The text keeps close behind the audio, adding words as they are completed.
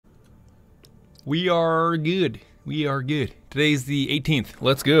We are good. We are good. Today's the 18th.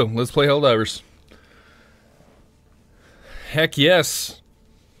 Let's go. Let's play Helldivers. Heck yes.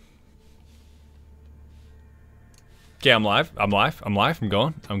 Okay, I'm live. I'm live. I'm live. I'm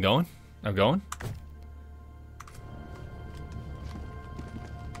going. I'm going. I'm going.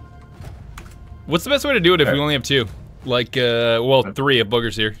 What's the best way to do it if we only have two? Like, well, three if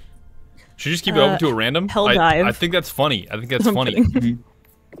Booger's here. Should we just keep it open to a random? Helldive. I think that's funny. I think that's funny.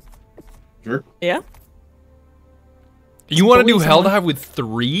 Sure. Yeah? You want to do Helldive with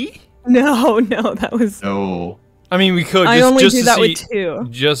three? No, that was... No. I mean, we could. I only just do to that see, with two.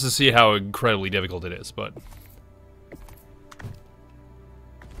 Just to see how incredibly difficult it is, but...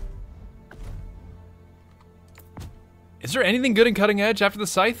 Is there anything good in Cutting Edge after the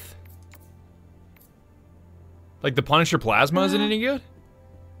Scythe? Like the Punisher Plasma isn't any good?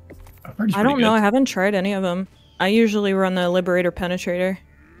 I don't know. I haven't tried any of them. I usually run the Liberator Penetrator.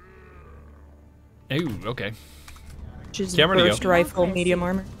 Ooh, okay. Which is Camera to burst go. rifle, medium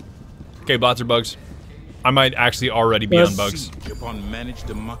armor. Okay, bots or bugs? I might actually already be on bugs. Upon managed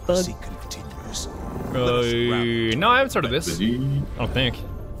democracy continues. No, I haven't started this. I don't think.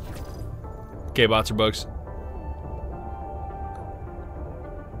 Okay, bots or bugs?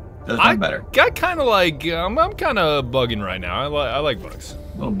 Does sound better. I kind of like. I'm kind of bugging right now. I like bugs.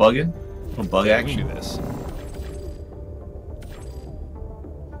 A little bugging. A little bug We can action. do this.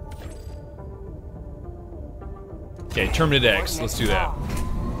 Okay, Terminate X. Let's do that.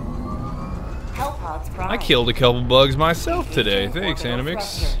 I killed a couple bugs myself today. Thanks,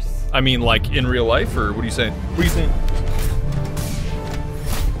 Animix. I mean, like in real life, or what are you saying? What are you saying?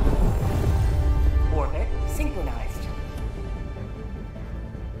 Orbit synchronized.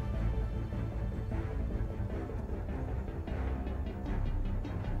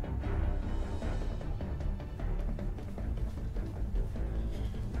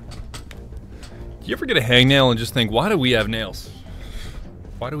 Do you ever get a hangnail and just think, why do we have nails?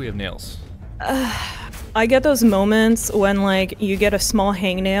 Why do we have nails? I get those moments when, like, you get a small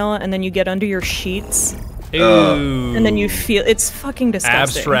hangnail and then you get under your sheets Ew. and then you feel it's fucking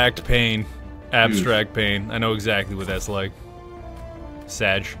disgusting. Abstract pain. Abstract pain. I know exactly what that's like.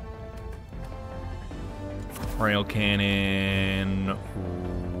 Sag. Rail cannon.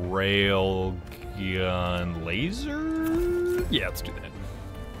 Rail gun laser? Yeah, let's do that.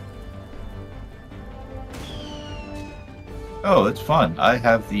 Oh, it's fun. I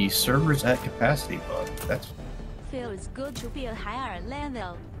have the servers at capacity bug. That's Feels good to be a higher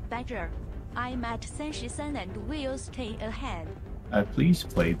level. Better. I'm at 33 and will stay ahead. please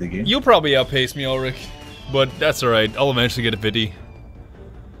play the game. You'll probably outpace me, Ulrich. But that's alright. I'll eventually get a 50.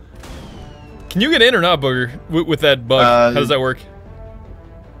 Can you get in or not, Booger? With that bug? How does that work?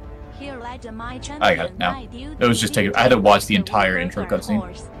 Here led my I got it now. It was just taking. I had to watch the entire intro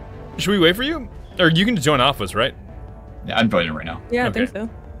cutscene. Should we wait for you? Or you can join Alphas, right? Yeah, I'm joining right now. Yeah, Okay. I think so.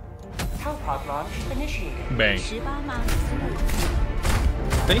 Hellpod launch initiated. Bang. 18 months.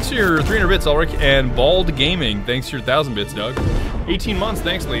 Thanks for your 300 bits, Ulrich. And Bald Gaming, thanks for your 1,000 bits, Doug. 18 months,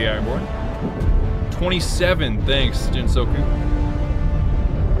 thanks, Lee Ironborn. 27, thanks, Jinsoku.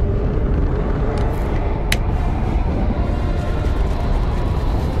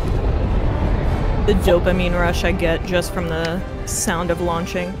 The dopamine rush I get just from the sound of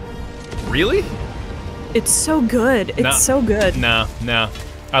launching. Really? It's so good. It's Nah. so good. Nah.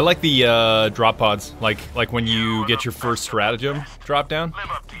 I like the drop pods, like when you get your first stratagem drop down.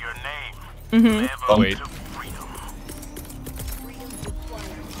 Live up to your name. Wait.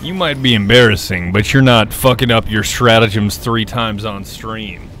 You might be embarrassing, but you're not fucking up your stratagems 3 times on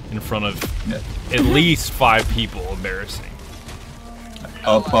stream in front of Yeah. at least 5 people. Embarrassing.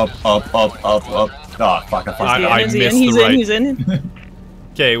 Up. Oh, fuck. I Is he missed in? He's the right. in. He's in.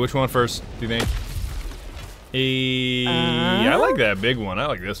 Okay, which one first, do you think? I like that big one. I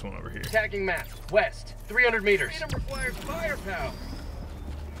like this one over here. Tagging map, west, 300 meters. Freedom requires firepower.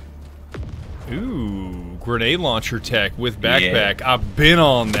 Ooh, grenade launcher tech with backpack. I've been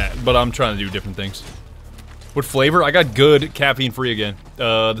on that, but I'm trying to do different things. What flavor? I got good caffeine free again.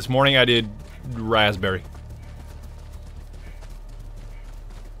 This morning I did raspberry.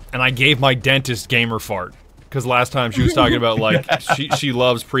 And I gave my dentist gamer fart. Because last time she was talking about, like, she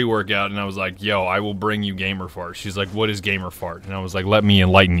loves pre-workout, and I was like, yo, I will bring you gamer fart. She's like, what is gamer fart? And I was like, let me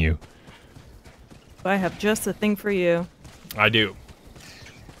enlighten you. I have just the thing for you. I do. Is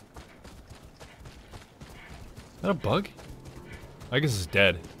that a bug? I guess it's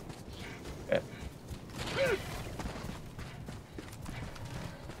dead. I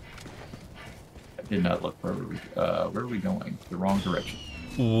did not look where where are we going? The wrong direction.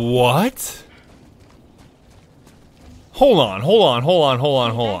 What? Hold on.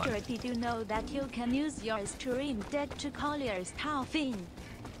 Badger, did you know that you can use your stream deck to call your staff in?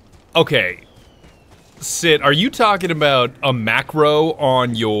 Okay. Sid, are you talking about a macro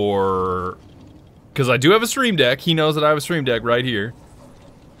on your... Because I do have a stream deck. He knows that I have a stream deck right here.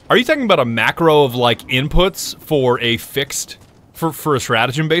 Are you talking about a macro of, like, inputs for a fixed... For a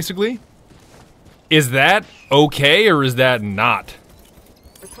stratagem, basically? Is that okay, or is that not?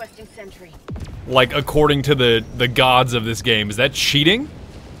 Requesting sentry. Like, according to the gods of this game, is that cheating?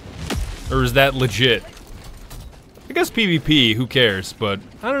 Or is that legit? I guess PvP, who cares, but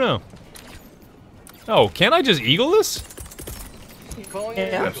I don't know. Oh, can't I just eagle this? Calling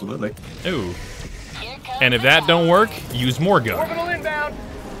Yeah. in. Absolutely. Ooh. And if that don't work, use more gun. Orbital inbound.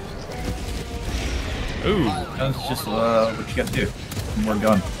 Ooh, That's just what you gotta do. More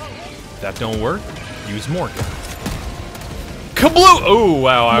gun. that don't work, use more gun. Kabloo! Oh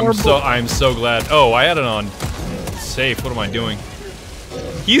wow, I'm so glad. Oh, I had it on safe. What am I doing?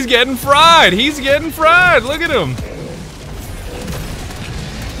 He's getting fried! He's getting fried! Look at him!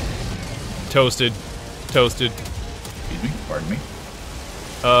 Toasted. Toasted. Excuse me. Pardon me.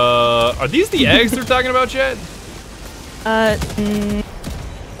 Are these the eggs they're talking about yet?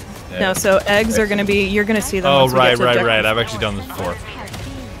 No, so eggs are gonna be, you're gonna see them Oh, once we get right, to right, objective. right. I've actually done this before.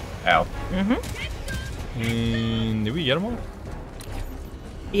 Ow. Did we get them all?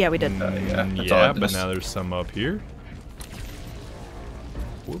 Yeah, we did. Yeah, that's all Yeah, I but missed. now there's some up here.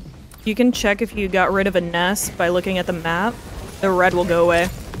 You can check if you got rid of a nest by looking at the map. The red will go away.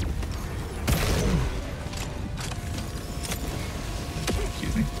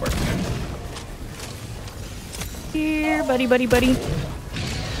 Excuse me. Pardon me. Here, buddy.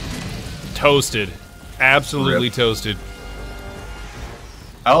 Toasted. Absolutely Rip. toasted.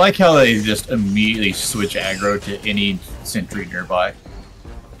 I like how they just immediately switch aggro to any sentry nearby.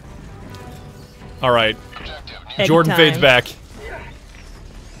 Alright. Egg Jordan time. fades back.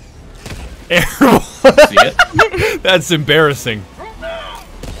 Airborne. See it? That's embarrassing.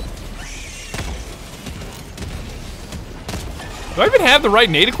 Do I even have the right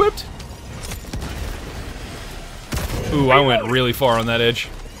nade equipped? Ooh, I went really far on that edge.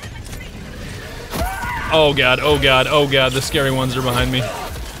 Oh god, oh god, oh god, the scary ones are behind me.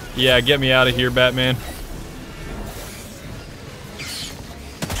 Yeah, get me out of here, Batman.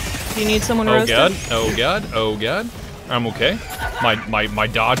 Do you need someone Oh roasted? god, oh god, oh god. I'm okay. My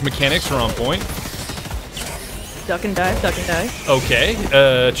dodge mechanics are on point. Duck and dive, duck and dive.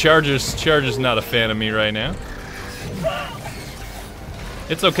 Okay, Charger's not a fan of me right now.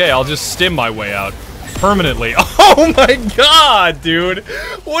 It's okay, I'll just stim my way out. Permanently. Oh my god, dude!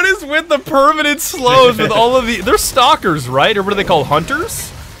 What is with the permanent slows with all of the... They're stalkers, right? Or what are they called? Hunters?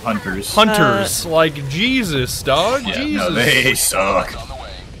 Hunters. Hunters. Like, Jesus, dog. Yeah, Jesus. no, they suck.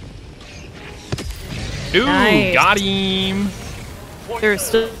 Ooh, Nice. got him. There's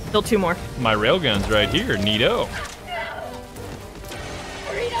still two more. My railgun's right here. Neato.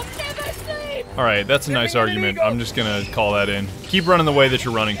 Alright, that's a nice argument. I'm just gonna call that in. Keep running the way that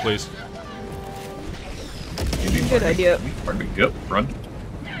you're running, please. Good idea. Pardon me. Go. Run.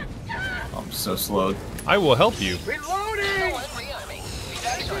 I'm so slow. I will help you. Reloading.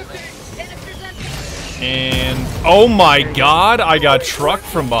 And oh my god, I got trucked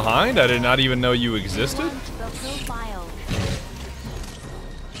from behind. I did not even know you existed. The profile.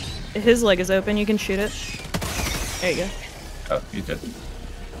 His leg is open, you can shoot it. There you go. Oh, you did.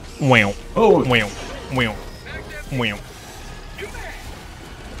 Wow. Oh. Wow. Wow. Wow.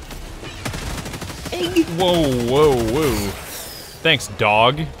 Whoa, whoa, whoa. Thanks,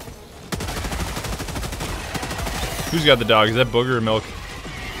 dog. Who's got the dog? Is that Booger or Milk?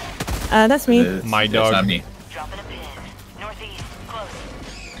 That's me. My It's dog. not me. Dropping a pin. Northeast.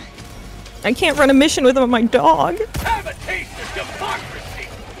 Close. I can't run a mission with my dog. Have a taste of democracy.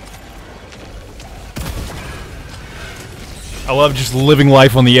 I love just living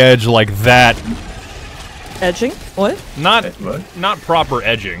life on the edge like that. Edging? What? Not What? not proper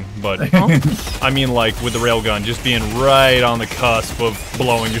edging, but I mean like with the railgun, just being right on the cusp of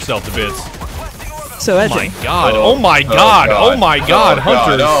blowing yourself to bits. So Oh edging. my god, oh my god, oh my god,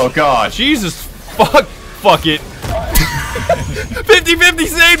 Hunters. Oh god. Jesus, fuck it. 50-50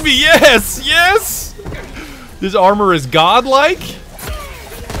 saved me, yes, yes! This armor is godlike?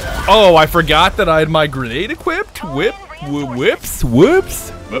 Oh, I forgot that I had my grenade equipped? Whoops.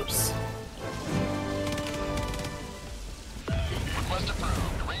 Whoops.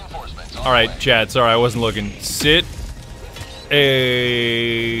 Alright, chat, sorry, I wasn't looking. Sit. Reporting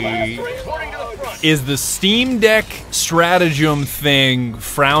to the front. Is the Steam Deck stratagem thing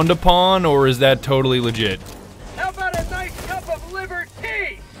frowned upon, or is that totally legit? How about a nice cup of liver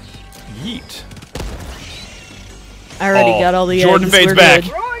tea? Yeet. I already got all the Jordan eggs. fades We're back. good.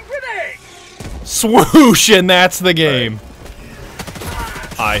 Throwing grenade. Swoosh, and that's the game.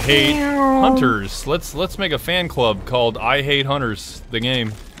 I hate hunters. Let's make a fan club called I Hate Hunters. The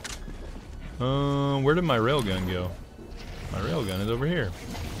game. Where did my railgun go? My railgun is over here.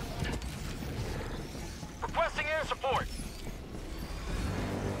 Requesting air support.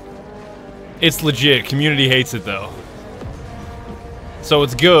 It's legit. Community hates it though. So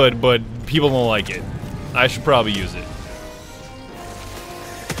it's good, but people don't like it. I should probably use it.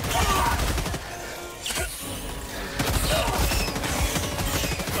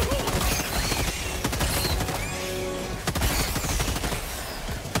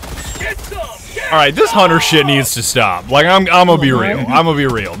 All right, this hunter shit needs to stop. Like, I'm gonna be real. I'm gonna be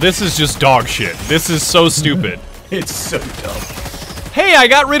real. This is just dog shit. This is so stupid. It's so dumb. Hey, I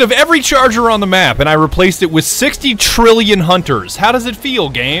got rid of every charger on the map, and I replaced it with 60 trillion hunters. How does it feel,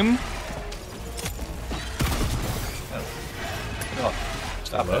 game? Oh,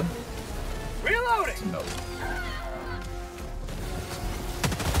 stop it. Reloading. No.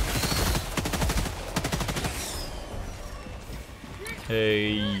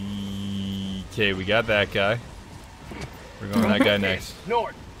 Hey, okay, we got that guy. We're going to that guy next.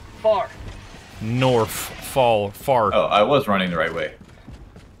 North. Far. North, far. Oh, I was running the right way.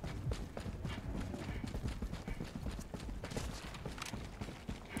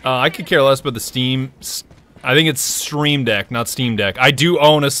 I could care less about the Steam. I think it's Stream Deck, not Steam Deck. I do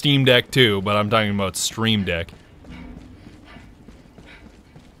own a Steam Deck too, but I'm talking about Stream Deck.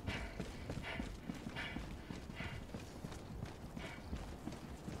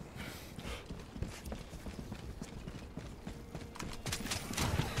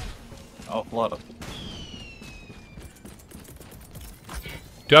 Awful lot of.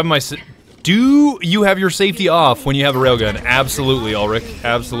 Do you have your safety off when you have a railgun? Absolutely, Ulrich.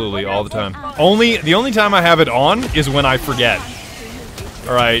 Absolutely, all the time. The only time I have it on is when I forget.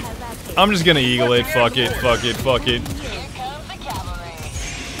 All right, I'm just gonna eagle it. Fuck it. Fuck it. Fuck it.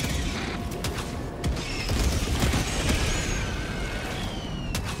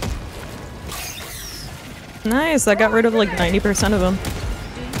 Nice, I got rid of like 90% of them.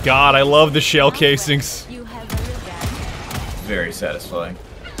 God, I love the shell casings. You have a railgun. Very satisfying.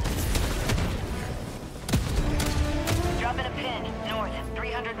 Dropping a pin. North.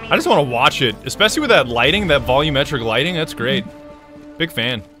 300 meters. I just want to watch it, especially with that lighting, that volumetric lighting. That's great. Big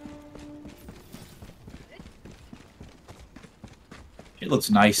fan. It looks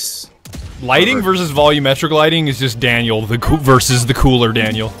nice. Lighting versus volumetric lighting is just Daniel versus the cooler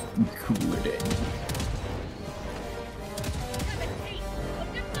Daniel. Cooler day. Hey,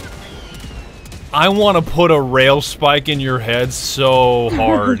 I want to put a rail spike in your head so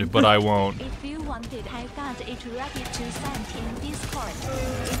hard, but I won't. if you wanted, I got it ready to send in Discord.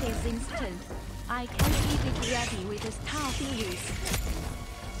 It is instant. I can keep it ready with the star fuse.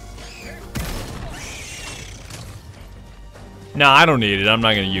 Nah, I don't need it. I'm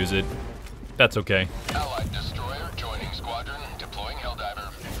not going to use it. That's okay. Allied destroyer joining squadron, deploying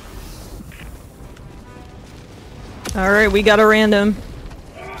Helldiver. Alright, we got a random.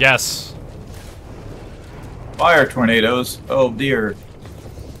 Yes. Fire tornadoes. Oh dear.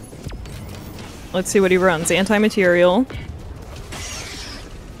 Let's see what he runs. Anti-material.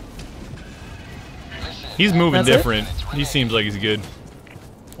 He's moving That's it? different. He seems like he's good.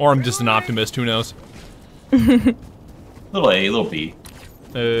 Or I'm just an optimist. Who knows? Little A, little B.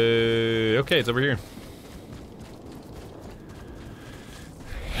 Okay, it's over here.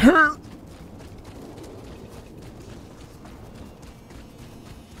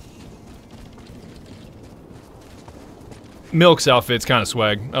 Milk's outfit's kind of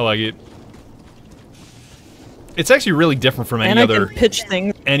swag. I like it. It's actually really different from any And I other can pitch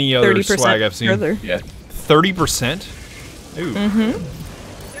things any other 30% swag I've seen. further. Yeah. 30%? Ooh.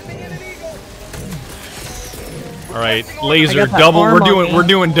 All right, laser I got that double. arm on me. We're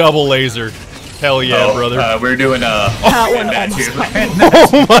doing double laser. Hell yeah, Oh, brother. We're doing That one that almost too. got me.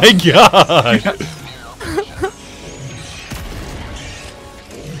 Oh my god.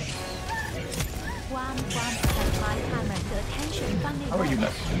 How are you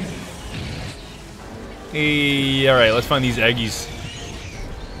not? Hey, all right, let's find these eggies.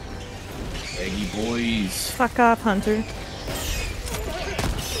 Eggy boys. Fuck off, Hunter.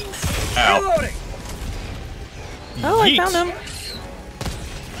 Ow. Reloading. Oh, I Yeet. found him.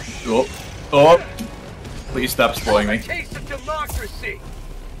 Oh. Oh. Please stop spoiling me. Taste of democracy.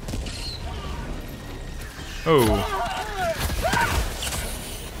 Oh.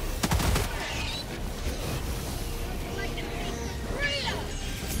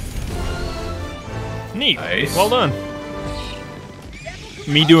 Neat. Nice. Well done.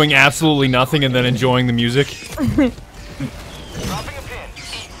 Me doing absolutely nothing and then enjoying the music.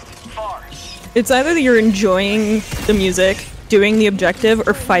 It's either that you're enjoying the music, doing the objective,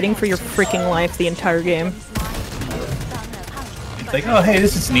 or fighting for your freaking life the entire game. It's like, oh hey,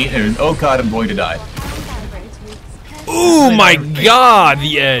 this is neat, and oh god, I'm going to die. Ooh my god,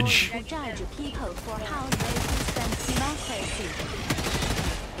 the edge. Judge people for how they present democracy.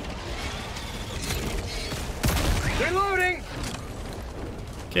 Reloading.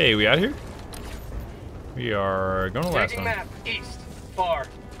 Okay, we out here? We are going to last Taking one. map. East. Far.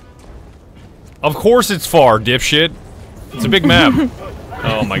 Of course it's far, dipshit. It's a big map.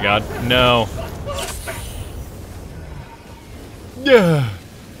 Oh my god, no. Yeah.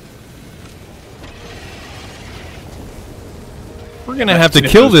 We're gonna have to If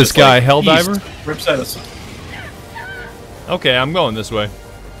it kill was this just, guy, like, Helldiver. east, Rip side of Okay, I'm going this way.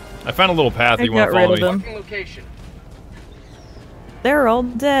 I found a little path. I You want got to follow rid me? of them. Marking location. They're all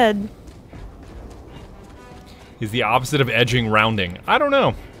dead. Is the opposite of edging rounding? I don't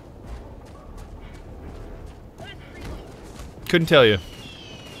know. Couldn't tell you.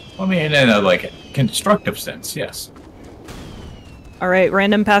 I mean, in a like constructive sense, yes. Alright,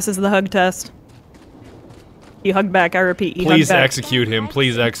 random passes the hug test. You hug back, I repeat, you Please hug back. execute him.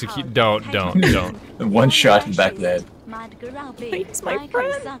 Please execute. Don't. One shot in the back of the head. Please, my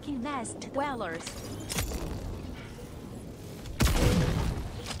friend. Sucking nest dwellers.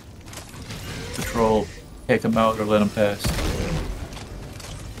 Patrol, take them out or let them pass.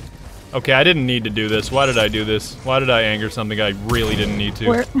 Okay, I didn't need to do this. Why did I do this? Why did I anger something I really didn't need to?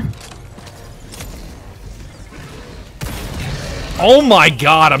 Where? Oh my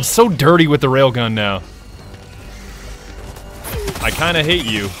god, I'm so dirty with the railgun now. I kind of hate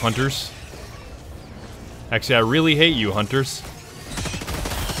you, hunters. Actually, I really hate you, hunters.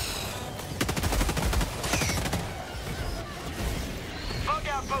 Bug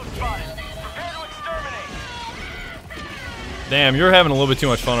outpost spotted. Prepare to exterminate. Damn, you're having a little bit too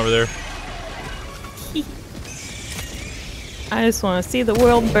much fun over there. I just want to see the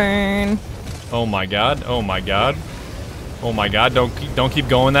world burn. Oh my god, oh my god. Oh my god, don't keep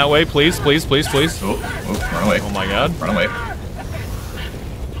going that way, please, please, please, please. Oh, run away. Oh my god. Run away.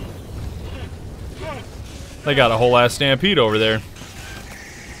 They got a whole ass stampede over there.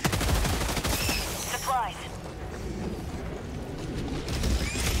 Supplies.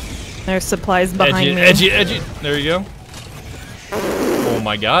 There's supplies behind Edge me. it, edge it, edge it. There you go. Oh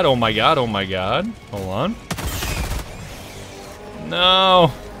my god, oh my god, oh my god. Hold on.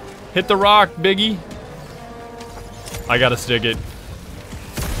 No. Hit the rock, Biggie. I gotta stick it.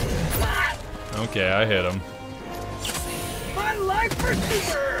 Okay, I hit him. My life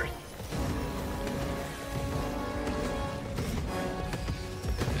pursuer.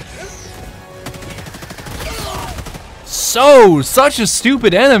 Such a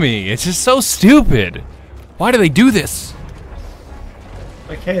stupid enemy. It's just so stupid. Why do they do this?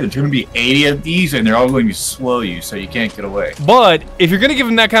 Like, hey, there's going to be 80 of these, and they're all going to slow you, so you can't get away. But if you're gonna give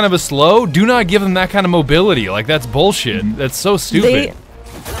them that kind of a slow, do not give them that kind of mobility. Like, that's bullshit. That's so stupid.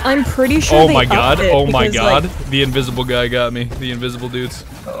 I'm pretty sure Oh they my god, upped it oh my because, god. like, The invisible guy got me. The invisible dudes.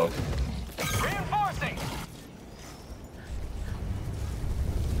 Uh-oh. Reinforcing.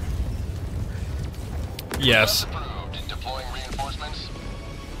 Yes. Approved. Deploying reinforcements.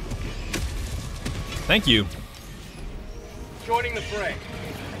 Thank you. Joining the fray.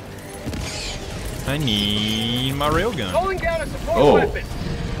 I need my railgun. Calling down a support Oh. weapon.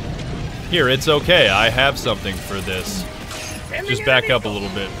 Here, it's okay. I have something for this. Sending Just back enemy up a little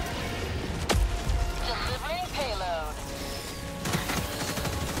bit. Delivering payload.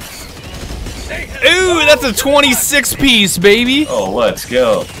 Ooh, that's a 26 piece, baby. Oh, let's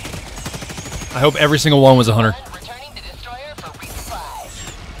go. I hope every single one was a hunter. Returning to destroyer for resupply.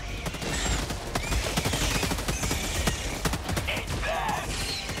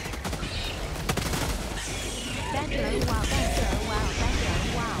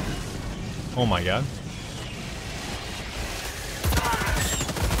 Wow. Oh my god.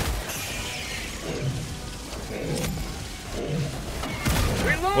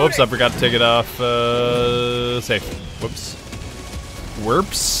 Reloading. Whoops, I forgot to take it off. Safe. Whoops.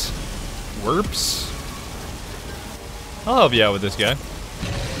 Whoops. Whoops. I'll help you out with this guy.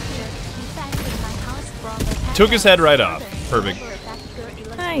 Took his head right off. Perfect.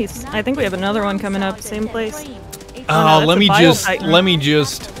 Nice. I think we have another one coming up, same place. Oh, that's let a me Bile just, Titan.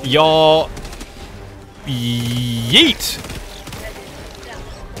 y'all, yeet.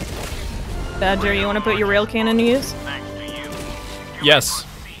 Badger, you want to put your rail cannon to use? Yes.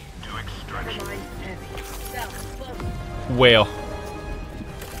 Whale.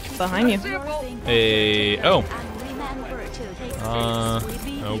 Behind you. Oh.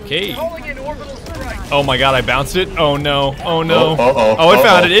 Okay. Calling in orbital strike. Oh my god, I bounced it. Oh no. Oh no. Oh, It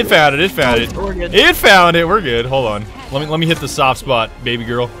found it. It found it. It found it. We're good. It found it. We're good. Hold on. Let me hit the soft spot, baby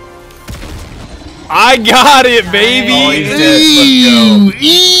girl. I got it, baby. Oh, he's dead. Let's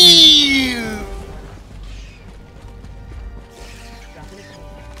go.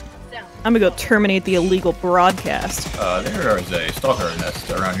 I'm gonna go terminate the illegal broadcast. There is a stalker nest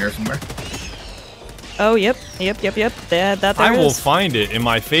around here somewhere. Oh, yep. That there I will is. find it in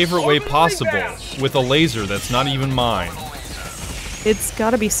my favorite way possible with a laser that's not even mine. It's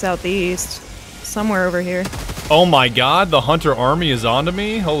gotta be southeast. Somewhere over here. Oh my god, the hunter army is onto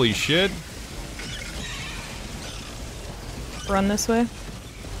me. Holy shit. Run this way.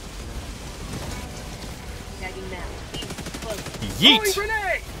 Yeet.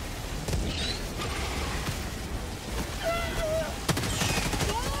 Grenade!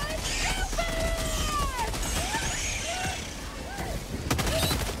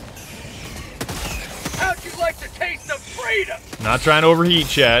 How'd you like to taste of freedom? Not trying to overheat,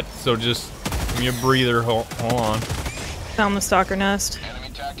 chat, so just give me a breather. Hold on. Found the stalker nest. Enemy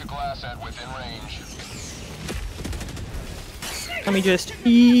tactical asset within range. Let me just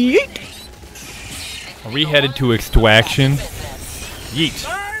eat. Are we headed to extraction? Yeet.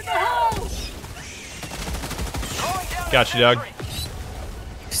 Fire in the hole! Got you, dog.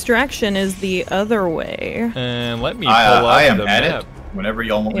 Extraction is the other way. And let me pull I up am the at map. it. Whenever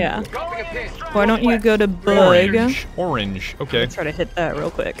y'all want me Yeah. to. Dropping a pin. Why don't you go to Bug? Orange. Orange. Okay. Try to hit that real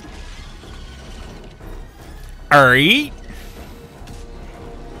quick. Alright.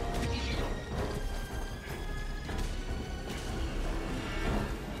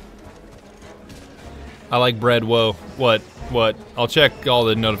 I like bread. Whoa. What? I'll check all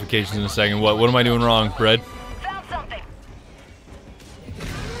the notifications in a second. What am I doing wrong, bread? Found something.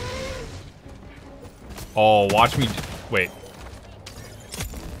 Oh, watch me. Wait.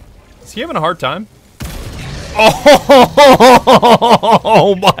 Is he having a hard time?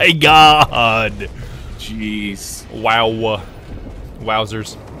 Oh my god. Jeez. Wow.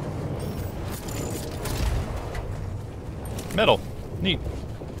 Wowzers. Metal. Neat.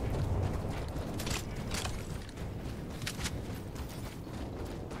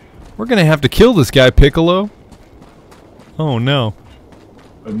 We're gonna have to kill this guy, Piccolo. Oh no.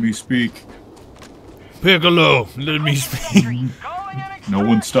 Let me speak. Piccolo, let me speak. No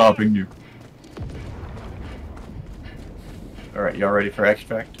one's stopping you. Alright, y'all ready for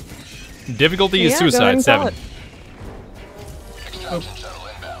extract? Difficulty is Yeah, go ahead suicide, and call 7. Extraction shuttle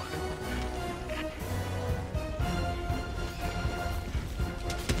inbound.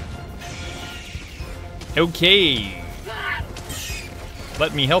 Okay.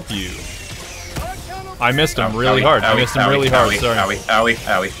 Let me help you. I missed him really Owie, hard. I owie, missed him owie, really hard. owie, Sorry. Owie,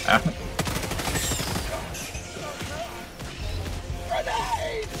 owie, owie.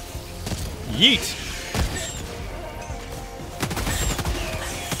 Yeet.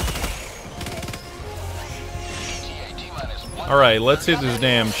 All right, let's hit this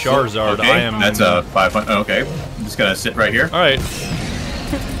damn Charizard. Okay, I am. that's a 500. Okay, I'm just gonna sit right here. All right.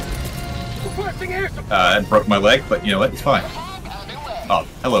 Requesting air support. That broke my leg, but you know what? It's fine. Oh,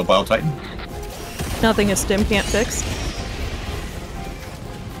 hello, Bile Titan. Nothing a stim can't fix.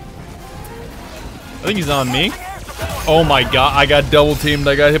 I think he's on me. Oh my god, I got double teamed.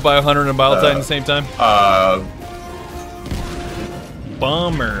 I got hit by 100 and a Bile Titan at the same time.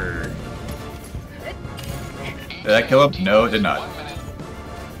 Bummer. Did that kill him? No, it did not.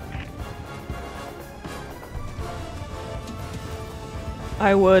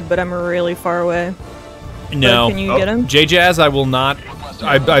 I would, but I'm really far away. No. But can you get him? J-Jazz, I will not.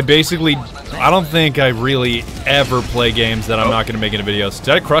 I basically, I don't think I really ever play games that I'm not going to make into videos.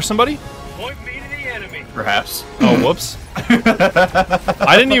 Did I crush somebody? Point me to the enemy. Perhaps. Oh, whoops.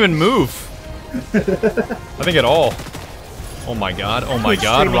 I didn't even move. I think at all. Oh my god, oh my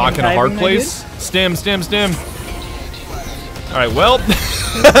god. Streaming Rocking and a hard diving, place. Stim. Alright, well.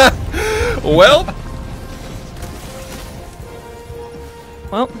 Well.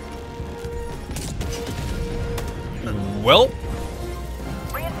 Well.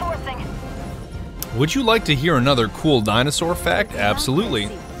 Reinforcing. Would you like to hear another cool dinosaur fact? Absolutely.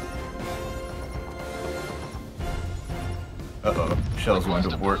 Uh-oh. Shells went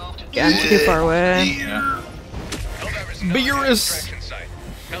to abort. Yeah, I'm too far away. Yeah. Beerus.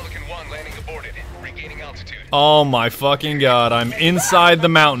 Pelican 1 landing aborted. Regaining altitude. Oh my fucking god, I'm inside the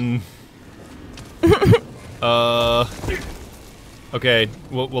mountain. Okay,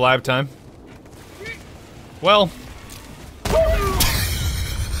 will I have time? Well.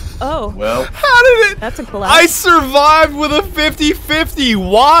 Oh, Well, How did it? that's a I collapse. survived with a 50-50.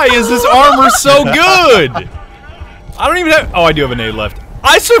 Why is this armor so good? I don't even have. Oh, I do have a nade left.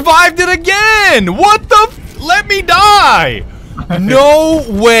 I survived it again! What the let me die! No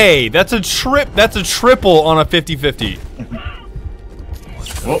way! That's a triple on a 50-50.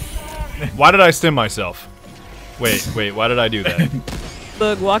 Why did I stim myself? Wait, why did I do that?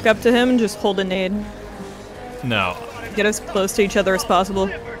 Bug, walk up to him and just hold a nade. No. Get as close to each other as possible.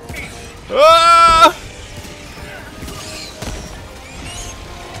 Ah!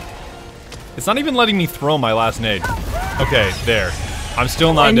 It's not even letting me throw my last nade. Okay, there. I'm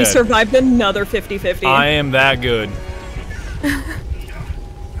still not and dead. you survived another 50-50. I am that good.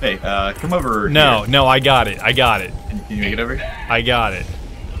 Hey, come over No, here. no, I got it. I got it. Can you make it over here? I got it.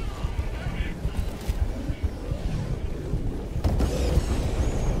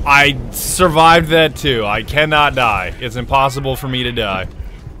 I survived that too. I cannot die. It's impossible for me to die.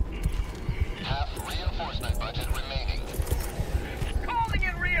 Half reinforcement budget remaining.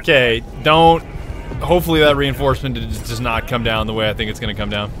 Okay, don't... Hopefully that reinforcement does not come down the way I think it's going to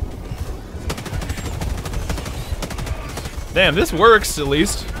come down. Damn, this works at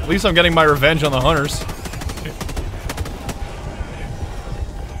least. At least I'm getting my revenge on the hunters.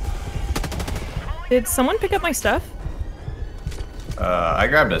 Did someone pick up my stuff? I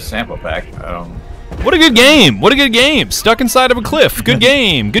grabbed a sample pack. What a good game! What a good game! Stuck inside of a cliff. Good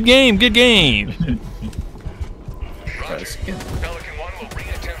game. Good game. Good game. Pelican 1 will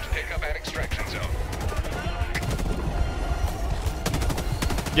re-attempt pickup at extraction zone.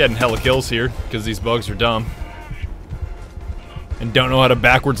 Getting hella kills here because these bugs are dumb and don't know how to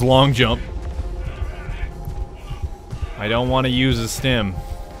backwards long jump. I don't want to use a stim.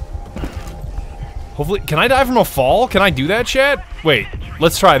 Hopefully, can I die from a fall? Can I do that, chat? Wait,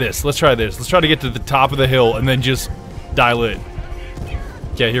 let's try this. Let's try this. Let's try to get to the top of the hill and then just die lit.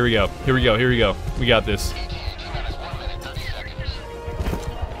 Okay, here we go. Here we go. Here we go. We got this.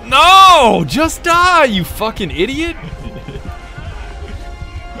 No! Just die, you fucking idiot!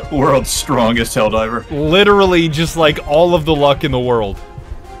 World's strongest helldiver. Literally just like all of the luck in the world.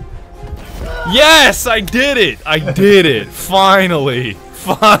 Yes, I did it! I did it! Finally!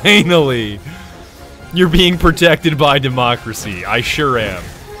 Finally! You're being protected by democracy. I sure am.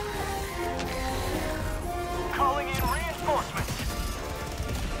 Calling in reinforcements.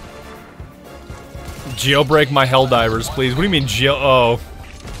 Jailbreak my Helldivers, please. What do you mean jail? Oh.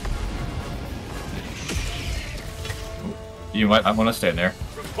 You might. I want to stand there.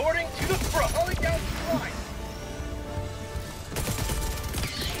 Reporting to the front. Calling down supply.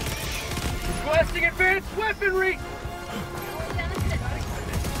 Requesting advanced weaponry.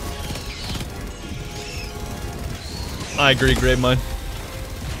 I agree, Great Mine.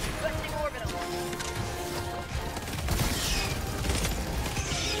 Requesting orbital.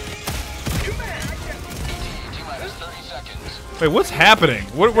 T-minus 30 seconds. Wait, what's happening?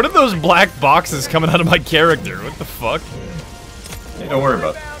 What are those black boxes coming out of my character? What the fuck? Hey, don't worry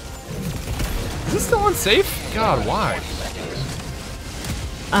about it. Is this still unsafe? God, why?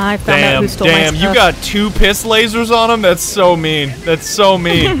 I found out who stole my Damn, stuff. you got 2 piss lasers on him? That's so mean. That's so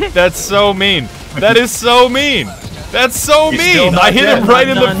mean. That's so mean. That is so mean. That's so He's still mean. not I hit him dead. right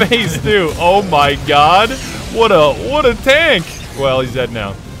in Not the done. face too. Oh my god. What a tank. Well, he's dead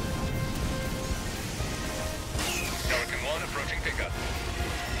now. Pelican 1 approaching pickup.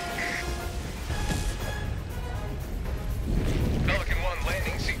 Pelican 1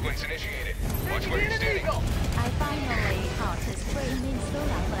 landing sequence initiated. Watch where you're standing. I finally caught his flaming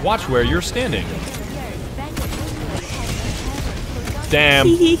solar. Watch where you're standing. Damn.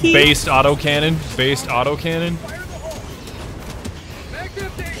 Damn. Based autocannon. Based autocannon.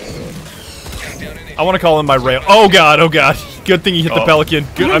 Countdown initiated. I want to call him my rail. Oh god, oh god. Good thing he hit the Oh. pelican.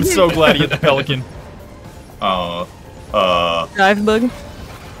 Good. I'm so glad he hit the pelican. Dive bug.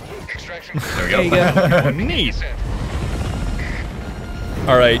 Extraction. There we There you go. go. Neat.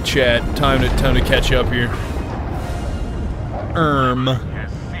 All right, chat. Time to catch up here.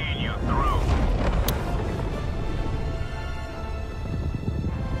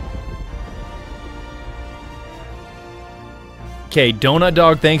 Okay, Donut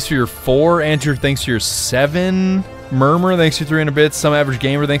Dog, thanks for your 4. Andrew, thanks for your 7. Murmur, thanks for your 300 bits. Some Average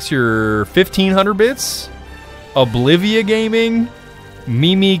Gamer, thanks for your 1,500 bits. Oblivia Gaming.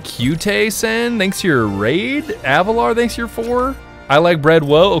 Mimi Cute-sen, thanks for your raid. Avalar, thanks for your 4. I like bread.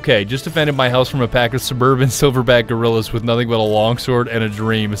 Whoa, okay. Just defended my house from a pack of suburban silverback gorillas with nothing but a longsword and a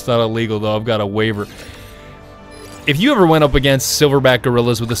dream. It's not illegal, though. I've got a waiver. If you ever went up against silverback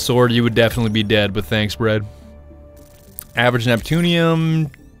gorillas with a sword, you would definitely be dead, but thanks, bread. Average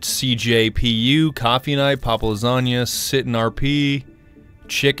Neptunium, CJPU, Coffee Night, Papa Lasagna, Sit in RP,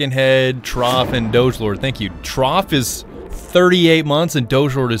 Chicken Head, Trough, and Doge Lord. Thank you. Trough is 38 months and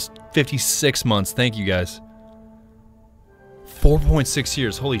Doge Lord is 56 months. Thank you, guys. 4.6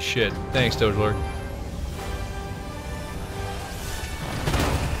 years. Holy shit. Thanks, Dogelord.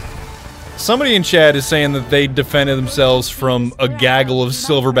 Somebody in chat is saying that they defended themselves from a gaggle of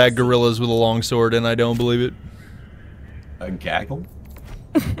silverback gorillas with a longsword, and I don't believe it. A gaggle?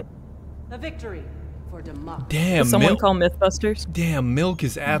 A victory for democracy. Damn, Someone Milk. call Mythbusters. Damn, Milk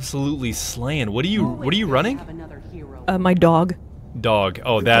is absolutely slaying. What are you running? Have another hero. My dog. Dog.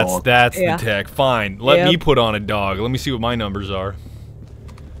 Oh, The dog. that's Yeah. the tech. Fine. Let me Yep. put on a dog. Let me see what my numbers are.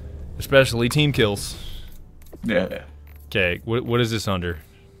 Especially team kills. Yeah. Okay, what is this under?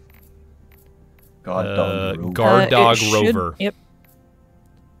 God dog. Rogue. Guard dog it should- rover. Yep.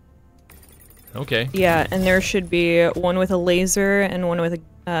 Okay. Yeah, and there should be one with a laser and one with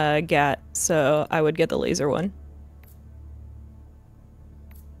a gat. So I would get the laser one.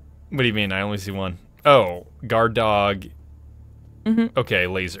 What do you mean? I only see one. Oh, guard dog. Mhm. Okay,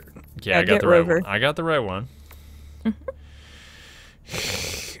 laser. Yeah, I got get the right rover. one. I got the right one.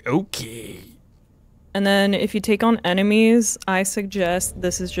 Okay. And then if you take on enemies, I suggest,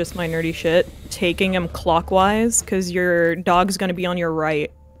 this is just my nerdy shit, taking them clockwise, because your dog's going to be on your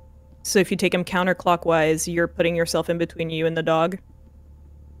right. So if you take him counterclockwise, you're putting yourself in between you and the dog.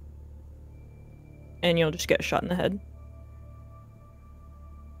 And you'll just get shot in the head.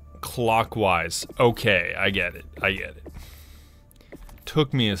 Clockwise. Okay, I get it. I get it.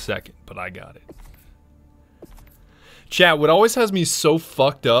 Took me a second, but I got it. Chat, what always has me so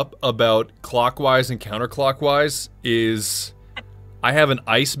fucked up about clockwise and counterclockwise is I have an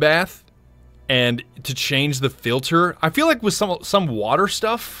ice bath, and to change the filter, I feel like with some water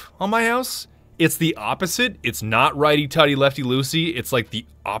stuff on my house, it's the opposite. It's not righty-tighty, lefty-loosey. It's like the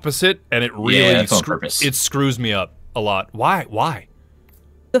opposite, and it really it's on purpose. it screws me up a lot. Why? Why?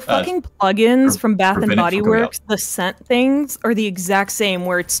 The fucking plugins from Bath and prevent it Body from coming Works, the scent things, are the exact same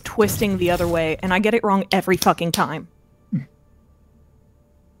where it's twisting the other way, and I get it wrong every fucking time.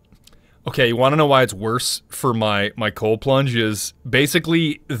 Okay, you want to know why it's worse for my cold plunge is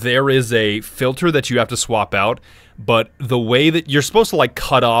basically there is a filter that you have to swap out, but the way that you're supposed to like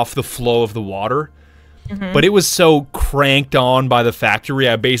cut off the flow of the water, but it was so cranked on by the factory,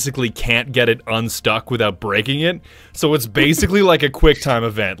 I basically can't get it unstuck without breaking it. So it's basically like a quick time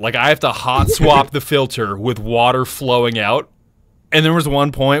event. Like I have to hot swap the filter with water flowing out. And there was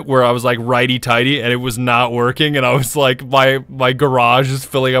one point where I was like righty-tighty and it was not working, and I was like, my garage is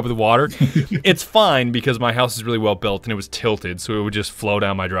filling up with water. It's fine because my house is really well built and it was tilted, so it would just flow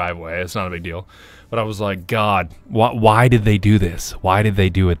down my driveway. It's not a big deal. But I was like, God, why did they do this? Why did they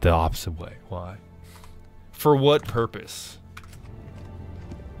do it the opposite way? Why? For what purpose?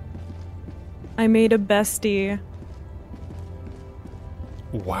 I made a bestie.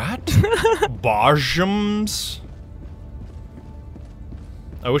 What? Bajums?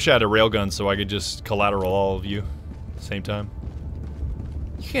 I wish I had a railgun so I could just collateral all of you at the same time.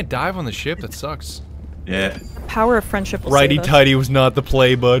 You can't dive on the ship, that sucks. Yeah. The power of friendship will save us. Righty-tighty was not the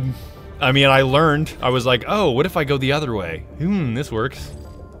play, bud. I mean, I learned. I was like, oh, what if I go the other way? This works.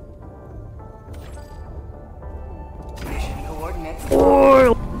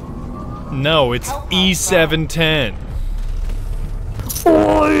 No, it's E710.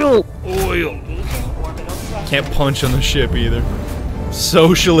 Oil! Can't punch on the ship either.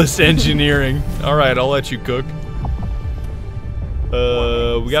 Socialist engineering. Alright, I'll let you cook.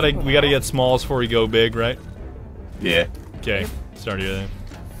 We gotta get smalls before we go big, right? Yeah. Okay, start here then.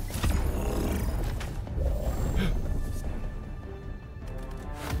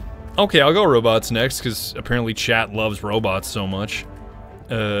 Okay, I'll go robots next, because apparently chat loves robots so much.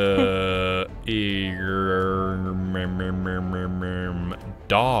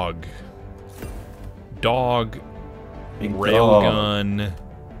 Dog. Dog. Big Railgun.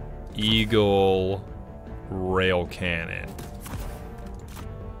 Eagle. Rail cannon.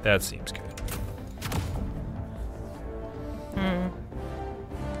 That seems good.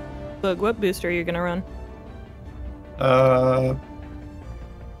 Bug, what booster are you gonna run?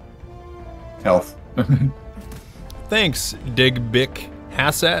 Health. Thanks, Dig Bick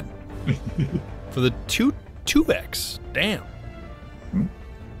Hassat, for the 2x. Damn.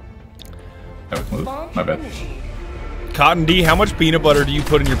 That was move. My bad. Cotton D, how much peanut butter do you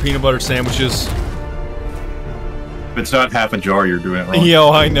put in your peanut butter sandwiches? If it's not half a jar, you're doing it wrong. Yo,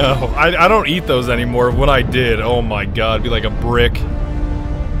 I know. I don't eat those anymore. When I did, oh my god, it'd be like a brick.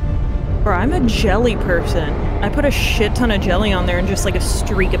 Bro, I'm a jelly person. I put a shit ton of jelly on there and just like a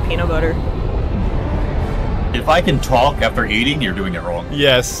streak of peanut butter. If I can talk after eating, you're doing it wrong.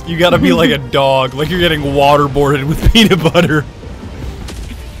 Yes, you gotta be like a dog, like you're getting waterboarded with peanut butter.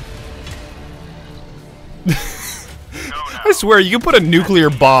 I swear, you can put a nuclear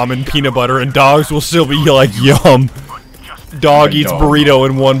bomb in peanut butter and dogs will still be like, yum. Dog eats burrito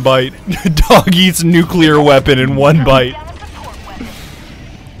in one bite. Dog eats nuclear weapon in one bite.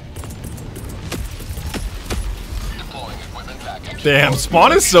 Deploying equipment package. Damn,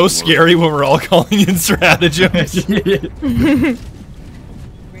 Spawn is so scary when we're all calling in stratagems.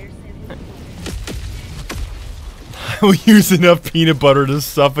 I will use enough peanut butter to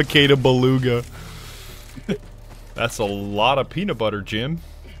suffocate a beluga. That's a lot of peanut butter, Jim.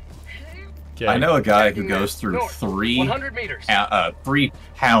 Okay. I know a guy who goes through North, 100 meters. 3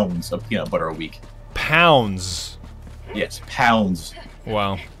 pounds of peanut butter a week. Pounds. Yes, pounds.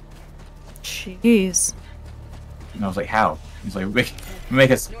 Wow. Jeez. And I was like, how? He's like, we make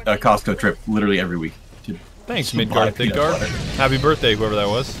a Costco trip literally every week. To Thanks, to buy Midgard peanut Thiggar. butter. Happy birthday, whoever that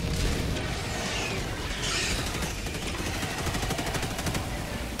was.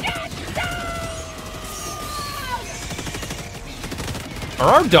 Are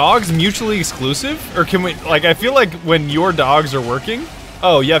our dogs mutually exclusive? Or can we, like, I feel like when your dogs are working,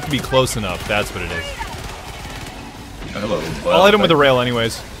 oh, you have to be close enough. That's what it is. Hello. I'll hit him with a rail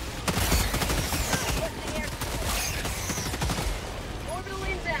anyways.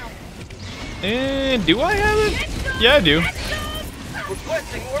 And do I have it? Yeah, I do.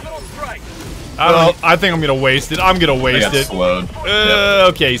 Requesting orbital strike. I think I'm gonna waste it. I'm gonna I waste got it. slowed.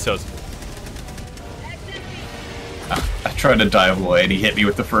 Okay, so I tried to dive away and he hit me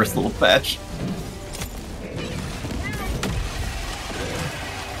with the first little patch.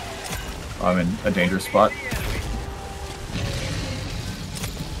 I'm in a dangerous spot.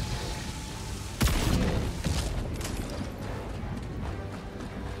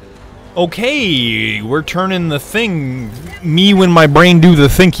 okay, we're turning the thing. Me when my brain do the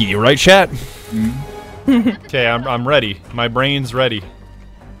thinky, right, chat? Okay, I'm ready. My brain's ready.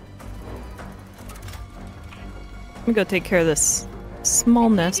 Let me go take care of this small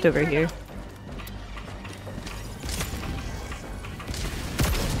nest over here.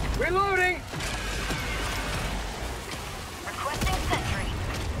 Reloading. Requesting sentry.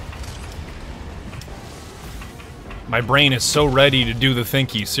 My brain is so ready to do the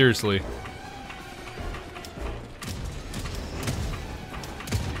thinky, seriously.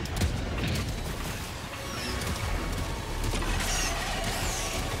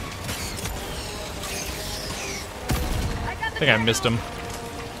 I think I missed him.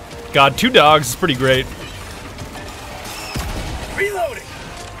 God, 2 dogs is pretty great. Reloading.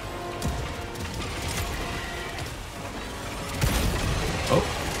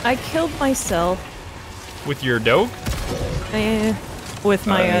 I killed myself With your dog? with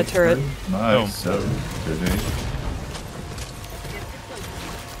my turret. Nice. So today.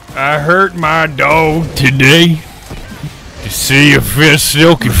 I hurt my dog today. To see if it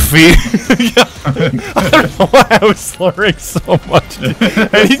still can feel. I don't know why I was slurring so much.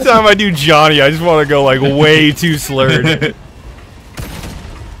 Anytime I do Johnny, I just want to go like way too slurred.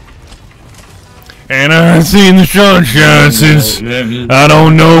 And I ain't seen the sunshine since I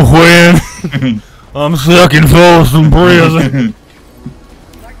don't know when. I'm sucking for some prison.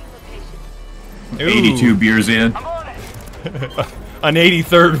 82 beers in. An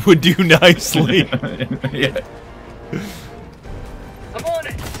 83rd would do nicely. Yeah. I'm on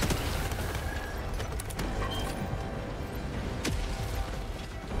it.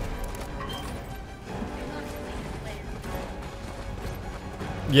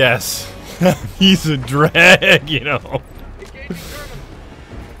 Yes. He's a drag, you know. Engaging terminal.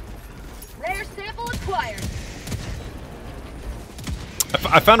 Rare sample acquired.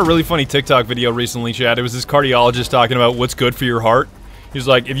 I found a really funny TikTok video recently, Chad. It was this cardiologist talking about what's good for your heart. He's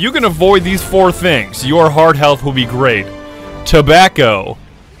like, if you can avoid these 4 things, your heart health will be great. Tobacco,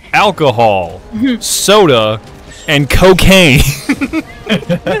 alcohol, soda, and cocaine.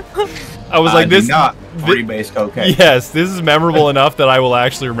 I was like, this... Not free-based cocaine. Yes, this is memorable enough that I will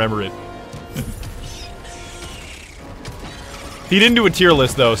actually remember it. He didn't do a tier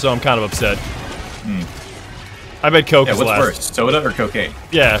list, though, so I'm kind of upset. I bet Coke Yeah, is what's last. first, soda or cocaine?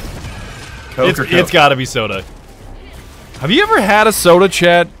 Yeah, Coke or Coke? it's gotta be soda. Have you ever had a soda,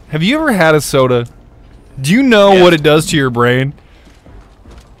 Chat? Have you ever had a soda? Do you know Yes. what it does to your brain?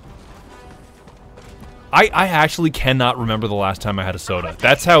 I actually cannot remember the last time I had a soda.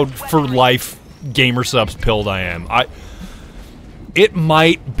 That's how for life gamer subs pilled I am. It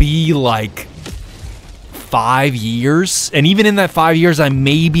might be like 5 years, and even in that 5 years, I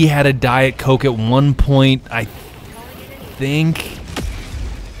maybe had a Diet Coke at one point. I think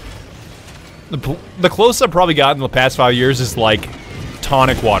the closest I've probably gotten in the past 5 years is like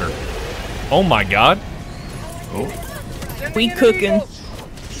tonic water. Oh my god. We cooking.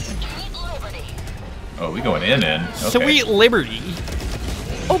 Oh, we going in. Okay. Sweet Liberty.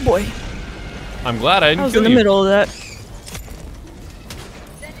 Oh boy, I'm glad I I didn't was kill in the you. middle of that.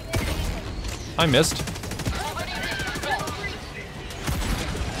 I missed.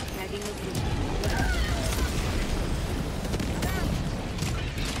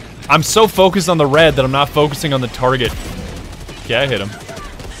 I'm so focused on the red that I'm not focusing on the target. Okay, I hit him.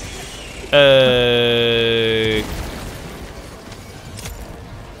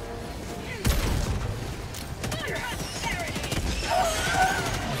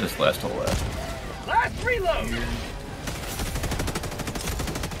 Just last hole left. Last reload.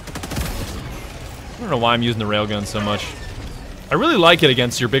 I don't know why I'm using the railgun so much. I really like it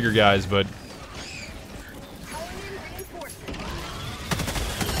against your bigger guys, but...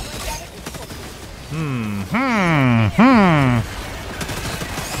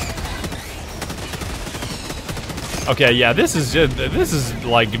 Okay, yeah, this is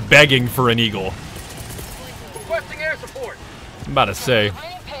like begging for an eagle. Requesting air support. I'm about to say.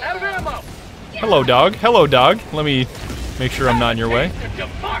 Out of ammo. Hello, dog. Hello, dog. Let me make sure I'm not in your way.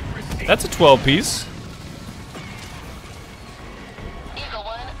 Democracy. That's a 12 piece. Eagle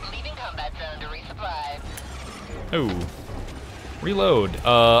 1, leaving combat zone to resupply. Oh. Reload.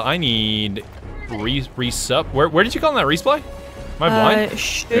 I need resup. Where did you call that resupply? Am I blind?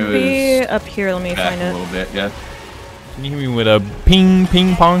 Should It be was up here. Let me Back find a it. little bit, yeah. Can you hit me with a ping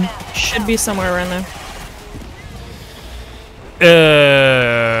pong? Should be somewhere around there.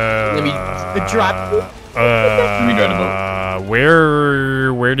 Let me drop it. Let me drive the boat.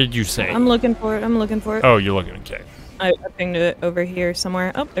 Where did you say? I'm looking for it. I'm looking for it. Oh, you're looking. Okay. I pinged it over here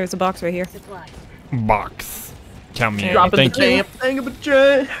somewhere. Oh, there's a box right here. Box. Count me in. Dropping Thank the you. damn thing of a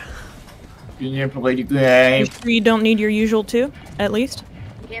train. You play the game. You don't need your usual 2, at least.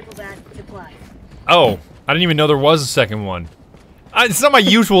 Cancel that. Supply. Oh, I didn't even know there was a second one. It's not my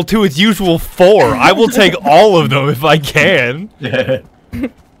usual 2, it's usual 4. I will take all of them if I can.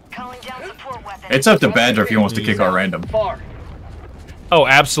 Calling down support weapon. It's up to Badger if he wants to kick our random. Far. Oh,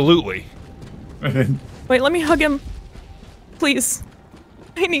 absolutely. Wait, let me hug him. Please.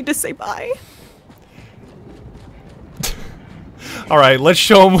 I need to say bye. All right, let's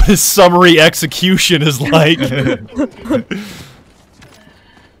show him what his summary execution is like. Let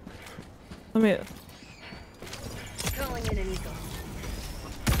me... Calling in an eagle.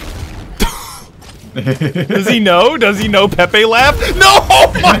 Does he know? Does he know Pepe laugh? No!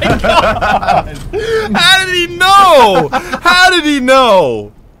 Oh my god! How did he know? How did he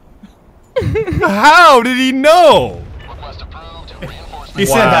know? How did he know? Request approved. Reinforcement. He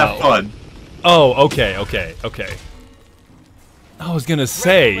said have fun. Oh, okay. I was gonna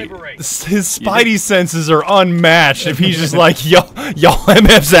say, his spidey senses are unmatched if he's just like, y'all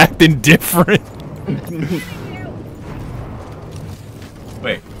MF's acting different.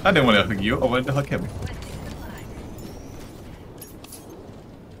 Wait, I didn't want to hug you. I wanted to hug him.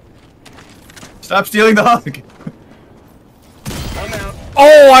 Stop stealing the hug. I'm out.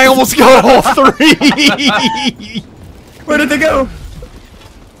 Oh, I almost got all 3! Where did they go?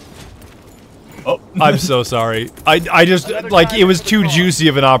 Oh, I'm so sorry. I just, like, it was too juicy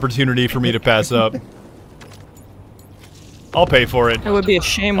of an opportunity for me to pass up. I'll pay for it. It would be a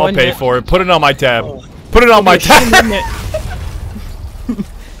shame, I'll wouldn't pay it? for it. Put it on my tab. Put it on my tab.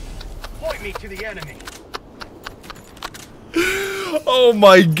 Point me to the enemy. Oh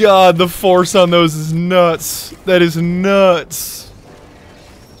my god, the force on those is nuts. That is nuts.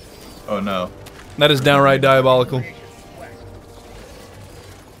 oh no. That is downright diabolical.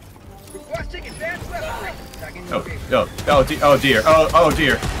 Requesting advanced weaponry. Tagging Oh, location. oh dear. Oh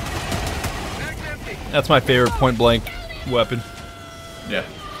dear. Mag's empty. That's my favorite point blank weapon. Yeah.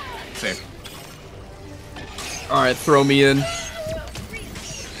 Same. All right, throw me in.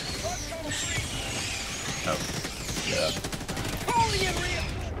 Oh. Yeah.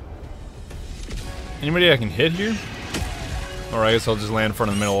 Anybody I can hit here? Or I guess I'll just land in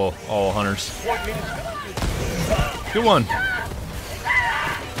front of the middle of all hunters. Point me to Good one.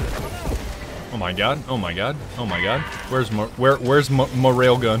 Oh my god. Oh my god. Oh my god. Where's my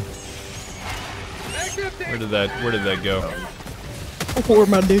railgun? Mag's empty. Where did that go? Where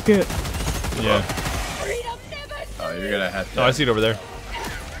my dick at? Yeah. Oh, you're gonna have to. Oh, I see it over there.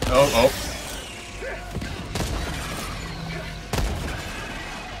 Oh.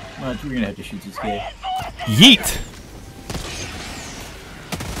 Munch, we're gonna have to shoot this guy. Yeet!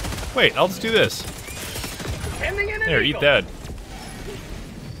 Wait, I'll just do this. Sending in an There, eat eagle. that.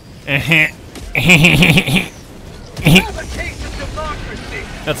 Have a taste of democracy.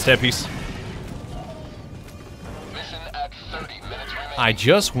 That's that piece. Mission at 30 minutes remaining. I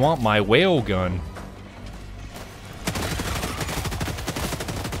just want my whale gun.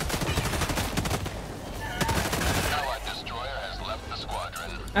 Allied destroyer has left the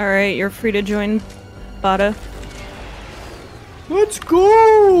squadron. Alright, you're free to join Bada. Let's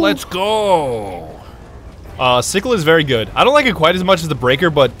go. Let's go. Sickle is very good. I don't like it quite as much as the Breaker,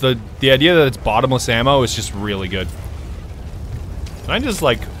 but the idea that it's bottomless ammo is just really good. Can I just,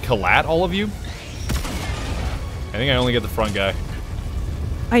 like, collat all of you? I think I only get the front guy.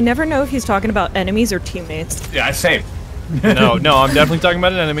 I never know if he's talking about enemies or teammates. Yeah, I saved. No, I'm definitely talking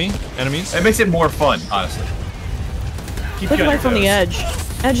about an enemy. Enemies. It makes it more fun, honestly. Keep Look you on right your from the toes. edge.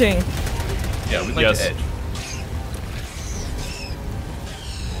 Edging. Yeah, we like Yes. the edge.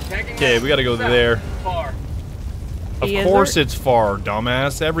 Okay, we gotta go there. Far. Of He is course our- it's far,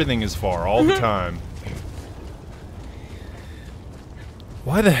 dumbass. Everything is far, all the time.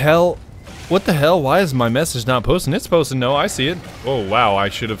 Why the hell? What the hell? Why is my message not posting? It's posting. No, I see it. Oh, wow. I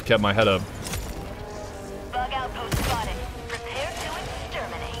should have kept my head up. Bug outpost spotted. Prepare to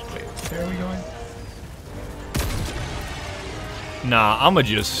exterminate. Wait, where are we going? Nah, I'ma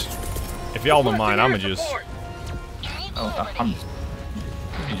just... If y'all don't mind, I'ma just... Oh, I'm just...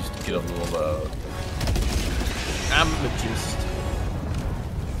 Let me just get a little, I'm just.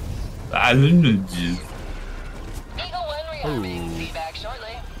 I don't know, just... Eagle 1 rearming. Feedback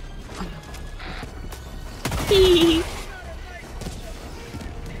shortly.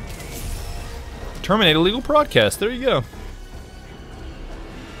 Terminate illegal broadcast. There you go.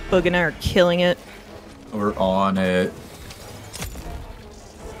 Boog and I are killing it. We're on it.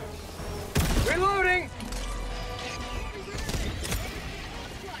 Reloading.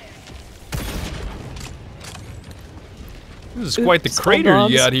 This is quite the Oops, crater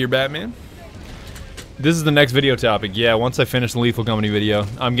dogs. you got here, Batman. This is the next video topic. Yeah, once I finish the Lethal Company video,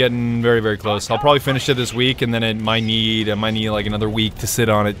 I'm getting very, very close. I'll probably finish it this week, and then I might need like another week to sit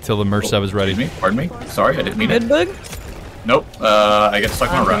on it till the merch sub is ready. Pardon me? Sorry, I didn't mean Good, it. Boog? Nope, I got stuck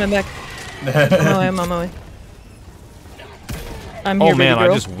on I'm a coming rock. back. I'm on my way. I'm here, Oh man, baby I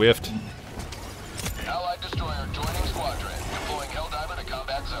girl. just whiffed. Allied destroyer joining squadron. Deploying Helldiver to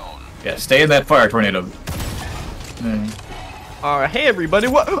combat zone. Yeah, stay in that fire tornado. Alright, hey everybody,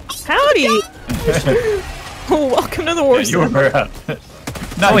 what? Howdy! Welcome to the war You were not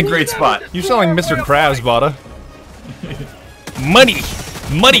in a great spot. You sound like Mr. Krabs, Bada. Money!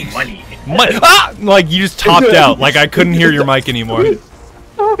 Money! Money. Money! Ah! Like, you just topped out. Like, I couldn't hear your mic anymore.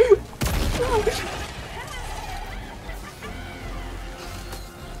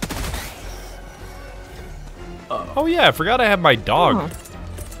 Oh yeah, I forgot I have my dog.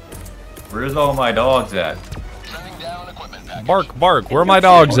 Where's all my dogs at? Sending down equipment package. Bark, bark. Where are my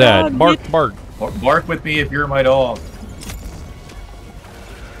dogs at? Bark, bark. Bark with me if you're my dog.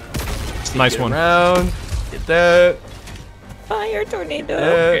 Nice Get one. around. Get that. Fire tornado.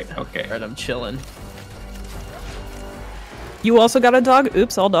 Okay. Alright, I'm chilling. You also got a dog?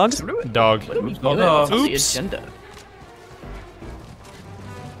 Oops, all dogs. Dog. Oops, Oh, no. What's on the Oops. agenda?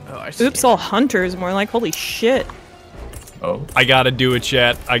 Oh, I see. Oops, all hunters. More like, holy shit. Oh. I gotta do it,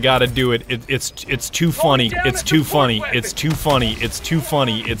 chat. I gotta do it. It's too funny. It's too funny. It's too funny. It's too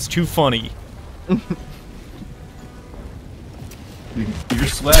funny. It's too funny. Your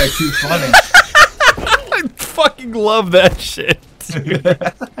swag too funny. I fucking love that shit. dude.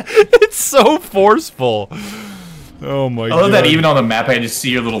 It's so forceful. Oh my god. I love that even on the map I just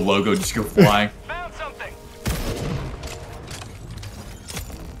see your little logo just go flying. Found something.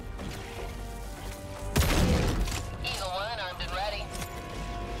 Eagle 1 armed and ready.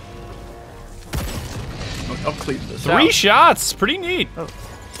 I'll clean this 3 out. shots. Pretty neat.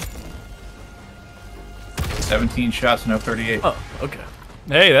 17 shots, no 38. Oh, okay.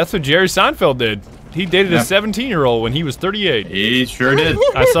 Hey, that's what Jerry Seinfeld did. He dated a Yeah. 17-year-old when he was 38. He sure did.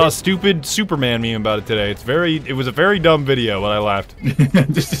 I saw a stupid Superman meme about it today. It was a very dumb video, but I laughed.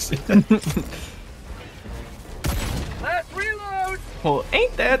 Last reload. Well,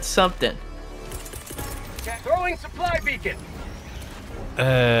 ain't that something? Throwing supply beacon.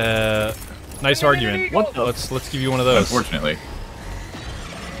 Nice argument. What the? Let's give you one of those. Unfortunately.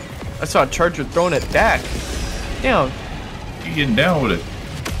 I saw a charger throwing it back. Down. You getting down with it.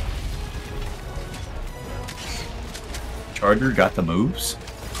 Charger got the moves.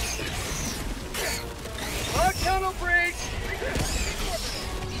 Log tunnel breach.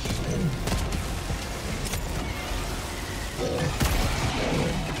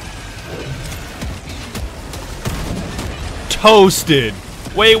 Toasted.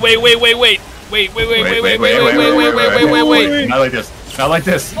 Wait. Not like this. Not like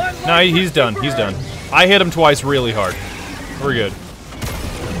this. No, he's done. He's done. I hit him twice really hard. We're good.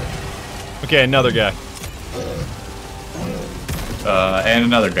 Okay, another guy. And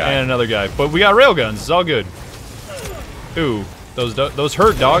another guy. And another guy. But we got railguns. It's all good. Ooh, those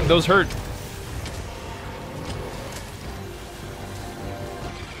hurt, dog. Those hurt.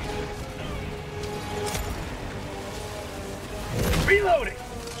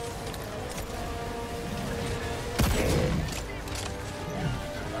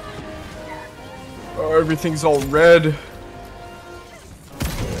 Oh, everything's all red.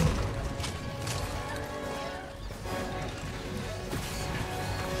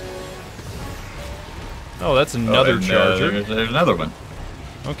 Oh, that's another and, charger. There's another one.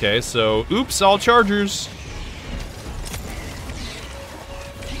 Okay, so oops, all chargers.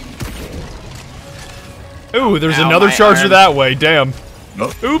 Ooh, there's Ow, another my charger arm. that way. Damn.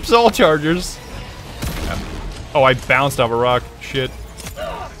 Nope. Oops, all chargers. Oh, I bounced off a rock. Shit.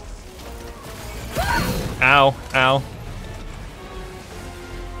 Ow, ow.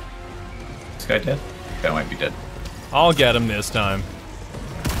 This guy dead? Guy might be dead. I'll get him this time.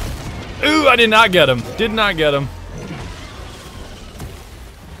 Ooh, I did not get him. Did not get him.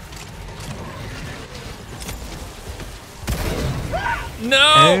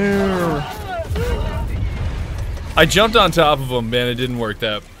 No! I jumped on top of him, man. It didn't work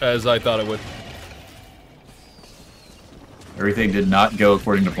that as I thought it would. Everything did not go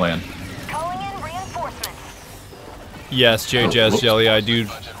according to plan. Calling in reinforcements. Yes, JJS whoops. Jelly, I do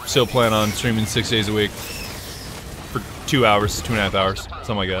still plan on streaming 6 days a week. For 2 hours, 2.5 hours,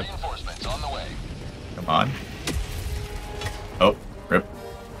 something like that. Reinforcements on the way. Come on. Oh, rip.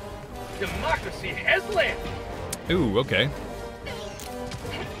 Democracy has landed. Ooh, okay.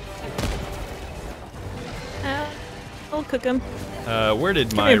 I'll cook him. Where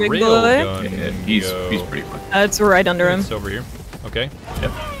did my here, big rail boy. gun Yeah, he's go? pretty fun. It's right under him. It's over here. Okay.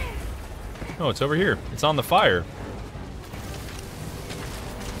 Yep. Oh, it's over here. It's on the fire.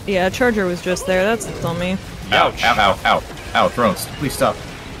 Yeah, charger was just there. That's on me. Ow, ow, ow, ow. Ow, drones. Please stop.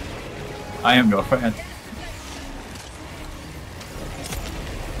 I am no fan.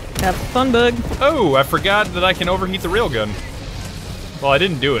 Have fun, bug. Oh, I forgot that I can overheat the railgun. Well, I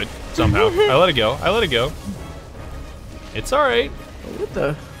didn't do it somehow. I let it go. I let it go. It's all right. What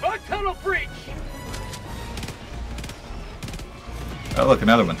the? Bug tunnel breach. Oh, look,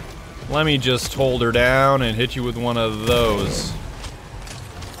 another one. Let me just hold her down and hit you with one of those.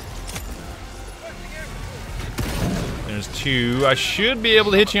 There's two. I should be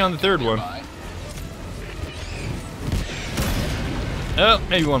able to hit you on the third one. Oh,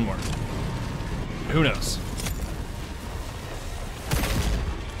 maybe one more. Who knows?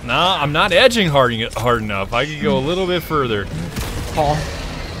 Nah, I'm not edging hard enough. I could go a little bit further.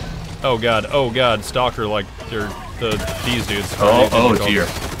 Oh god, stalker like they're these dudes. Oh dear.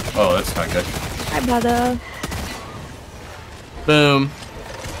 Oh, that's not good. Hi, brother. Boom.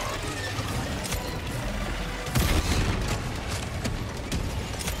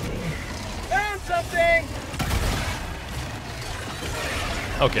 Found something.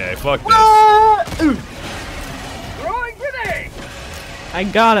 Okay, fuck this. Throwing grenade. I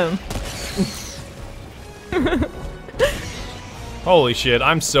got him. Holy shit,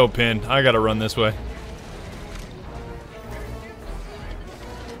 I'm so pinned. I gotta run this way.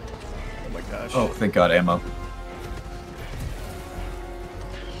 Oh my gosh. Oh, thank God, ammo.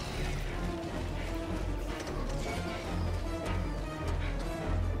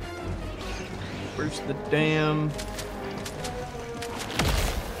 Where's the damn?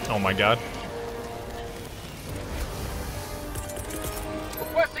 Oh my god.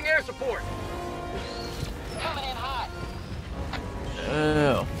 Requesting air support. Coming in hot.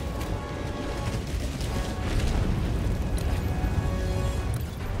 Oh.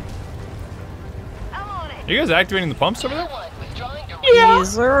 I'm on it. Are you guys activating the pumps over there? Withdrawing to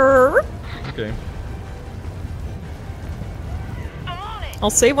Yes, sir. Okay. I'm on it. I'll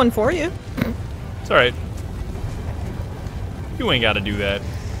save one for you. It's alright. You ain't gotta do that.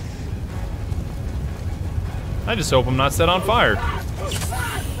 I just hope I'm not set on fire.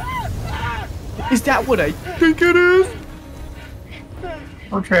 Is that what I think it is?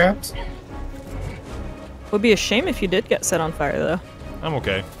 Or traps. Would be a shame if you did get set on fire, though. I'm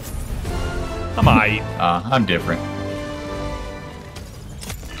okay. I'm aight. I'm different.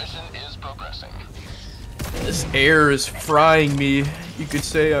 mission is progressing. This air is frying me. You could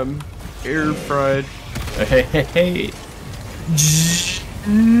say I'm air fried. Hey, hey, hey.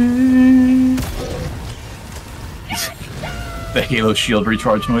 The Halo Shield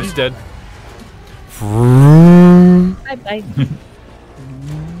recharge He's noise. dead. Bye bye.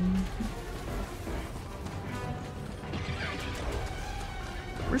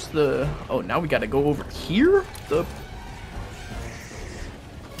 Where's the? Oh, now we gotta go over here. The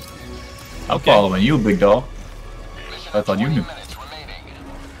I'm Okay. following you, big doll. I thought you knew. Minutes remaining.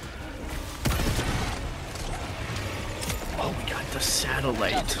 oh, we got the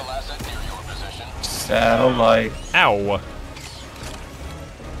satellite. The last set near your position. Satellite. Ow.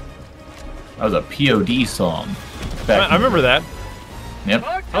 That was a POD song. I remember that. Yep.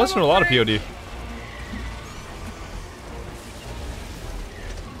 I listen to a lot of POD.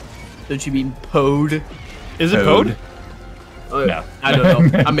 Don't you mean POD? Is it Code. POD? No. I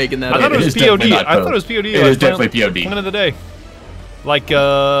don't know. I'm making that I up. thought it was is definitely POD. not I thought POD. it was POD. It is definitely POD. Plan of the day. Like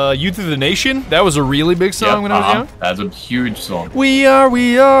Youth of the Nation. That was a really big song Yep, when I was young. That's a huge song. We are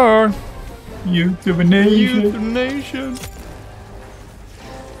Youth of a Youth of the Nation. Nation.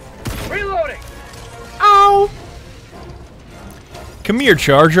 Reloading. Ow! Come here,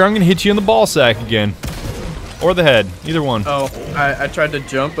 Charger. I'm gonna hit you in the ball sack again, or the head. Either one. Oh, I tried to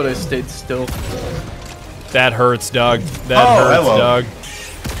jump, but I stayed still. That hurts, Doug. That Oh, hurts, hello. Doug.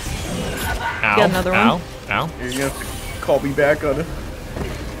 Ow! Got another one. Ow! Ow! You're gonna have to call me back on it.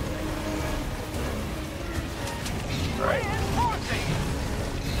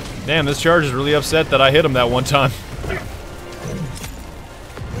 Damn, this Charger's really upset that I hit him that one time.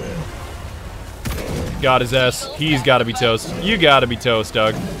 Got his ass. He's got to be toast. You got to be toast,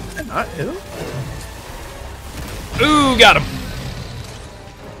 Doug. Did I not hit him? Ooh, got him.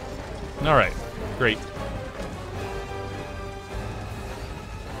 All right, great.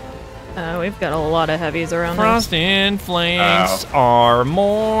 We've got a lot of heavies around us. Frost and flanks are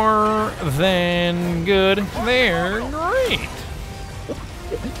more than good. They're great.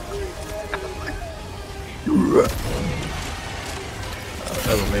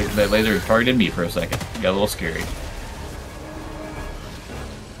 That laser targeted me for a second. Got a little scary.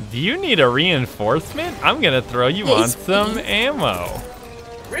 Do you need a reinforcement? I'm gonna throw you on some ammo.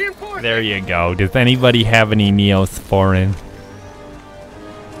 Reinforcing. There you go. Does anybody have any Neosporin?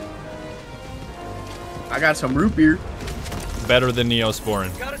 I got some root beer. Better than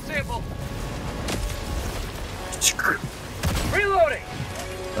Neosporin. Got a sample. Reloading.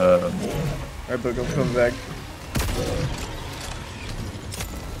 Alright, but I'm coming back.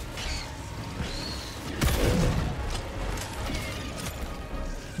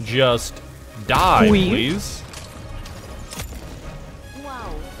 Just die, please.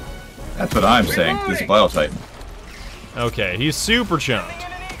 Wow. That's what I'm saying. This is Bile Titan. Okay, he's super chunked.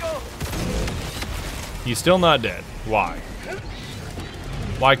 He's still not dead. Why?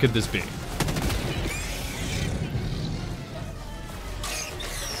 Why could this be?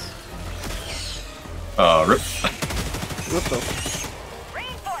 Rip. What the?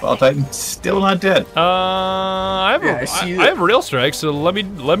 Bile Titan still not dead. I have Yeah, I a, see I have a real strike, so let me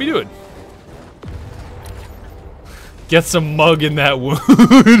do it. Get some mug in that wound.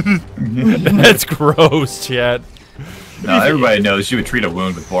 That's gross, chat. No, everybody knows you would treat a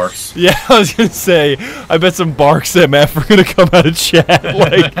wound with barks. Yeah, I was gonna say, I bet some barks MF are gonna come out of chat.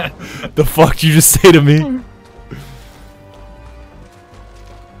 Like, the fuck did you just say to me?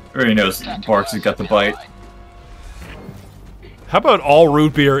 Everybody knows barks has got the bite. How about all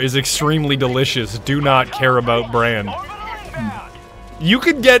root beer is extremely delicious? Do not care about brand. You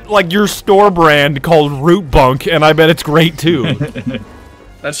could get like your store brand called Root Bunk, and I bet it's great too.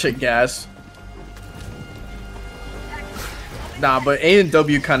 That shit gas. Nah, but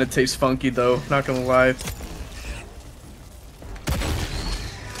A&W kind of tastes funky though, not gonna lie.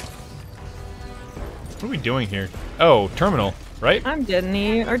 What are we doing here? Oh, terminal, right? I'm getting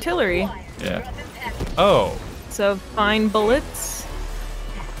the artillery. Yeah. Oh, So fine bullets.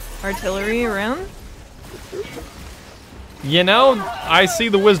 Artillery around. you know, I see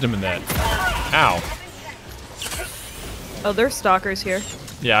the wisdom in that. Ow. Oh, there's stalkers here.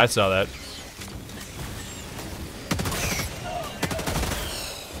 Yeah, I saw that.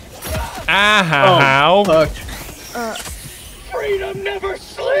 Ow. Fuck. Freedom never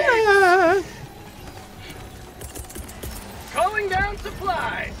sleeps. Calling down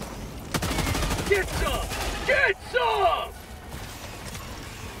supplies. Get some. Get some.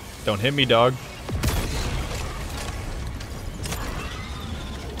 Don't hit me, dog.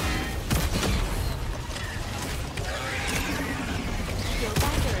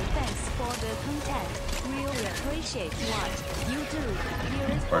 Dagger, thanks for the content. Really appreciate what you do.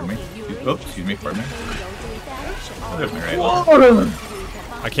 Here is Pardon me? hoping you Oops, excuse me, pardon me. Oh, There's me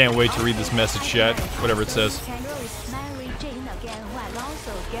right. I can't wait to read this message, chat. Whatever it says. Kendall is Mary Jane again while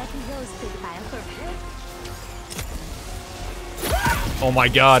also getting roasted by her. Oh my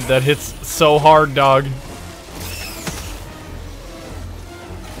god, that hits so hard, dog.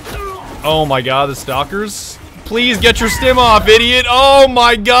 Oh my god, the stalkers. Please get your stim off, idiot. Oh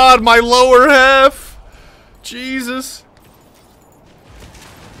my god, my lower half. Jesus.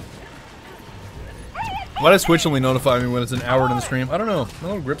 Why does Twitch only notify me when it's an hour into the stream? I don't know. My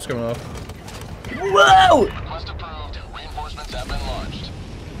little grip's coming off. Whoa! Request approved. Reinforcements have been launched.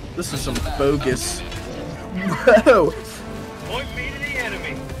 This is some bogus. Whoa! Point me to the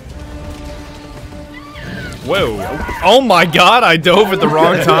enemy. Whoa. Oh my god, I dove at the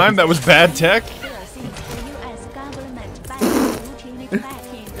wrong time. That was bad tech. 这是 the U.S. government 办的 routine back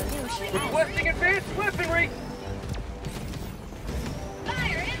in the 60 Requesting advanced weaponry.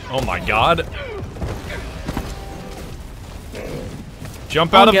 Oh my god.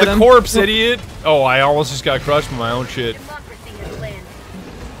 Jump out I'll of get the him. corpse, idiot! Oh, I almost just got crushed by my own shit.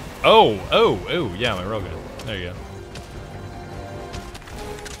 Oh, yeah, my railgun. There you go.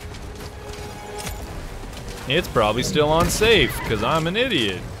 It's probably still unsafe, because I'm an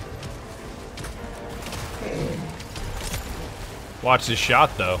idiot. Watch this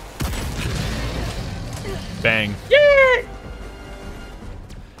shot, though. Bang. Yeah!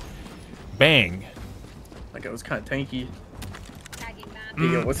 Bang. Like it was kind of tanky.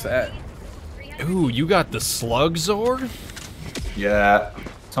 Yo, what's that? Ooh, you got the slug sword? Yeah.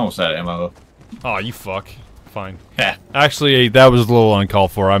 It's almost out of ammo. Oh, you fuck. Fine. Yeah. Actually, that was a little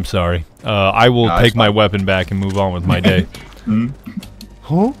uncalled for. I'm sorry. I will No, it's take my fine. weapon back and move on with my day.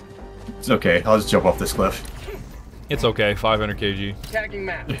 Huh? It's okay. I'll just jump off this cliff. It's okay. 500 kg. Tagging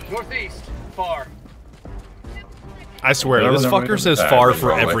map. Northeast. Far. I swear, Whatever this the fucker reason- says Alright, far let's for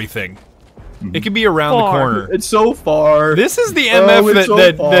roll it. everything. It could be around the corner. It's so far. This is the Oh, MF it's so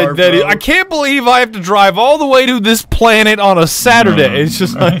that far, bro. I can't believe I have to drive all the way to this planet on a Saturday. It's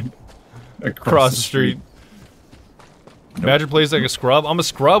just like across the street. Badger plays like a scrub. I'm a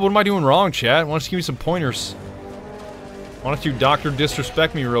scrub. What am I doing wrong, chat? Why don't you give me some pointers? Why don't you Dr.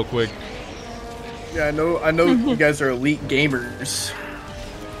 Disrespect me real quick? Yeah, I know you guys are elite gamers.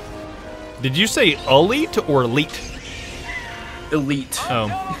 Did you say elite or elite? Elite.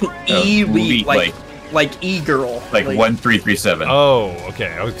 Oh. Elite, like e-girl. Like 1337. Oh,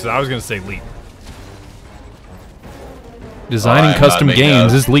 okay. I was gonna say elite. Designing I'm not custom making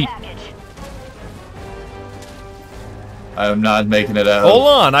games a- is elite. I'm not making it out. Hold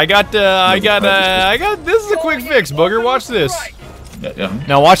on, I got. This is a quick fix, Booger. Watch this. Yeah.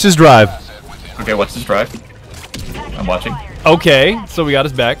 Now watch this drive. Okay, what's this drive? I'm watching. Okay, so we got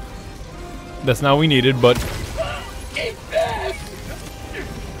his back. That's not what we needed, but.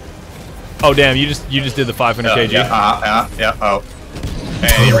 Oh damn! You just did the 500 kg. Yeah. Oh.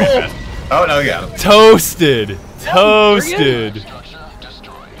 And he ran past. Oh no, you got him. Toasted. Toasted.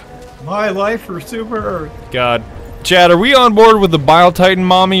 My life for Super Earth. God. Chad, are we on board with the Bile Titan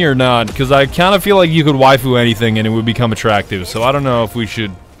mommy or not? Because I kind of feel like you could waifu anything and it would become attractive. So I don't know if we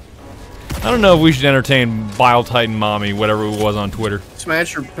should. I don't know if we should entertain Bile Titan mommy, whatever it was on Twitter.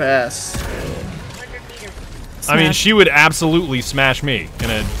 Smash or pass. I mean, Smash. she would absolutely smash me in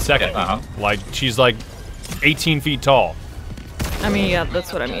a second. Yeah, Like she's like 18 feet tall. I mean, yeah,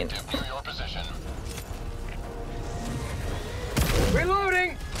 that's what I mean.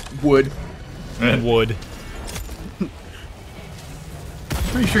 Reloading. Wood. Would.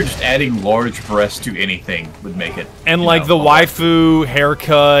 Pretty sure just adding large breasts to anything would make it. And you like know, the a lot. waifu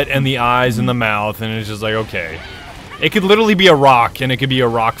haircut and the eyes and the mouth, and it's just like, okay. It could literally be a rock, and it could be a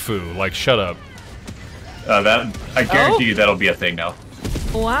rock foo. Like, shut up. That I guarantee you that'll be a thing now.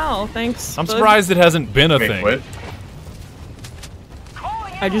 Wow, thanks. I'm bud. surprised it hasn't been a Wait, thing. what?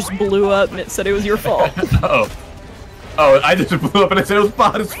 I just blew up and it said it was your fault. Oh, I just blew up and I said it was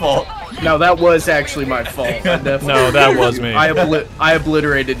Bot's fault. No, that was actually my fault. I definitely- No, that was me. I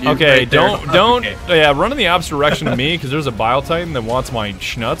obliterated you. Okay, right there. don't, Okay. yeah, run in the opposite direction to me, because there's a Bile Titan that wants my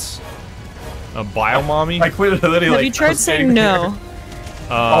schnutz. A Bile Mommy. I quit literally Have like. you tried saying no?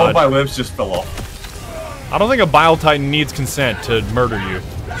 All of my lips just fell off. I don't think a Bile Titan needs consent to murder you.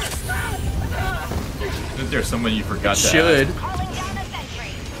 Is there someone you forgot to Should. ask?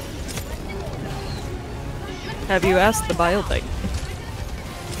 Have you asked the Bile Titan?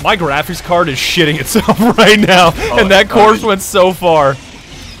 My graphics card is shitting itself right now, and that corpse went so far.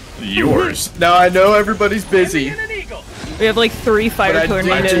 Yours. Now I know everybody's busy. We have like 3 fire But I did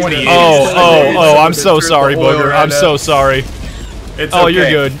tornadoes. 28. Oh, I'm so There's the sorry, oil Booger. right I'm now. so sorry. It's Oh, okay. you're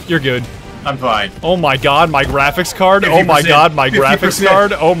good. You're good. I'm fine. Oh my god, my graphics card. Oh my 50%. god, my graphics 50%.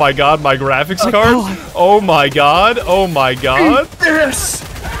 card. Oh my god, my graphics card. Oh my god. Oh my god. This.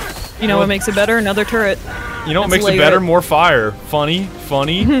 You know what makes it better? Another turret. You know what Let's makes it lay better? it. More fire. Funny.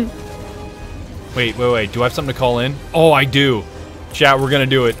 Wait. Do I have something to call in? Oh, I do. Chat, we're gonna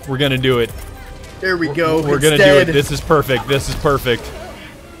do it. We're gonna do it. There we go. We're It's gonna dead. do it. This is perfect. This is perfect.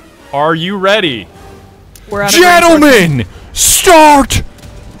 Are you ready? We're out of Gentlemen, start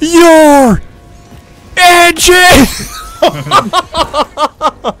your engine!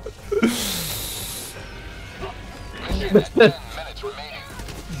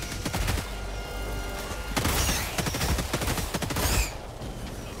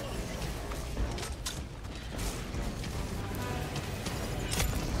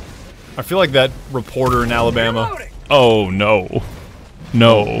 I feel like that reporter in Alabama. Oh no.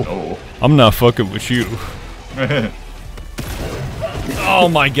 No. Oh. I'm not fucking with you. Oh, Oh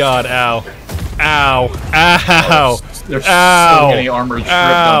my god, ow. Ow. Ow. There's Ow. so many armored stripped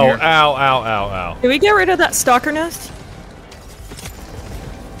Ow, on here. ow, ow, ow, ow. Did we get rid of that stalker nest?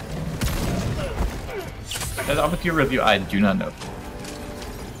 I'm with you, review. I do not know.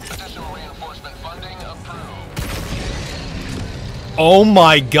 Additional reinforcement funding approved. Oh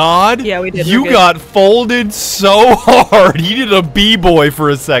my god. Yeah, we did. You We're good. got folded so hard. He did a B-boy for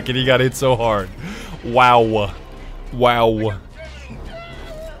a second. He got hit so hard. Wow. Wow.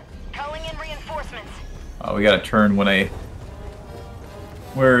 Calling in reinforcements. Oh, we gotta turn 1A.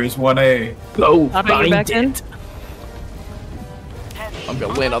 Where is 1A? Go I'll bring you find back in. it. I'm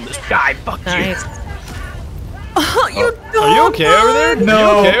gonna land on this guy. Fuck Nice. you. Oh, you Are you okay over there?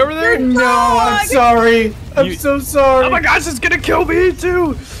 No. You okay over there? No, I'm sorry. I'm You- so sorry. Oh my gosh, it's gonna kill me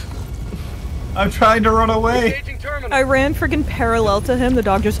too. I'm trying to run away. Engaging terminal. I ran freaking parallel to him. The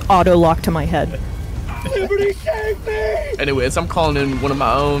dog just auto-locked to my head. Anyways, I'm calling in one of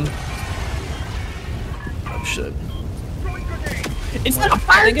my own. Oh shit. It's not a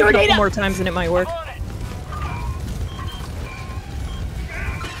fire I think a couple more times and it might work.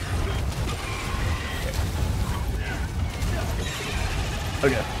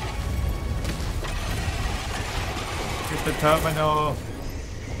 Okay. Get the terminal.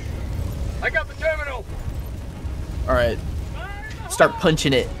 I got the terminal. Alright. Start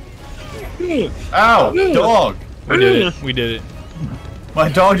punching it. Ow, dog. We did it. We did it. My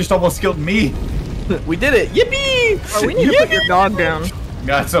dog just almost killed me. We did it! Yippee! Oh, we need to put your dog down.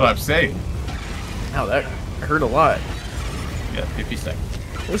 That's what I'm saying. Ow, that hurt a lot. Yeah, 50 seconds.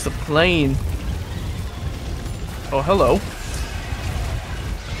 Where's the plane? Oh, hello.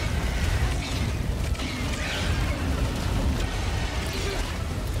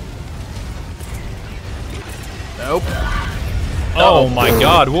 Nope. Oh my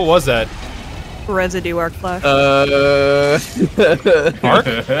god, what was that? Residue arc flash. Arc?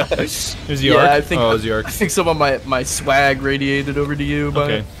 Is the Yeah, arc? I think. Oh, it was the arc. I think some of my swag radiated over to you by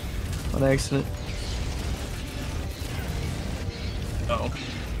Okay. on accident. Oh.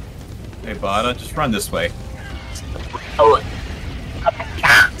 Hey, Bada, just run this way. Bada,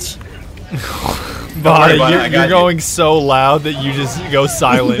 worry about it, I got you're you. going so loud that you just go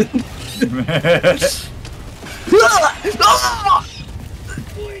silent.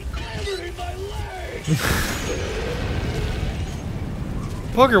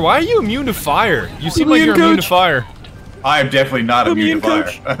 Booger, why are you immune to fire? You seem like you're immune to fire. I am definitely not immune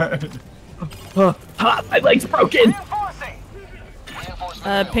to fire. My leg's broken.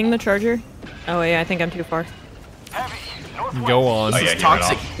 Ping the charger. Oh wait, I think I'm too far. Go on. Oh, yeah, It's you're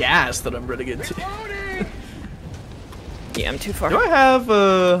toxic right off. gas that I'm running into. Yeah, I'm too far. Do I have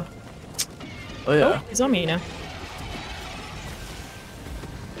Oh yeah. He's on me now.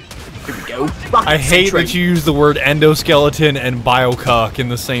 Here we go. I hate that you use the word endoskeleton and biocock in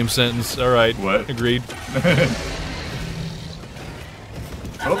the same sentence. All right. What? Agreed.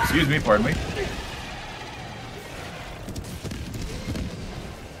 Oh, excuse me, pardon me.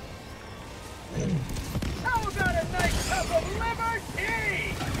 How about a nice cup of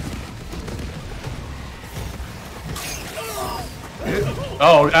liberty?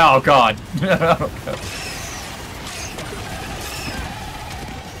 Oh, God.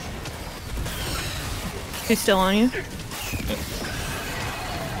 He's still on you.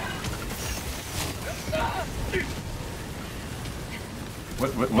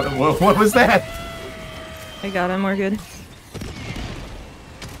 What was that? I got him. We're good.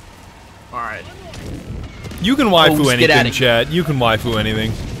 All right. You can waifu just get anything, at it. chat. You can waifu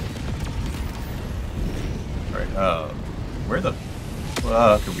anything. Alright, where the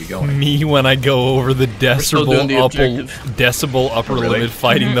fuck are we going? Me when I go over the still doing the objective. decibel upper Oh, really? limit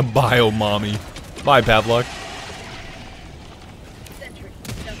fighting the bio mommy. Bye, Pavlok.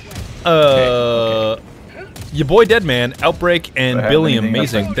 Your boy Deadman, Outbreak, and Do I have Billy, anything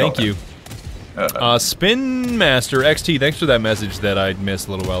amazing. else I Thank can you. Spin Master XT, thanks for that message that I missed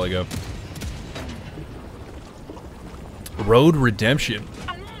a little while ago. Road Redemption.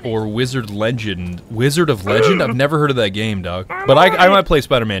 Or Wizard Legend. Wizard of Legend? I've never heard of that game, dog. But I might play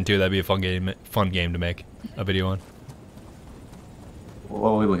Spider-Man 2. That'd be a fun game to make a video on. What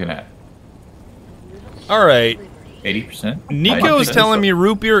are we looking at? Alright. 80%? Nico's telling me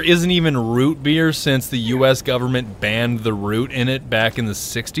root beer isn't even root beer since the US government banned the root in it back in the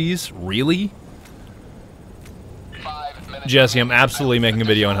 60s? Really? Jesse, I'm absolutely making a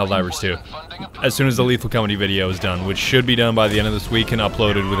video on Helldivers 2. As soon as the Lethal Company video is done, which should be done by the end of this week and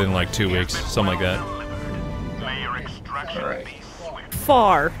uploaded within like 2 weeks. Something like that. Alright.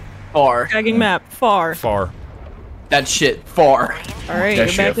 Far. Far. Tagging map. Far. Far. That shit. Far. Alright, That you're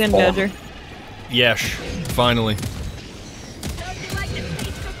back shit in, far. Badger. Yesh. Finally.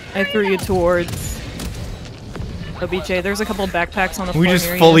 I threw you towards OBJ. There's a couple backpacks on the floor We just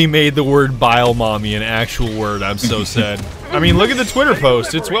near fully you. made the word bile mommy an actual word. I'm so sad. I mean, look at the Twitter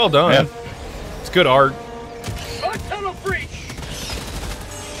post. It's well done. Yeah. It's good art. On tunnel breach.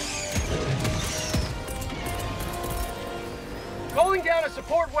 Calling down a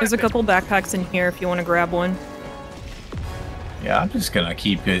support weapon. There's a couple backpacks in here if you want to grab one. Yeah, I'm just gonna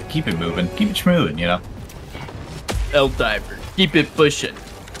keep it moving, keep it schmoving, you know. L diver. Keep it pushing.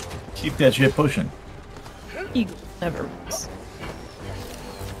 Keep that shit pushing. Eagle never miss.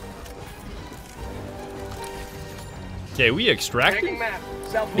 Okay, we extracted. Tagging map.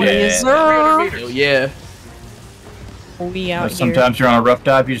 Southwest. Yeah. Yes, 300 sir. meters. Oh yeah. We out here. Sometimes you're on a rough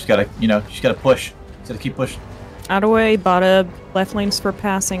dive, you just gotta, you gotta push. Just gotta keep pushing. Out of way, Bada. Left lane's for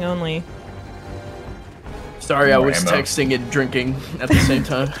passing only. Sorry, I More was ammo. texting and drinking at the same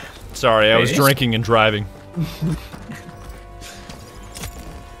time. Sorry, I was Hey, drinking and driving.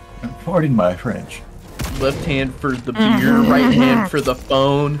 Pardon my French. Left hand for the beer, right hand for the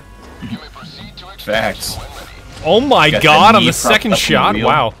phone. You may proceed to extract. Facts. Oh my Got god, the on knee the propped second up in the shot? wheel.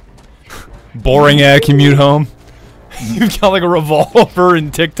 Wow. Boring ad commute home. You've got like a revolver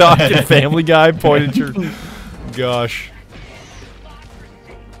and TikTok and Family Guy pointed your... Gosh.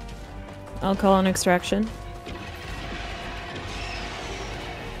 I'll call an extraction.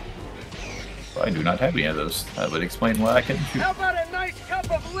 I do not have any of those. That would explain why I couldn't shoot. How about a nice cup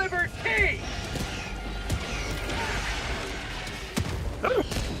of liver tea?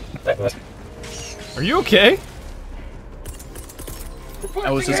 Are you okay?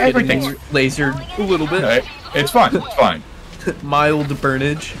 I was just Everything's- getting lasered a little bit. Alright, it's fine. It's fine. Mild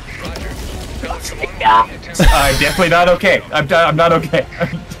burnage. I'm definitely not okay. I'm not okay.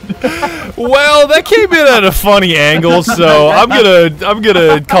 Well, that came in at a funny angle, so I'm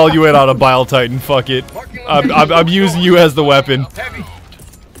gonna call you in on a Bile Titan. Fuck it. I'm using you as the weapon. Heavy.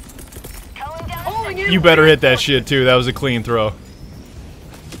 Calling down Calling in. You better hit that shit too. That was a clean throw.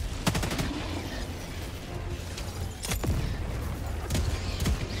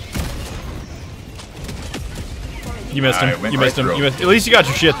 You missed him. Alright, went You missed right him. through You missed. At least you got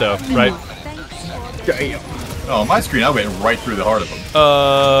your shit though, right? Oh, my screen, I went right through the heart of him.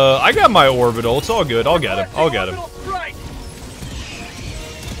 I got my orbital. It's all good. I'll get him. I'll get him. Right.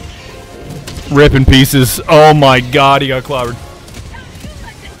 Rip in pieces. Oh my god, he got clobbered.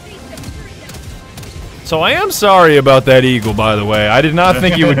 So I am sorry about that eagle, by the way. I did not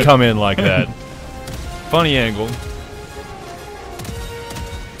think you would come in like that. Funny angle.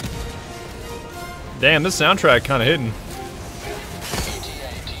 Damn, this soundtrack kind of hitting.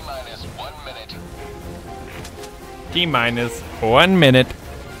 ETA T-minus 1 minute. T-minus 1 minute.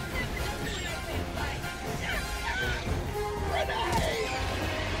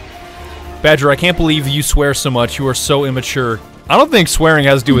 Badger, I can't believe you swear so much. You are so immature. I don't think swearing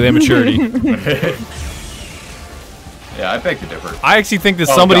has to do with immaturity. Yeah, I beg to differ. I actually think that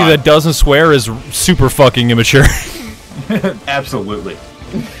Oh, somebody God. that doesn't swear is super fucking immature. Absolutely.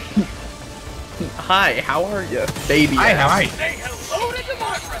 Hi, how are you, baby? Hi. Say hello to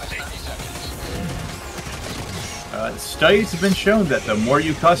democracy. Studies have been shown that the more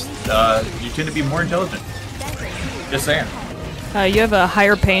you cuss, you tend to be more intelligent. Just saying. You have a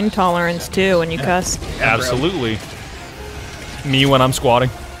higher pain tolerance too when you cuss. Absolutely. Me when I'm squatting.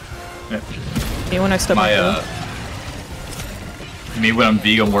 Me when I stub my My, toe. me when I'm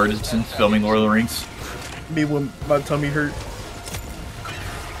vegan Wordison filming Lord of the Rings. Me when my tummy hurt.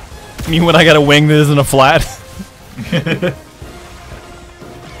 Me when I got a wing that isn't a flat.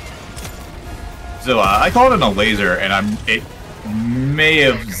 So I called in a laser, and it may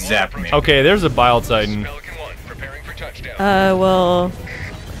have zapped me. Okay, there's a Bile Titan. Pelican 1 preparing for touchdown. Well,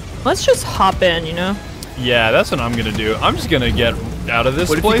 let's just hop in, you know? Yeah, that's what I'm gonna do. I'm just gonna get out of this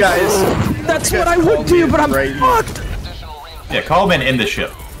What if you place. guys? That's what I would do, but I'm fucked! Additional reinforcements. Yeah, call him in the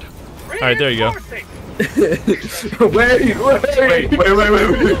ship. Alright, there you go. Reinforcing. Wait.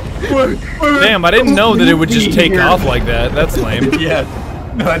 Damn, I didn't know that it would just take off like that. That's lame. Yeah.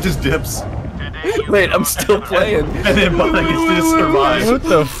 No, it just dips. Wait, I'm still playing. And then Bada gets to just survive. What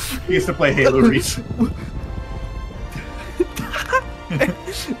the f- He gets to play Halo Reach. tagging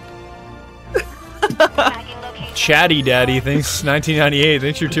location. Chatty Daddy, thanks 1998.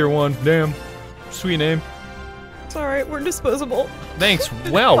 Thanks your tier 1. Damn. Sweet name. It's alright, we're disposable. Thanks.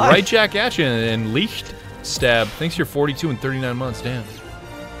 Wow, right Jack at you and Licht Stab. Thanks your 42 and 39 months. Damn.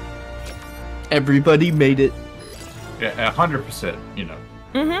 Everybody made it. Yeah, 100%, you know.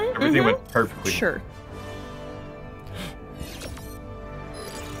 Everything went perfectly. Sure.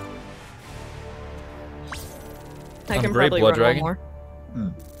 I I'm can great, probably Blood run Dragon. one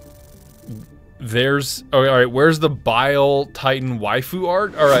more. There's... Oh, alright, where's the Bile Titan waifu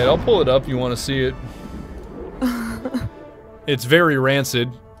art? Alright, I'll pull it up. You want to see it? It's very rancid.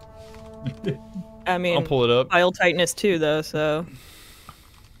 I mean, I'll pull it up. Bile Titan is too, though, so...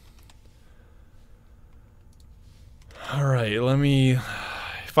 Alright, let me...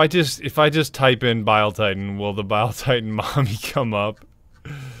 If I just type in Bile Titan, will the Bile Titan mommy come up?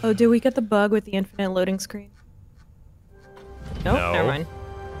 Oh, did we get the bug with the infinite loading screen? Nope, No. never mind.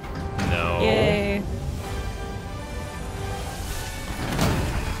 No. Yay.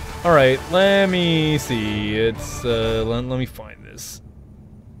 Alright, let me see. It's, let me find this.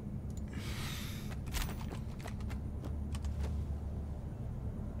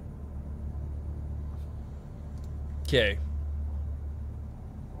 Okay.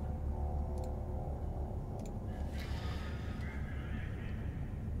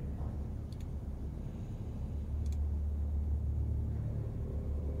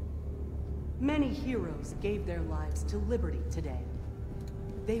 Many heroes gave their lives to liberty today.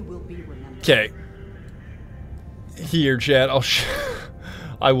 They will be remembered. Okay. Here, chat.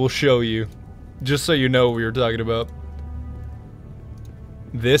 I will show you, just so you know what we were talking about.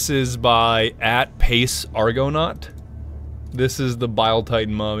 This is by @PaceArgonaut. This is the Bile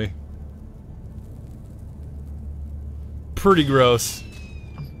Titan mommy. Pretty gross.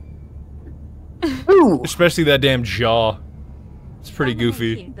 Especially that damn jaw. It's pretty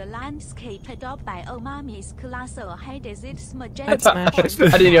goofy. The landscape adopt by Omami's colossal hydrosis That's smashed.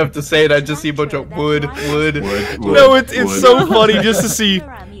 I didn't have to say it. I just see a bunch of wood. No, it's so funny just to see.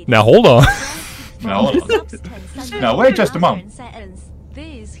 Now hold on. Now, hold on. Now, wait just a moment.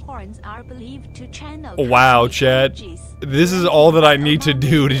 These horns are believed to channel Wow, cosmic chat. energies. This is all that I need to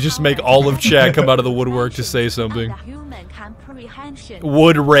do to just make all of chat come out of the woodwork to say something. And human comprehension.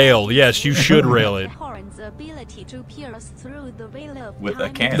 Would rail. Yes, you should rail it. The horn's ability to pierce through the veil of With a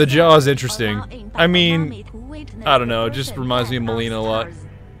time can. The jaw is interesting. allowing I mean, Omami to witness I don't know, it the just person reminds me of that Melina a lot. stars.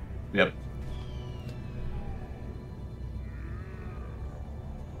 Yep.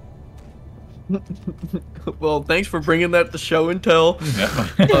 Well, thanks for bringing that to show and tell.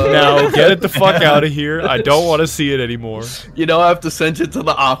 Now, get it the fuck out of here. I don't want to see it anymore. You know I have to send it to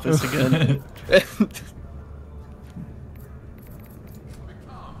the office again.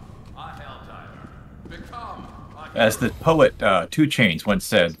 As the poet 2 Chainz once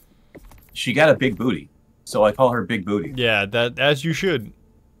said, she got a big booty, so I call her Big Booty. Yeah, that as you should.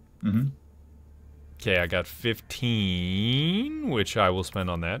 Mm-hmm. Okay, I got 15, which I will spend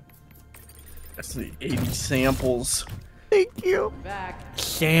on that. That's the 80 samples. Thank you. Back.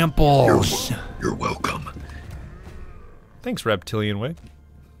 Samples. You're welcome. Thanks, Reptilian Way.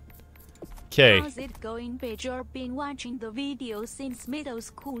 Okay. How's it going, bitch? You've been watching the video since middle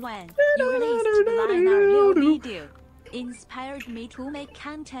school when you released the Line Our Real video. Inspired me to make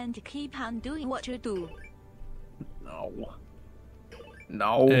content. Keep on doing what you do. No.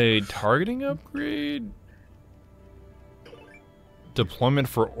 No. A targeting upgrade? Deployment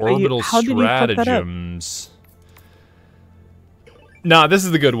for you- orbital how did you fuck that up? stratagems. Nah, this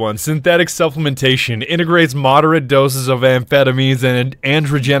is the good one. Synthetic supplementation integrates moderate doses of amphetamines and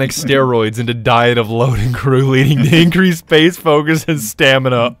androgenic steroids into diet of loading crew, leading to increased pace, focus, and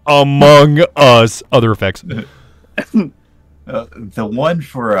stamina, among us. Other effects. The one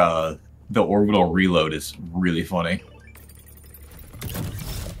for the orbital reload is really funny.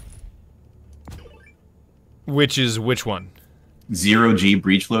 Which is which one? 0G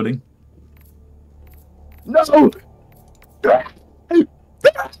breach loading. No.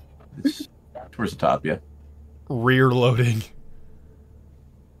 Towards the top, yeah. Rear loading.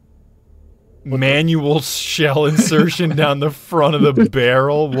 Manual shell insertion down the front of the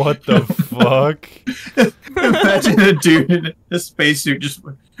barrel. What the fuck? Imagine a dude in a spacesuit just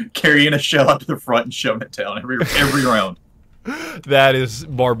carrying a shell up to the front and shoving it down every round. That is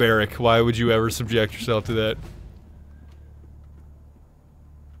barbaric. Why would you ever subject yourself to that?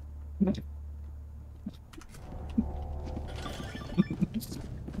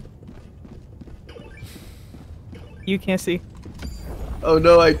 You can't see. Oh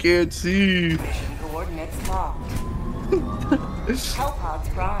no, I can't see. Coordinates locked. Hellpods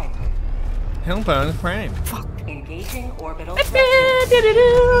prime. Help on crime. Engaging orbital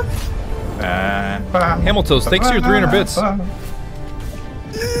Hamiltos, thanks to your 300 bits.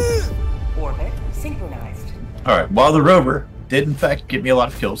 orbit synchronized. Alright, while the rover did in fact give me a lot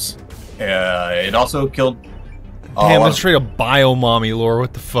of kills, it also killed a Damn, lot that's of- straight up bio-mommy lore.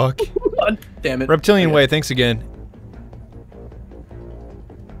 What the fuck? God damn it. Reptilian Way, thanks again.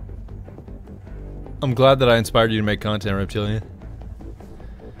 I'm glad that I inspired you to make content, Reptilian.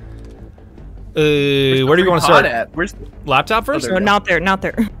 Where do you want to start? At? Where's Laptop first? there No, not there, not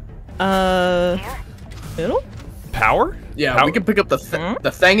there. Middle? Power? Yeah, we can pick up the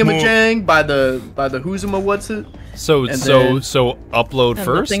thangamajang by the whoozama what's it? So And so upload And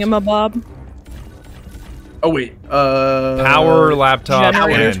first. the thingamabob. Oh wait, Power, laptop,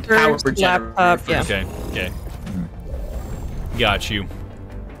 Generator and first, power generator laptop, first. yeah. okay, okay. Got you.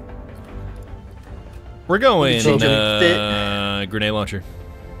 We're going So gonna grenade launcher.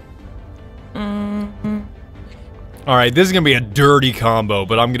 Mm-hmm. All right, this is gonna be a dirty combo,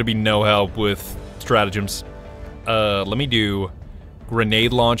 but I'm gonna be no help with stratagems. Let me do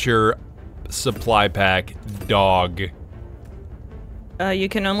grenade launcher, supply pack, dog. You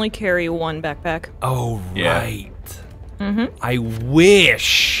can only carry one backpack. Oh Yeah. right. Mm-hmm. I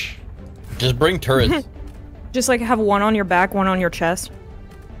wish. Just bring turrets. Just like have one on your back, one on your chest.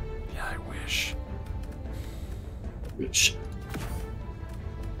 Yeah, I wish. Which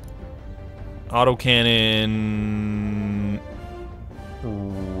Autocannon.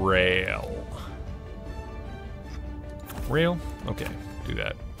 Rail. Rail? Okay, do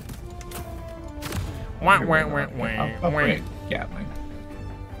that. Upgrade Gatling.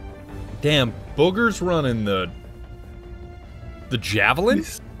 Damn, Booger's running the javelin?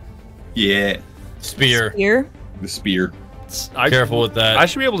 Yeah, Spear. Here. the spear. Careful with that. I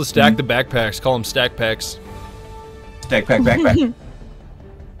should be able to stack the backpacks. Call them stack packs. Stack pack backpack.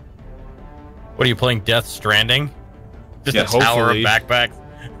 What are you playing? Death Stranding? Just Yeah, a tower of hopefully. backpacks.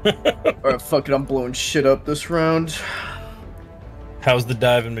 Alright, fuck it, I'm blowing shit up this round. How's the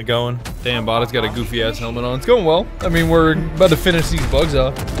diving been going? Damn, Bot's got a goofy ass helmet on. It's going well. I mean, we're about to finish these bugs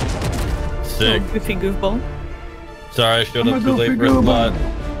off. Sick. Goofy goofball. Sorry, I showed up too late for a spot.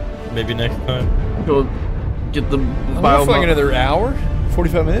 Maybe next time. Go get the I'm bio. like another hour,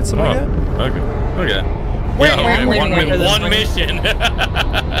 45 minutes, something like that. Okay. Okay. Wait, Yeah, okay. wait, One, wait, wait, one wait. mission.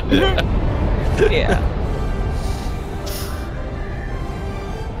 Yeah.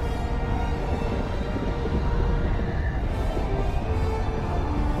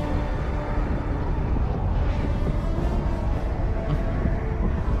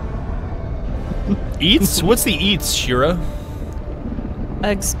 Eats? What's the eats, Shira?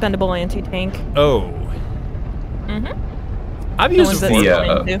 Expendable anti-tank. Oh. Mm-hmm. I've The used ones it that before. Yeah.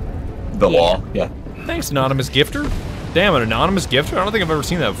 spawn into. The wall. Yeah. Thanks, anonymous gifter. Damn, an anonymous gifter? I don't think I've ever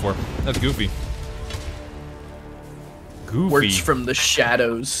seen that before. That's goofy. Goofy. Works from the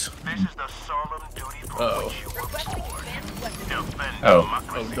shadows. Oh. Oh,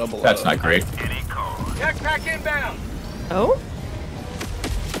 Oh, double. that's not great. Backpack inbound. Oh?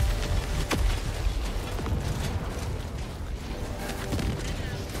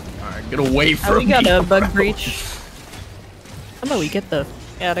 Alright, get away Oh, from we got me. a bug breach. How about we get the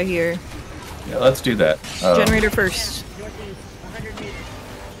out of here? Yeah, let's do that. Generator first.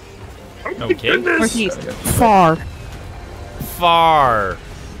 Okay. Northeast. Far. Far.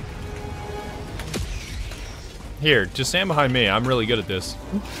 Here, just stand behind me. I'm really good at this.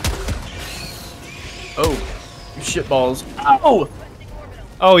 Oh, you shitballs. Ow!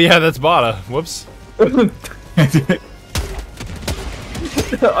 Oh, yeah, that's Bada. Whoops.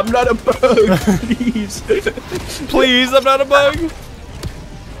 I'm not a bug, please. Please, I'm not a bug.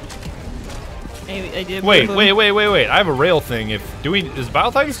 I did. Wait. I have a rail thing. Is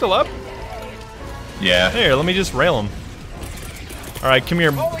Biotitan still up? Yeah. Here, let me just rail him. All right, come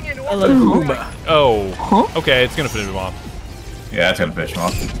here. Hello. Oh. Okay, it's gonna finish him off. Yeah, that's gonna fish him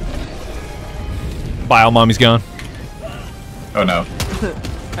off. Bio mommy's gone. Oh no.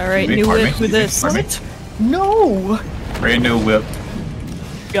 All right, Wait, new pardon whip me? with this. Pardon me? No! Brand new whip.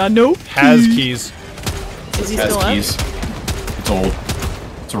 Got no. Has keys. Is he Has still keys. It's old.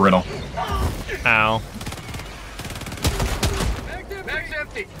 It's a rental. Ow. Mag's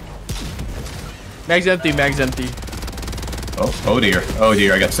empty. Mag's empty, mag's empty. Oh dear. Oh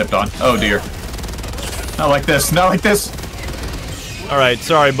dear, I got stepped on. Oh dear. Not like this. Not like this. All right,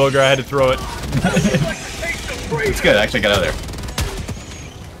 sorry, Booger. I had to throw it. It's good. I actually got out of there.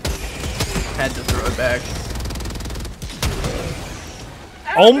 Had to throw it back.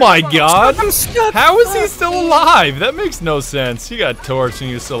 Oh my God! How is he still alive? That makes no sense. He got torched and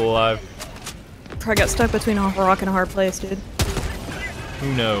he's still alive. Probably got stuck between a rock and a hard place, dude.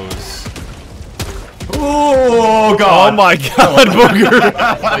 Who knows? Oh Oh god. my God, Booger!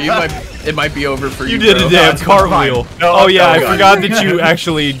 Oh, it might be over for you. You did bro. a damn it's cartwheel. fine. No, Oh yeah, I no, forgot that you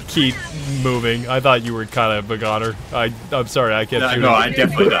actually keep moving. I thought you were kind of a goner. I'm sorry, I kept shooting. No, I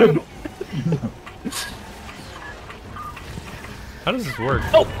definitely died. How does this work?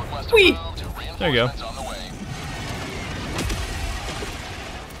 Oh, wee. There you go.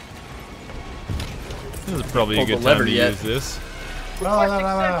 This is probably a Pulled the good time lever to yet. use this. Requesting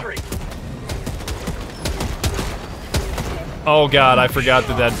sentry. Oh god, I forgot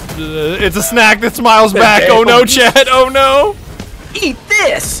that it's a snack that smiles back. Oh no, chat. Oh no. Eat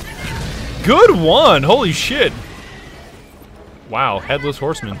this. Good one. Holy shit. Wow, headless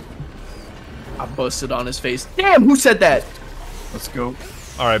horseman. I busted on his face. Damn, who said that? Let's go.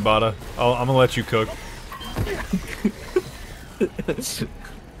 All right, Bada. I'm gonna let you cook.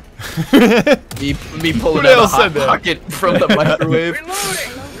 me pulling out a hot pocket from the microwave.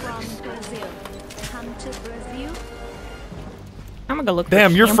 I'm gonna go look.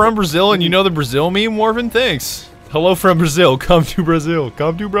 Damn, for you're shampoo. from Brazil and you know the Brazil meme, Morven? Thanks. Hello from Brazil. Come to Brazil.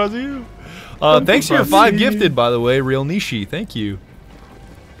 Come to Brazil. Thanks to your 5 gifted, by the way, Real Nishi. Thank you.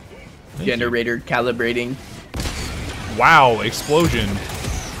 Generator calibrating. Wow, explosion.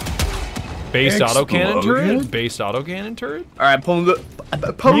 Based autocannon turret? Based autocannon turret? Alright,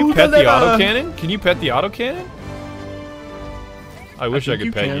 Can you pet the autocannon? Can you pet the autocannon? I wish I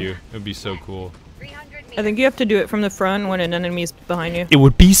could pet you. It would be so cool. I think you have to do it from the front when an enemy's behind you. It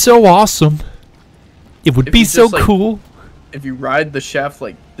would be so awesome. It would If be you so just, like, cool. If you ride the shaft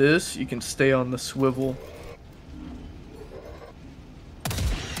like this, you can stay on the swivel.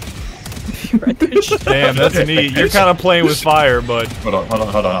 Damn, that's neat. You're kind of playing with fire, but...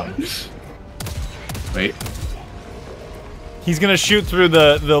 Hold on. Wait. He's gonna shoot through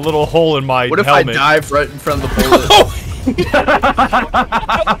the little hole in my What if helmet. I dive right in front of the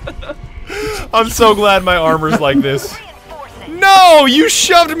bullet? I'm so glad my armor's like this. No, you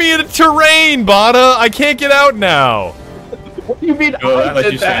shoved me into terrain, Bada. I can't get out now. What do you mean I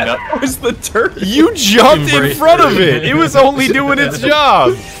did that? That was the turret. You jumped in front of it. It was only doing its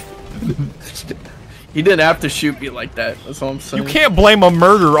job. He didn't have to shoot me like that. That's all I'm saying. You can't blame a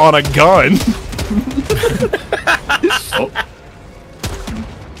murder on a gun.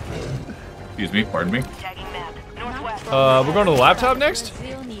 Excuse me, pardon me. We're going to the laptop next?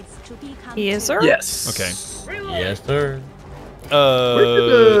 Yes, sir. Yes. Okay. Yes, sir.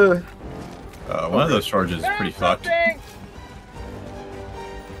 One of those charges is pretty fucked.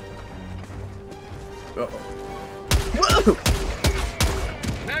 Whoa.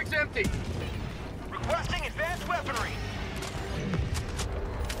 Mag's empty. Requesting advanced weaponry.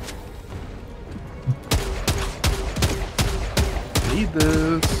 Need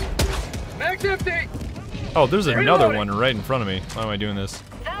this. Mag's empty. Oh, there's another one right in front of me. Why am I doing this?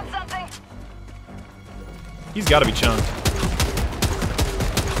 Found something. He's got to be chunked.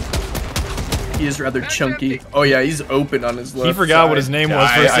 He is rather chunky. Oh yeah, he's open on his left. He forgot side. what his name was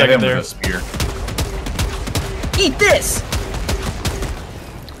for I a hit second him there. with a spear. Eat this.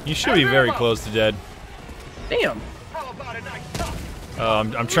 You should be very close to dead. Damn.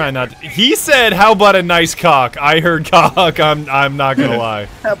 I'm trying not to. He said, "How about a nice cock?" I heard cock. I'm not gonna lie.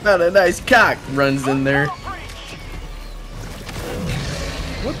 How about a nice cock? Runs in there.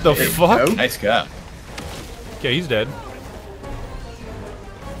 What the fuck? Nice guy. Okay, he's dead.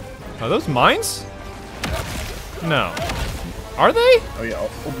 Are those mines? No. Are they? Oh yeah,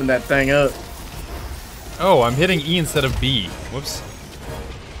 I'll open that thing up. Oh, I'm hitting E instead of B. Whoops.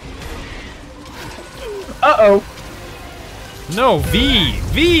 Uh-oh. No, V!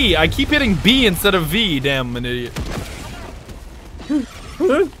 V! I keep hitting B instead of V. Damn, I'm an idiot.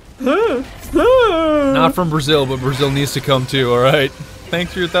 Not from Brazil, but Brazil needs to come too, alright?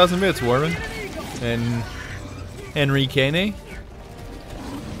 Thanks for your 1,000 bits, Warren. And Enrique.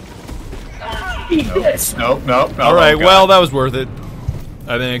 Nope. Alright, well, that was worth it.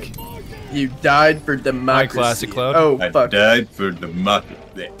 I think. You died for democracy. Classic Cloud. Oh, I fuck. died for democracy.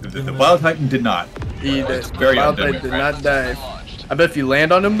 The Wild Titan did not. He did. Very Wild undone. Titan did not die. I bet if you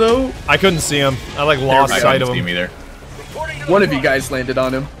land on him, though, I couldn't see him. I like lost I sight of couldn't see him. him either. one of you guys landed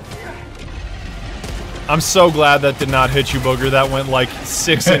on him. I'm so glad that did not hit you, Booger. That went like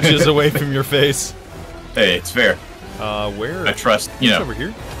 6 inches away from your face. Hey, it's fair. Where? I trust, you It's know. over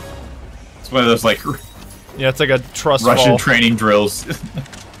here? It's one of those, like, Yeah, it's like a trust Russian fall. training drills.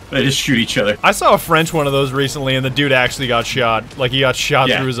 They just shoot each other. I saw a French one of those recently, and the dude actually got shot. Like, he got shot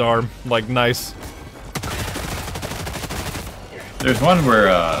Yeah. through his arm. Like, nice. There's one where,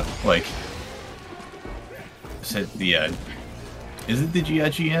 like, said the, is it the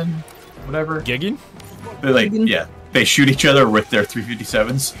GIGN? Whatever. Gigging? They're like, yeah, they shoot each other with their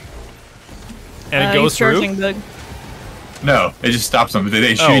 357s. And it goes he's through? charging the... No, it just stops them.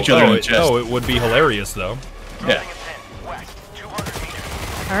 They shoot each other in the chest. Oh, it would be hilarious, though. Yeah.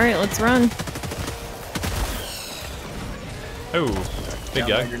 Alright, let's run. Oh, big Got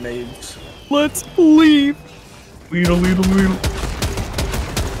my guy. grenades. Let's leave. Leedle.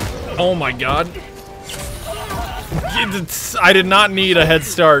 Oh my god. I did not need a head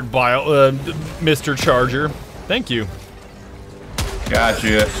start, Mr. Charger. Thank you.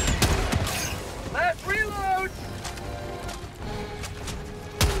 Gotcha. Last reload.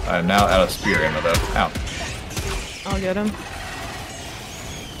 I'm now out of spear ammo though. Ow. I'll get him.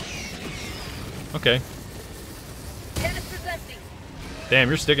 Okay. Damn,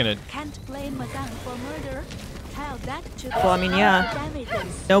 you're sticking it. Can't blame a gun for murder. Tell that to Well, I mean, yeah.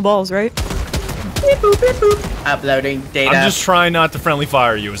 evidence. No balls, right? Uploading data. I'm just trying not to friendly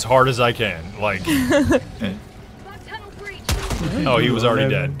fire you as hard as I can. Like. Oh, he was already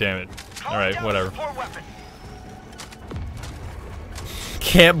dead. Damn it. All right, whatever.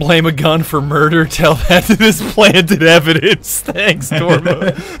 Can't blame a gun for murder. Tell that to this planted evidence. Thanks,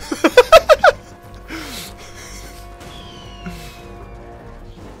 Tormo.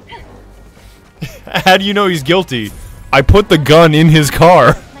 How do you know he's guilty? I put the gun in his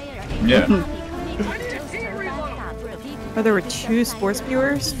car. Yeah. Oh, there were 2 sports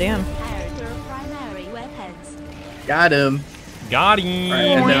viewers? Damn. Got him. Got him. Right,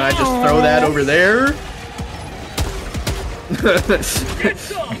 and then I just throw that over there.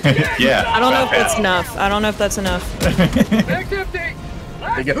 Yeah. I don't know if that's enough. I don't know if that's enough.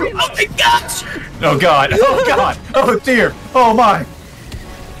 They go, oh my gosh! Oh god. Oh god. Oh dear. Oh my.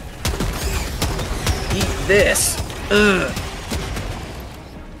 Eat this. Ugh.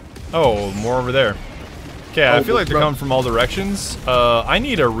 Oh, more over there. Okay, I Oh, feel like they're bro. coming from all directions. I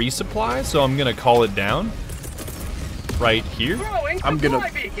need a resupply, so I'm gonna call it down. Right here. I'm gonna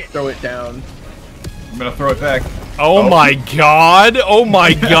throw it down. I'm gonna throw it back. Oh my god! Oh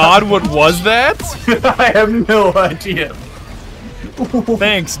my god! What was that? I have no idea.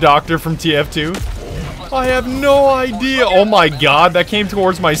 Thanks, Doctor from TF2. I have no idea. Oh my god! That came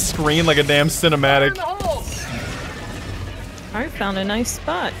towards my screen like a damn cinematic. I found a nice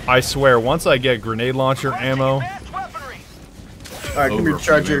spot. I swear, once I get grenade launcher ammo. Alright, come here, Over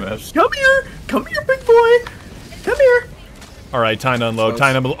Charger. from MS. Come here! Come here, big boy! Come here! Alright, time to unload.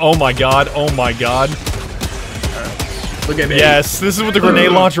 Time to unload. Oh my god! Oh my god! Look at me. Yes, this is what the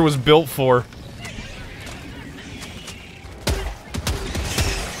grenade launcher was built for.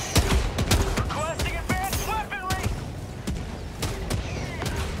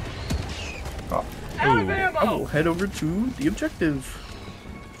 I will head over to the objective.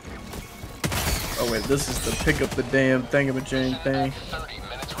 Oh wait, this is to pick up the damn thingamajig thing. 30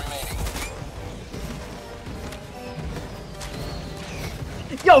 minutes remaining.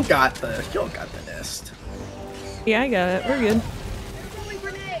 Y'all got the nest. Yeah, I got it. We're good.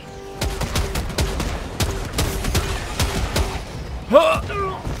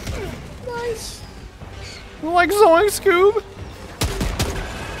 Nice. Like Zoink Scoob.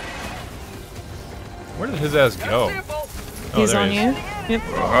 Where did his ass go? Oh, He's there on he you. is. Yep.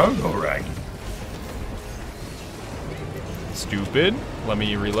 Alright. Stupid. Let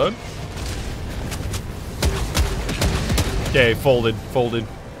me reload. Okay, folded. Folded.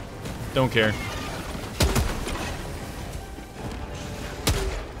 Don't care.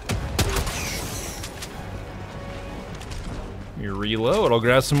 You reload. I'll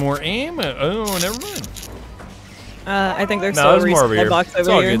grab some more ammo. Oh, never mind. I think there's No, still a there's more over resupply here. box It's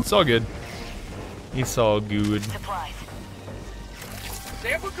over all here. good. It's all good. It's all good.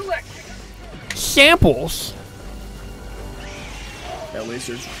 Sample collection. Samples. That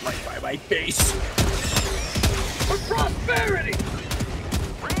laser's right by my face. For prosperity.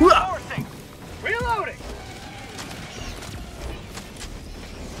 Reinforcing. Reloading.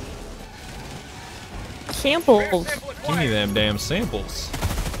 Samples. Give me them damn samples.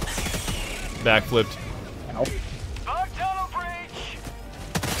 Backflipped. Ow.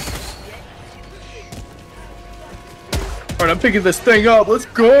 Alright, I'm picking this thing up. Let's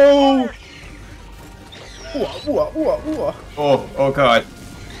go! Oh, oh god.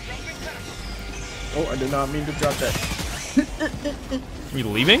 Oh, I did not mean to drop that. We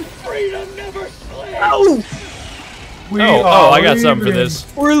leaving? Freedom never slays. Ow! Oh, I got something for this.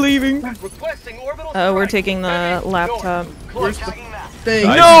 We're leaving. Requesting orbital We're strike. taking the Heading laptop. north. Where's the Closing map. thing?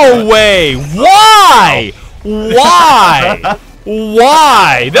 No way! Why? Why?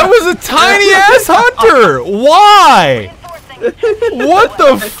 Why? That was a tiny ass hunter! Why? What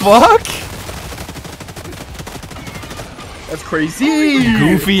the fuck? That's crazy.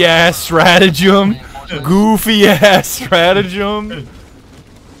 Goofy ass stratagem. Goofy ass stratagem.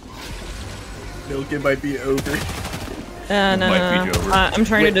 Milk, it might be over. No, Might no, be no. over. I'm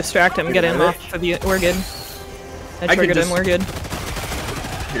trying to distract him, get him off of you. We're good. I can triggered him, just- we're good.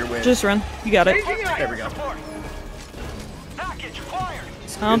 Here, wait. Just run. You got it. There we go.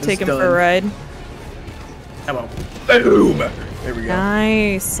 I'll It is take him for done. a ride. Come on. Boom! There we go.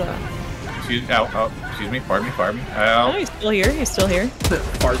 Nice. Excuse, ow, oh, excuse me, pardon me, pardon me. Oh, Ow. he's still here. He's still here.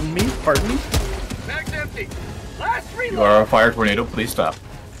 Pardon me? Pardon me? Mag's empty. Last You reload. are a fire tornado, please stop.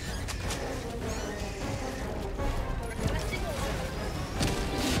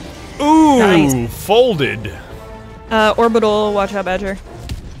 Ooh, Nice. folded. Orbital, watch out, Badger.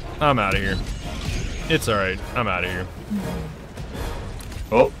 I'm out of here. It's alright. I'm out of here.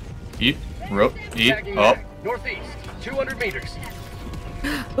 Oh, eat, rope, eat, Attacking up. back. Northeast, 200 meters.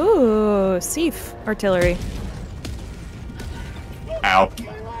 Ooh, Seif artillery. Ow.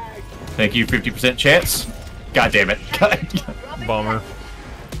 Thank you, 50% chance. God damn it. Bummer.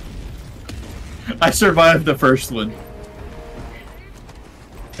 I survived the first one.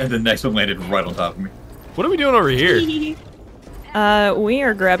 And the next one landed right on top of me. What are we doing over here? We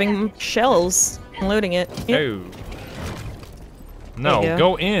are grabbing shells and loading it. Yep. Oh. No, There you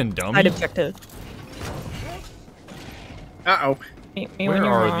go in, dummy. Side objective. Uh-oh. Meet me Where when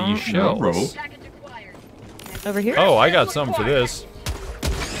you're are wrong. these shells? Rope. Over here? Oh, I got something for this.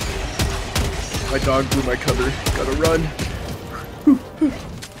 My dog blew my cover. Gotta run.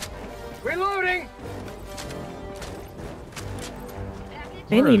 Reloading.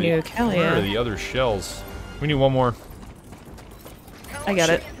 Where are Mini the- nuke, hell Where are yeah. the other shells? We need one more. I got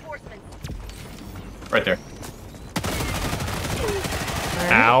it. Right there.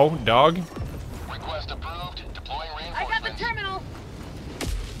 Alright. Ow, dog. Request approved. Deploying I got the reinforcements. terminal.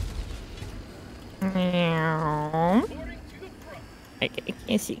 Meow. I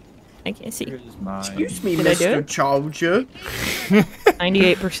can't see. I can't see. Here's my... Excuse me, Did I do Mr. it? Charger.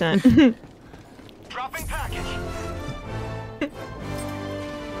 98%. Dropping package.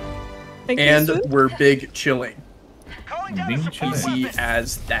 Thank you, And Sue. we're big chilling. Calling down Bing a supply chilling. Easy weapon.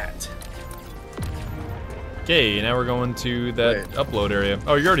 as that. Okay, now we're going to that Right. upload area.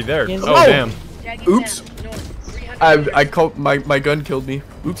 Oh, you're already there. Yes. Oh, Oh! damn. Oops. I called my gun killed me.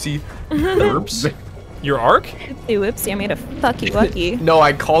 Oopsie. Oops. Your arc? Whoopsie whoopsie, I made a fucky wucky. No,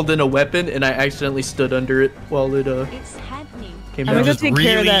 I called in a weapon and I accidentally stood under it while it It's happening. came I'm down. gonna take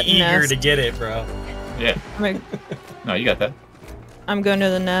care of that eager nest. to get it, bro. Yeah. No, you got that. I'm going to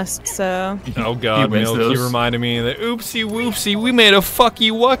the nest, so Oh god, wins Milk, those. you reminded me of the oopsie whoopsie, we made a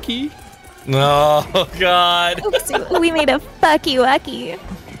fucky wucky. No, God. Oopsie, we made a fucky wucky.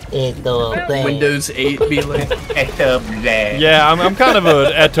 Windows 8 be like, Yeah, I'm kind of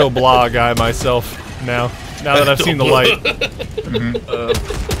an Eto Blah guy myself now that I've seen the light.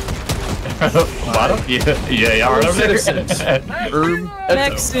 Bottom? Yeah, y'all are over there. citizens.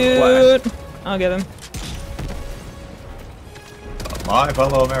 Mech suit. I'll give him. My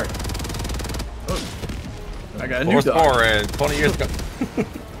fellow American. I got a new Force dog. Foreign, 20 years ago.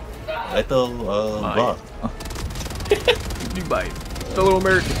 Little, blah. New bite. Fellow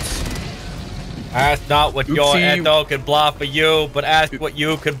Americans. Ask not what your Oopsie. Eto could blah for you, but ask what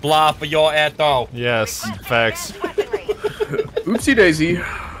you could blah for your Eto. Yes, facts. Oopsie daisy.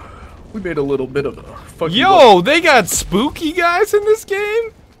 We made a little bit of a fucking Yo, they got spooky guys in this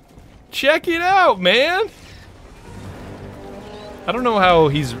game? Check it out, man. I don't know how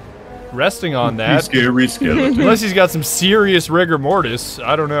he's resting on that. Scary skeleton. Unless he's got some serious rigor mortis.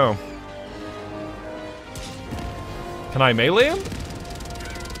 I don't know. Can I melee him?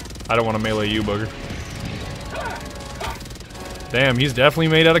 I don't want to melee you, booger. Damn, he's definitely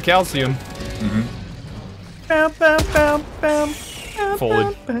made out of calcium.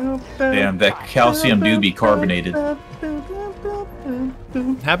 Folded. Damn, that calcium do be carbonated.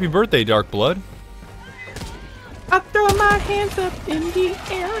 Happy birthday, Dark Blood. I throw my hands up in the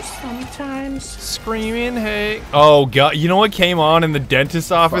air sometimes. Screaming, hey. Oh, God. You know what came on in the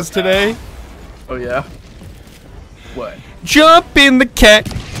dentist's office today? Oh yeah. What? Jump in the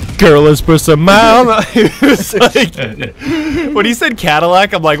cat. Girl is for some mile. It was like, when he said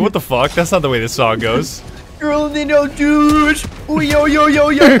Cadillac, I'm like, what the fuck? That's not the way this song goes. Girl, they know douche. Ooh, yo, yo, yo,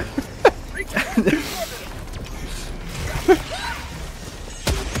 yo.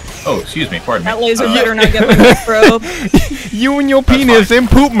 Oh, excuse me, pardon me. That laser better not get my neck probe. You and your penis and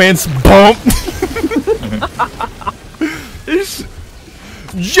poop mints bump.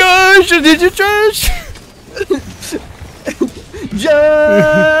 Josh, did you Josh?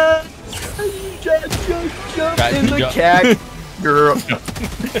 Jump in the cat. Girl.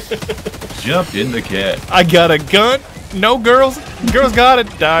 Jumped in the cat. I got a gun. No girls. Girls got it.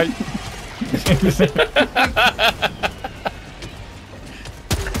 Die.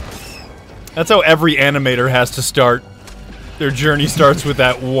 That's how every animator has to start. Their journey starts with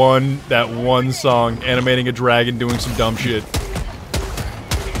that one song, animating a dragon doing some dumb shit.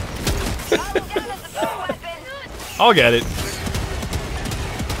 I'll get it.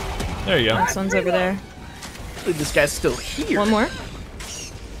 There you go. Next one's over there. This guy's still here. One more.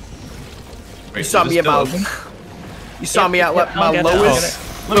 You saw me at my. You saw me at I'll my get it,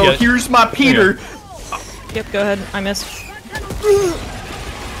 lowest. Let me Well, get it. here's my Peter. Yep, go ahead. I missed.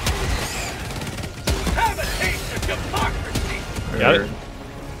 Have a taste of democracy. Got it.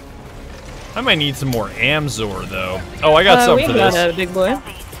 I might need some more Amzor though. Oh, I got something we for got this. a big boy.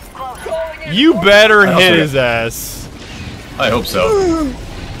 You better hit his ass. I hope so.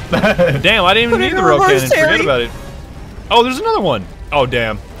 Damn, I didn't even Put it need in the rope reverse, cannon. Forget Terry. about it. Oh, there's another one. Oh,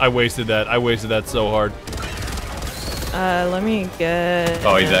 damn. I wasted that. I wasted that so hard. Let me get.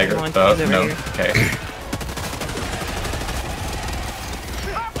 Oh, he's aggro. one Oh, over no. here. Okay.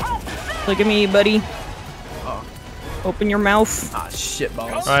 Look at me, buddy. Open your mouth. Ah, shit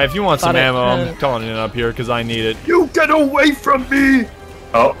balls. All right, if you want some Got it. ammo, I'm calling it up here because I need it. You get away from me!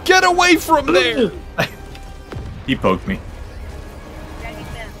 Oh, Get away from there! he poked me.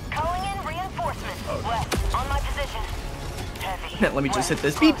 Calling in reinforcements. West, on my position. Heavy. Let me just hit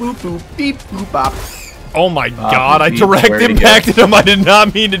this. Beep boop boop. Beep boop bop. Oh my god, I beep, direct where'd he go? impacted him. I did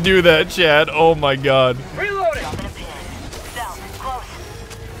not mean to do that, Chad. Oh my god. Reloading. Dropping a pin. South,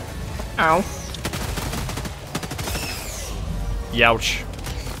 close. Ow. Youch.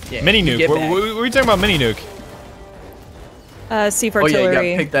 Yeah, Mini you nuke. get What back. were we talking about mini nuke? Sea Oh yeah, you artillery.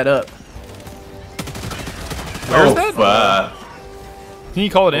 gotta pick that up. Where's Oh, that? fuck. Can you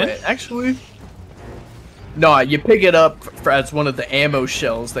call it in? Wait, actually, no, you pick it up as one of the ammo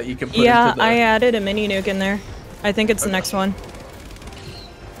shells that you can put Yeah, into the... I added a mini nuke in there. I think it's the next one.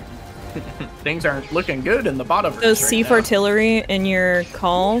 Things aren't looking good in the bottom. So sea artillery in your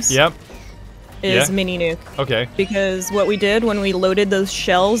calls Yep. is Yeah. mini nuke. Okay. Because what we did when we loaded those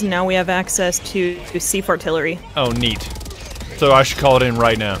shells, now we have access to sea artillery. Oh, neat. So I should call it in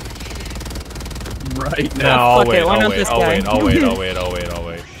right now. Right No, now. I'll Fuck wait. it, why I'll not wait. this I'll guy? wait. I'll wait. I'll wait. I'll wait. I'll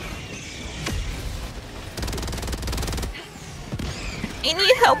wait. I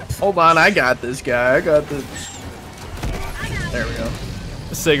need help. Hold on, I got this guy. I got this. There we go.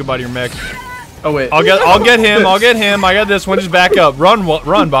 Say goodbye to your mech. Oh wait. I'll get him. I'll get him. I got this one. Just back up. Run,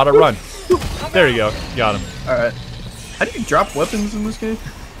 Bada, run. There you go. Got him. All right. How do you drop weapons in this game?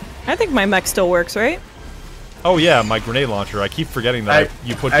 I think my mech still works, right? Oh yeah, my grenade launcher. I keep forgetting that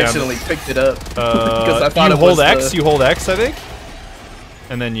you put down. accidentally picked it up because I thought you it hold was X. the- You hold X, I think,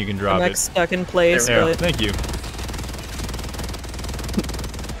 and then you can drop Mech's it. stuck in place, There. but Thank you.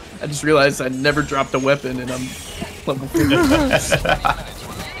 I just realized I never dropped a weapon and I'm level 50.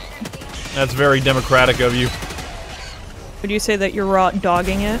 That's very democratic of you. would you say that you're raw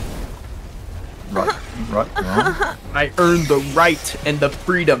dogging it? Right. I earned the right and the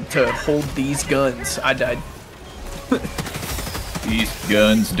freedom to hold these guns. I died. These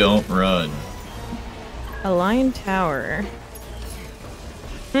guns don't run. A line tower.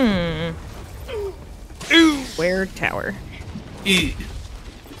 Where tower? E-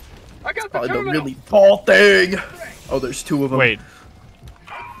 I got the Probably the terminal. really tall thing. Oh, there's two of them. Wait.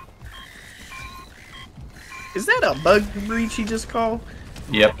 Is that a bug breach he just called?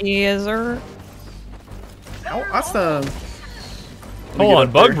 Yep. Yes, sir. Oh, awesome. Hold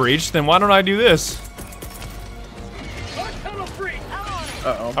on, bug breach. Then why don't I do this? Tunnel free.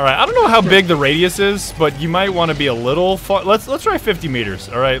 Uh-oh. All right. I don't know how big the radius is, but you might want to be a little far. Let's try 50 meters.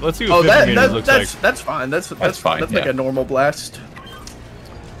 All right. Let's see what Oh, 50 meters looks that's like. that's fine. That's fine, That's like yeah. a normal blast.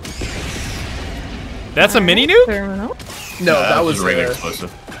 That's a mini nuke? Terminal. No, that was a regular uh,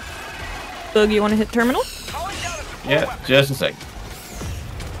 explosive. Bug, you want to hit terminal? Yeah, just a sec.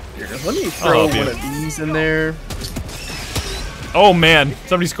 here, let me throw help you. one of these in there. Oh man,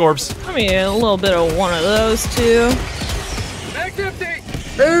 somebody's corpse. I mean, a little bit of one of those too. Mag's empty.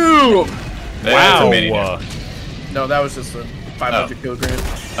 Ooh! That's a Wow. mini nuke. No, that was just a 500 kilogram.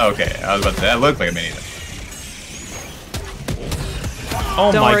 Okay, I was about to say, that looked like a mini nuke.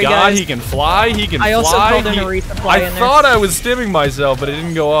 Oh Don't my worry, god, guys. he can fly. He can I fly. also called in a He- resupply I in there. thought I was stimming myself, but it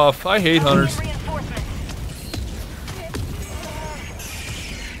didn't go off. I hate hunters. Reinforcements.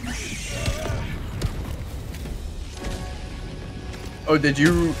 Oh, did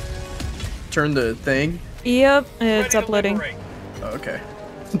you turn the thing? Yep, it's Ready to uploading. liberate. Oh, okay.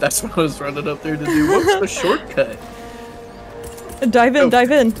 That's what I was running up there to do. What was the shortcut? Dive in, Oh.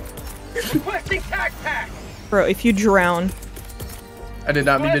 dive in. Requesting tac pack. Bro, if you drown. I did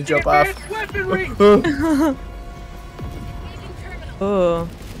not mean to Requesting jump off. advanced weaponry. Oh.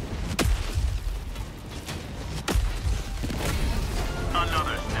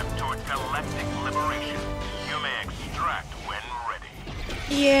 Another step toward galactic liberation. You may extract when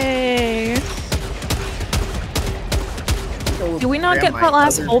ready. Yay. Oh, Do we not grab get my that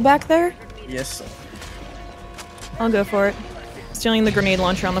last other- hole back there? Yes. I'll go for it. Stealing the grenade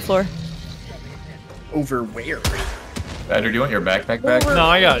launcher on the floor. Over where? Badger, do you want your backpack back? No,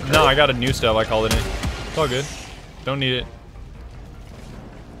 I got a new stuff. I called it in. It's all good. Don't need it.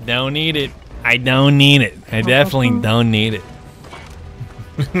 Don't need it. I don't need it. I definitely don't need it.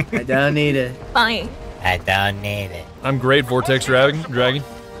 I don't need it. Fine. I don't need it. I'm great, Vortex Dragon.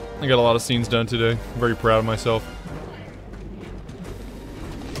 I got a lot of scenes done today. I'm very proud of myself.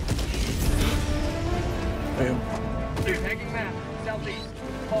 Tagging map. Southeast.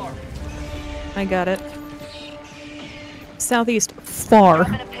 Far. I got it. Southeast, far.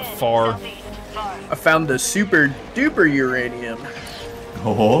 Far. I found the super duper uranium.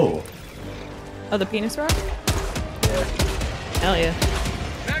 Oh. Oh, the penis rock? Yeah. Hell yeah.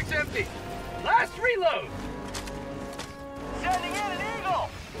 Mag's empty. Last reload. Sending in an eagle.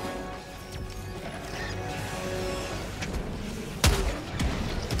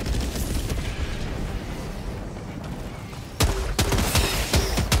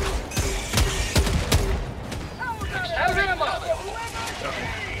 Out of ammo.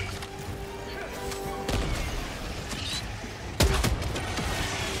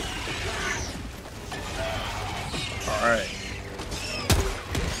 Alright.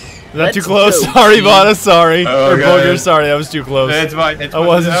 Is that too Let's close? go. Sorry, Bada, sorry. Oh, Or God. Bulger, sorry, that was too close. It's fine. It's I fine.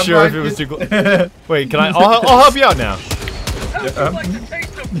 wasn't I'm sure if fine. it was too close. Wait, can I? I'll help you out now. That was like the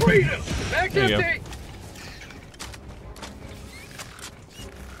taste of freedom. Mag's There you go. empty.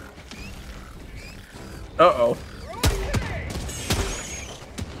 Uh-oh.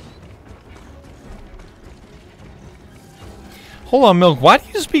 Hold on, Milk. Why do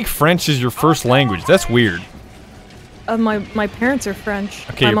you speak French as your first language? That's weird. My parents are French.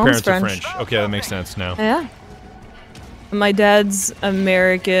 Okay, my your mom's parents are French. Okay, that makes sense now. Yeah. My dad's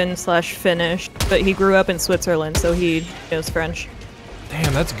American/Finnish, but he grew up in Switzerland, so he knows French.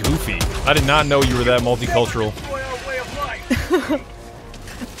 Damn, that's goofy. I did not know you were that multicultural. Way of life.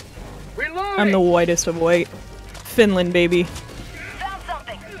 Reloading. I'm the whitest of white. Finland, baby. Found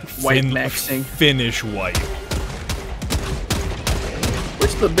something. White maxing. Finnish white.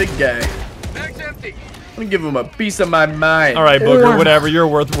 Where's the big guy? Mag's empty. I'm gonna give him a piece of my mind. All right, Booger, whatever. You're a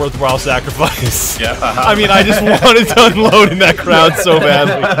worthwhile sacrifice. Yeah. I mean, I just wanted to unload in that crowd so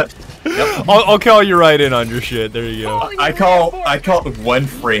badly. I'll call you right in on your shit. There you go. I caught one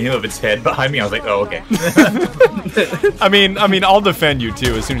frame of its head behind me. I was like, oh, okay. I mean, I'll defend you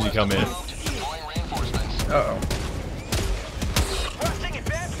too as soon as you come in. Uh-oh.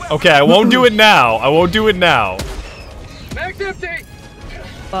 Okay, I won't do it now. I won't do it now. Mag's empty.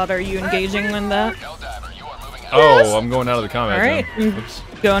 Bob, are you engaging in that? Oh, I'm going out of the combat All right, zone. I'm Oops.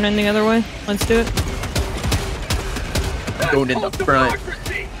 going in the other way. Let's do it. Going in the front.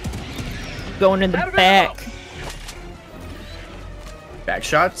 Going in the back. Back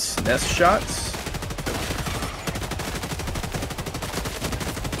shots. Nest shots.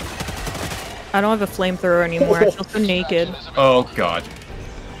 I don't have a flamethrower anymore. I feel so naked. Oh, God.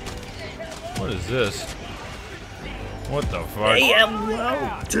 What is this? What the fuck?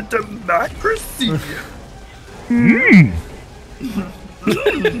 Hello to democracy.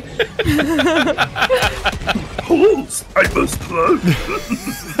 Holes, I must plug.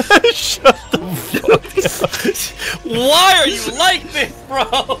 Shut the fuck up. Why are you like this, bro?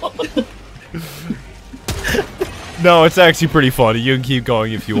 No, it's actually pretty funny. You can keep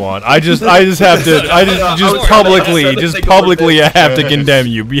going if you want. I just have to. I just publicly have to condemn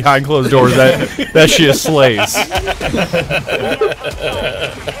you behind closed doors. That shit slays.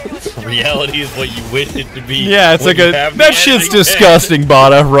 Reality is what you wish it to be. Yeah, it's when like you have that the shit's editing disgusting.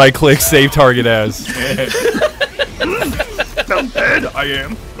 Bada, right click, save target as. How bad I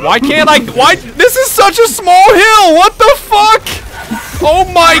am. Why can't I? Why? This is such a small hill. What the fuck? Oh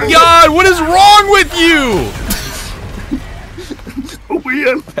my god! What is wrong with you? We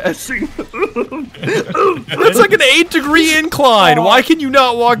are passing. It's like an 8-degree incline. Why can you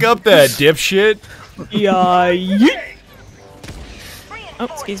not walk up that, dipshit? Yeah. Oh,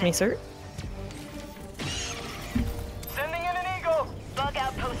 excuse me, sir. Sending in an eagle. Bug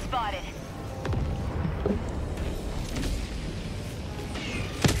outpost spotted.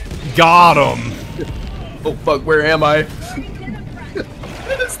 Got him. Oh fuck, where am I?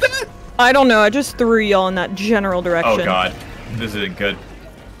 I don't know. I just threw y'all in that general direction. Oh, God. This isn't good.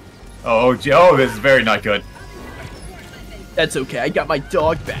 Oh, oh, this is very not good. That's okay, I got my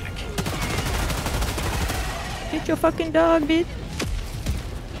dog back. Get your fucking dog, bitch.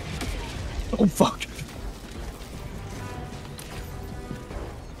 Oh fuck.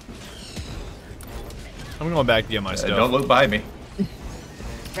 I'm going back to get my stuff. Don't look by me.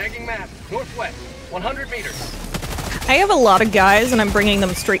 Tagging map. Northwest. 100 meters. I have a lot of guys, and I'm bringing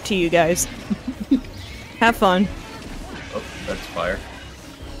them straight to you guys. Have fun. Oh, that's fire.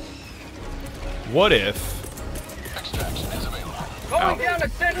 What if? Going down a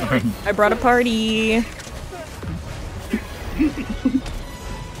sentry. I brought a party.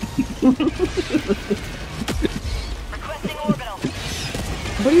 Requesting orbital.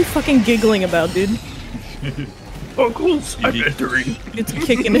 What are you fucking giggling about, dude? Uncles, I'm entering. It's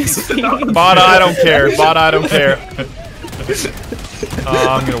kicking his feet. Bada, I don't care. Bada, I don't care.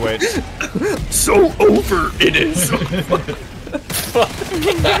 I'm gonna wait. So over it is.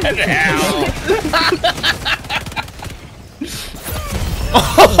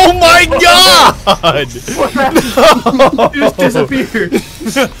 Oh my god! Just disappeared.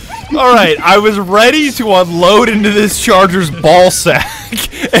 Alright, I was ready to unload into this Charger's ball sack,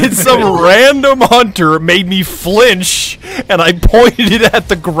 and some random hunter made me flinch, and I pointed it at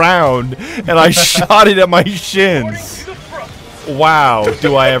the ground, and I shot it at my shins. Wow,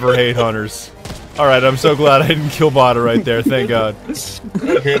 do I ever hate hunters. Alright, I'm so glad I didn't kill Bada right there, thank God. I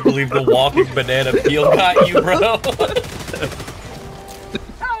can't believe the walking banana peel got you, bro.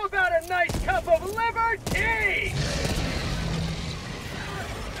 How about a nice cup of liver tea?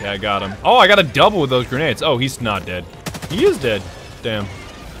 Yeah, I got him. Oh, I got a double with those grenades. Oh, he's not dead. He is dead. Damn.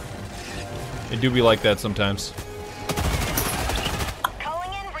 They do be like that sometimes. Calling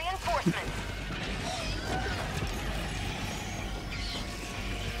in reinforcements.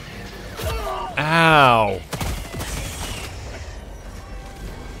 Ow.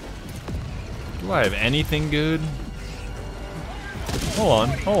 Do I have anything good? Hold on,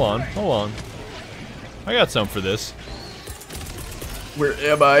 hold on, hold on. I got some for this. Where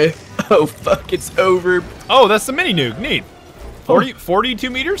am I? Oh fuck, it's over. Oh, that's the mini nuke. Neat. 42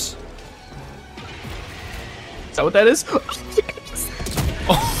 meters? Is that what that is?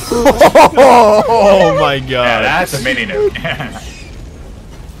 Oh my god. Yeah, that's a mini nuke.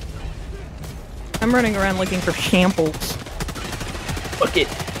 I'm running around looking for shambles. Fuck it.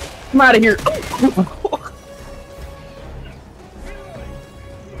 I'm out of here.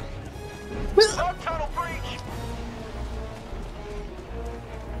 Tunnel breach.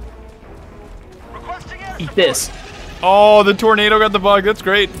 Requesting air Eat this. Oh, the tornado got the bug. That's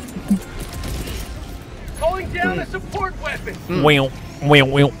great. Calling down a support weapon. Wow. Wow,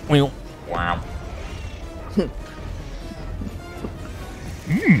 wow, wow. Wow. Sending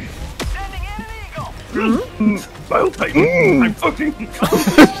in an eagle. Bile Titan. I'm fucking.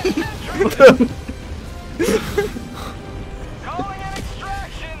 Calling in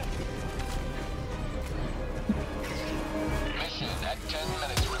extraction. Mission at 10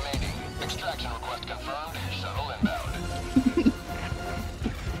 minutes remaining. Extraction request confirmed. Shuttle inbound.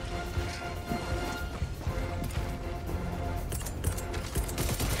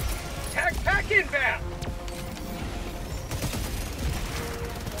 Tag pack inbound.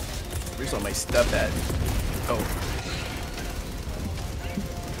 Where's all my stuff at? Oh.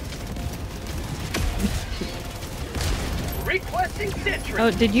 Requesting sentry.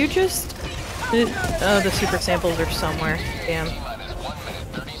 Oh, did you just... Oh, the super samples are somewhere. Damn. Minus 1 minute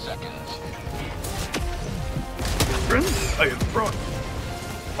 30 seconds. I have brought.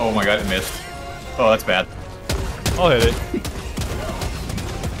 Oh my god, it missed. Oh, that's bad. I'll hit it.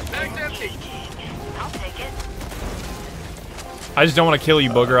 Bag's empty. I'll take it. I just don't want to kill you,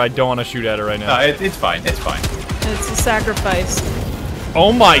 Booger. I don't want to shoot at it right now. It's fine. It's fine. It's a sacrifice.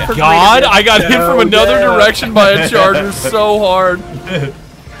 Oh my For god! greater good. I got hit from another direction by a Charger so hard.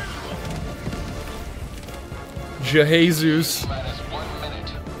 Jesus. Minus 1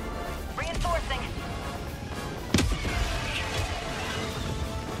 minute. Reinforcing.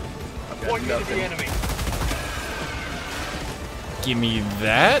 Point me to the enemy. Give me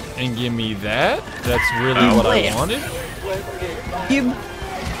that, and give me that. That's really what I wanted. You...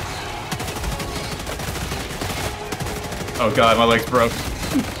 Oh god, my leg's broke.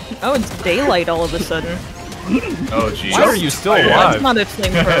 Oh, it's daylight all of a sudden. Oh jeez. Why are you still That's alive? not a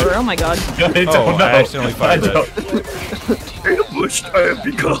flamethrower. Oh my god. I don't Oh, know. I accidentally fired that. Ambushed I have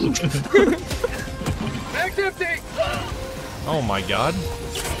become. Bag's empty. Oh my god.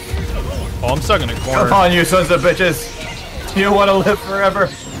 Oh, I'm stuck in a Come corner. on, you sons of bitches. You want to live forever?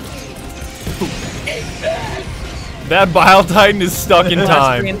 That Bile Titan is stuck in Last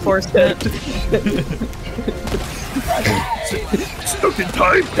time. reinforcement. Stuck in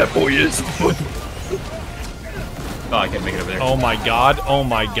time, that boy is. Oh, I can't make it over there. Oh my god. Oh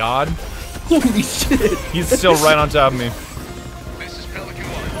my god. Holy shit. He's still right on top of me. This is Pelican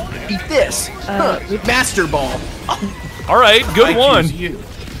 1. Eat this. Master ball. Alright, good I one. choose you.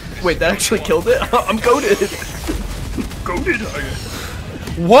 Wait, that actually killed it? I'm goated. Goated.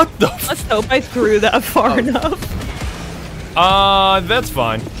 What the Let's hope I threw that far enough. That's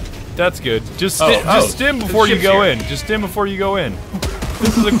fine. That's good. Just Oh, stim before you ship's go here. in. Just stim before you go in.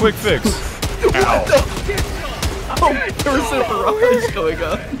 This is a quick fix. Ow. Oh, there was a barrage going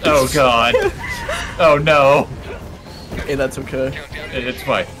on. Oh god. Oh no. Hey, that's okay. It's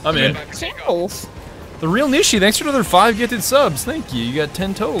fine. I'm in. Samples. The Real Nishi, thanks for another 5 gifted subs. Thank you. You got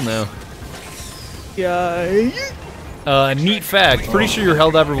 10 total now. Yeah. Neat fact. Pretty sure your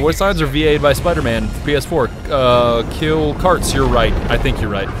Helldiver voice lines are VA'd by Spider-Man for PS4. Kill carts. You're right. I think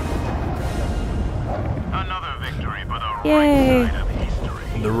you're right. Another victory for the Yay. right side of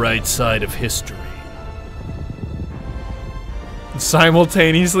history. The right side of history.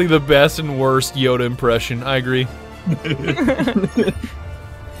 Simultaneously the best and worst Yoda impression. I agree.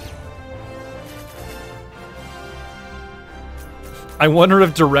 I wonder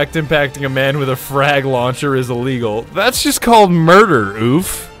if direct impacting a man with a frag launcher is illegal. That's just called murder,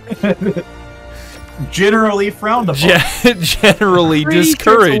 oof. Generally frowned upon. Generally Pretty sure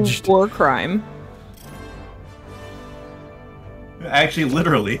discouraged. it's a war crime. Actually,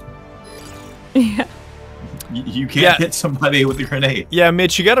 literally. Yeah. You can't hit somebody with a grenade. Yeah,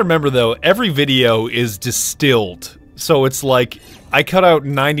 Mitch, you gotta remember though, every video is distilled. So it's like, I cut out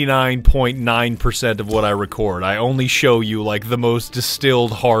 99.9% of what I record. I only show you like the most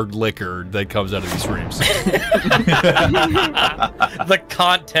distilled hard liquor that comes out of these streams. The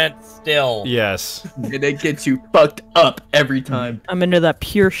content still. Yes. And it gets you fucked up every time. I'm into that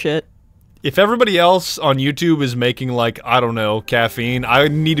pure shit. If everybody else on YouTube is making like, I don't know, caffeine, I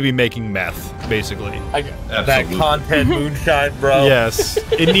need to be making meth, basically. That content moonshine, bro. Yes.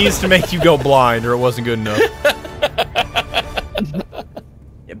 It needs to make you go blind or it wasn't good enough.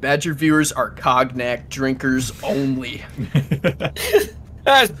 Yeah, Badger viewers are cognac drinkers only.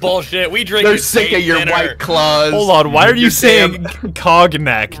 That's bullshit. We drink. They're sick of your White Claws. Hold on, why are you Your saying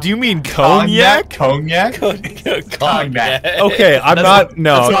cognac? Do you mean cognac? Cognac? Cognac. Okay, I'm not.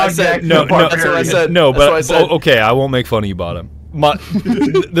 No, That's what I said. No, no, That's what I said. no, That's what I but said. okay, I won't make fun of you, Bottom.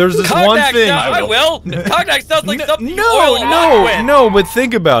 There's this Cognac one thing. I will. Cognac sounds like something you No, oil a knife with. no, but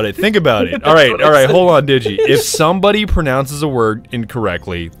think about it. Think about it. All right, hold on, Digi. If somebody pronounces a word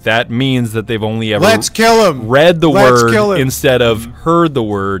incorrectly, that means that they've only ever Let's kill him. read the Let's kill word him. instead of heard the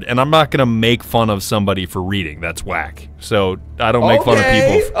word, and I'm not gonna make fun of somebody for reading. That's whack. So I don't make fun of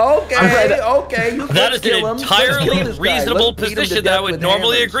people. Okay. You That can is kill an him. Let's kill entirely this guy. reasonable Let's beat him to position that death I would with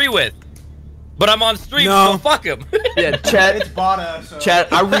normally hammers. agree with. But I'm on stream, No. so fuck him. Yeah, chat. It's Bada, so.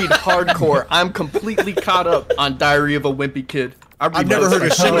 Chat, I read hardcore. I'm completely caught up on Diary of a Wimpy Kid. I've never heard a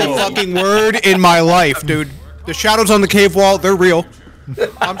single fucking word in my life, dude. The shadows on the cave wall, they're real.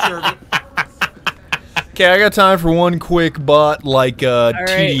 I'm sure of it. Okay, I got time for one quick bot like All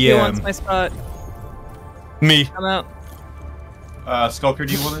right, who wants TDM. my spot? Me. I'm out. Skulker,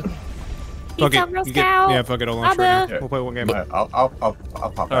 do you want it? Fuck it. You get, yeah, fuck it. I'll launch right now. We'll play one game. I'll pop.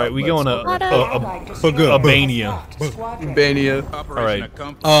 All right, we going to Albania. Bania. All right.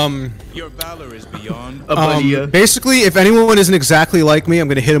 Your valor is beyond. Basically, if anyone isn't exactly like me, I'm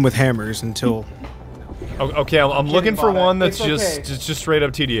gonna hit him with hammers until. Okay, I'm looking for one that's just straight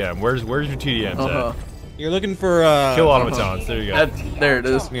up TDM. Where's your TDMs at? You're looking for Kill automatons. There you go. There it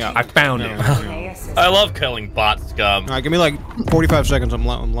is. Yeah, I found it. I love killing bot scum. All right, give me like 45 seconds. I'm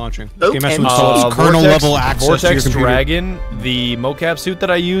launching. Okay. Game has to install kernel level access to your Vortex computer. Dragon, the mocap suit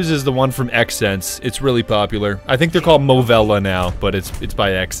that I use is the one from Xsense. It's really popular. I think they're called Movella now, but it's by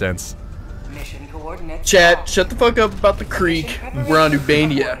Xsense. Chat, shut the fuck up about the creek. We're on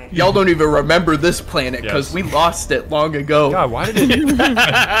Ubania. Y'all don't even remember this planet because we lost it long ago. God, why did it?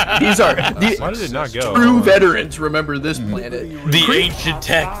 Why did it not go? True veterans remember this planet. The ancient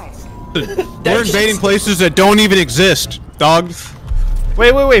text. We're invading places that don't even exist, dog.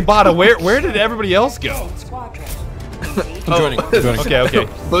 Wait, Bada, where did everybody else go? I'm joining. Okay.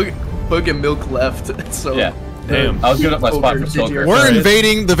 Boog and Milk left, so... Yeah. Damn. I'll give up my spot for Skulker. We're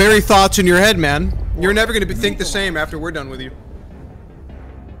invading the very thoughts in your head, man. You're never gonna think the same after we're done with you.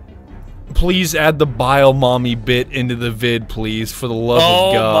 Please add the Bile Mommy bit into the vid, please, for the love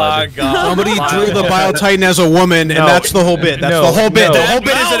of God. Oh my God. Somebody drew the Bile Titan as a woman, and that's the whole bit. That's the whole bit. The whole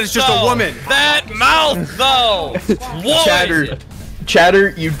bit is that it's just a woman. That mouth, though. Chatter,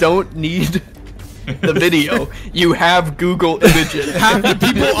 you don't need the video. You have Google Images. Half the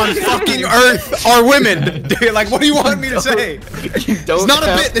people on fucking Earth are women. Like, what do you want me to say? You don't it's not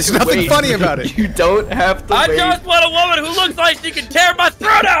a bit. There's nothing funny about it. You don't have to I wait. just want a woman who looks like she can tear my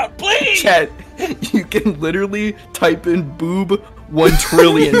throat out, please. Chat, you can literally type in boob 1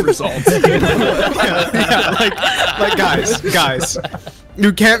 trillion results. Like guys,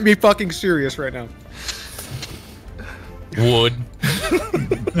 you can't be fucking serious right now. Wood.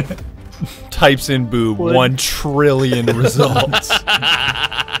 Types in boob, 1 trillion results.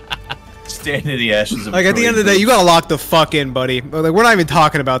 Stand in the ashes of Like, at the end of the day, you gotta lock the fuck in, buddy. Like, we're not even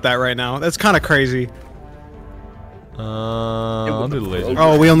talking about that right now. That's kind of crazy. I'll do the laser.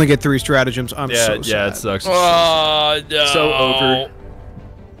 Oh, we only get 3 stratagems. I'm so sad. Yeah, it sucks. Oh, no. So over.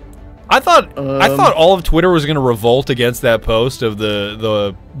 I thought all of Twitter was gonna revolt against that post of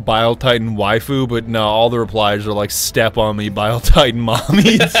the Bile Titan waifu, but no, all the replies are like "Step on me, Bile Titan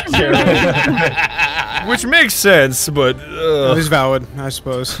mommy," which makes sense, but That is valid, I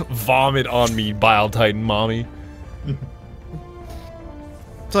suppose. Vomit on me, Bile Titan mommy.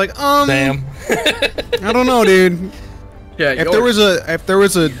 It's like, Damn. I don't know, dude. Yeah, If there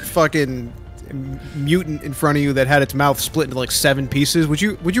was a fucking mutant in front of you that had its mouth split into like 7 pieces, would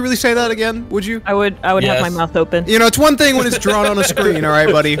you really say that again? Would you? I would have my mouth open. You know, it's one thing when it's drawn on a screen, all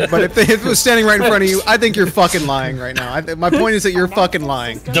right, buddy. But if it was standing right in front of you, I think you're fucking lying right now. My point is that you're fucking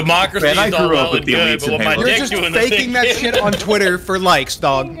lying. Democracy is all well and good, but with my You're dick just doing the faking thing. that shit on Twitter for likes,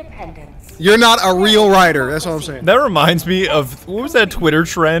 dog. You're not a real writer. That's all I'm saying. That reminds me of, what was that Twitter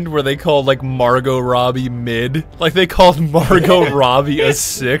trend where they called like Margot Robbie mid? Like they called Margot Robbie a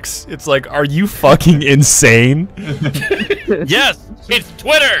 6. It's like, are you fucking insane? Yes, it's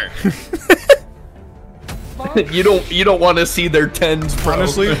Twitter. you don't want to see their 10s, bro.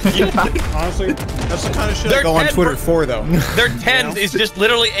 Honestly, that's the kind of shit I go on Twitter for, though. Their 10s is just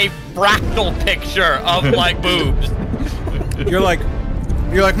literally a fractal picture of like boobs. You're like,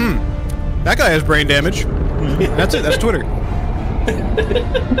 that guy has brain damage. That's it. That's Twitter.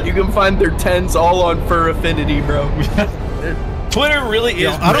 You can find their 10s all on Fur Affinity, bro. Twitter really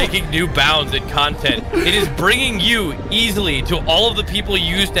is breaking new bounds in content. It is bringing you easily to all of the people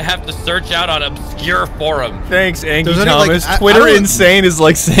you used to have to search out on obscure forums. Thanks, Angie Doesn't it, Thomas. like, Twitter insane is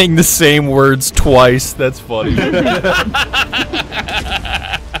like saying the same words twice. That's funny.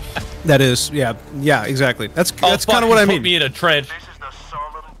 That is, yeah, exactly. That's kind of what I mean. Put me in a trench.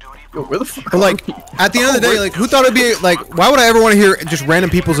 Yo, where the fuck? But like, at the end of the day, like, who thought it'd be like? Why would I ever want to hear just random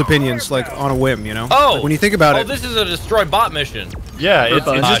people's opinions, like on a whim? You know? Oh, like, when you think about it. this is a destroy bot mission. Yeah,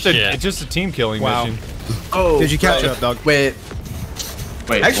 it's shit. just a team killing Wow. mission. Oh, Did you catch up, dog? Wait,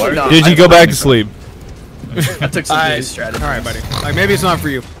 actually, no. Did you go back to sleep? I took some days strategy. All right, buddy. Like maybe it's not for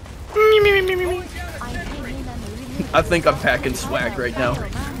you. I think I'm packing swag right now.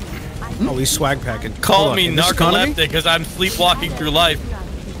 Oh, he's swag packing. Call me narcoleptic because I'm sleepwalking through life.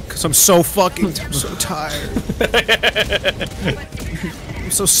 Because I'm so tired. I'm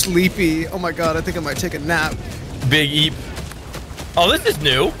so sleepy. Oh my god, I think I might take a nap. Big Eep. Oh, this is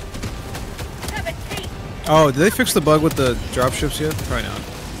new. Oh, did they fix the bug with the dropships yet? Probably not.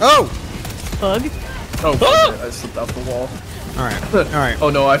 Oh! Bug? Oh, I slipped off the wall. Alright. Oh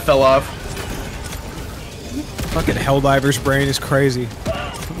no, I fell off. Fucking Helldiver's brain is crazy.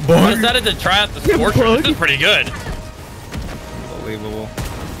 I decided to try out the Scorcher. This is pretty good. Unbelievable.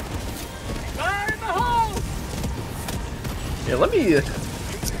 Yeah, let me.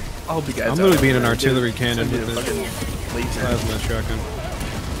 I'll help you guys. I'm literally being an artillery cannon with the plasma shotgun.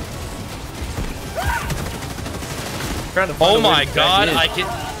 Oh my god, I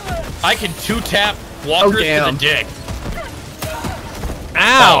can 2-tap walkers to the dick.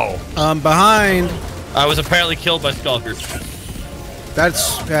 Ow! Behind. I was apparently killed by Skulkers.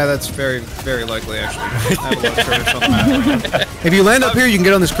 That's very, very likely actually. I have a lot of service on the map. If you land up here, you can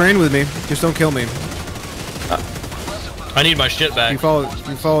get on this crane with me. Just don't kill me. I need my shit back. You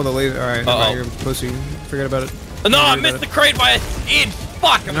follow the laser. All right, you're a pussy. Forget about it. No, I missed the crate by an inch.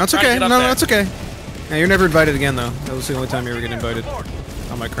 Fuck. No, it's okay. No, that's okay. Yeah, you're never invited again, though. That was the only time you ever get invited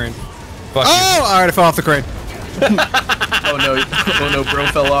on my crane. Fuck all right, I fell off the crane. Oh no, bro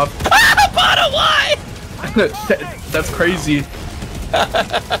fell off. Bottom line. That's crazy.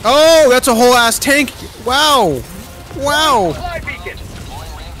 Oh, that's a whole ass tank. Wow.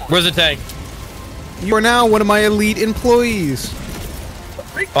 Where's the tank? You are now one of my elite employees.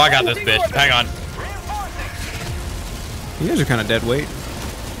 Oh, I got this bitch. Hang on. You guys are kind of dead weight.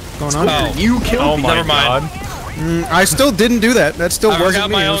 What's going on? Oh, you killed me. Never mind. I still didn't do that. That still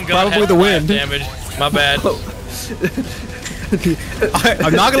wasn't me. It was probably the wind. Damage. My bad.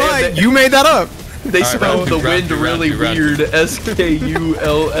 I'm not gonna lie. You made that up. They spelled the wind really weird. SKULL.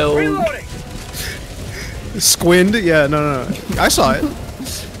 Squind? Yeah, no. I saw it.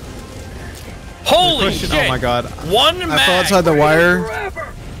 Holy shit! Oh my god. One mag. I fell outside the wire.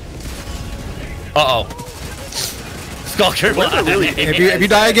 Uh-oh. Skulker. If you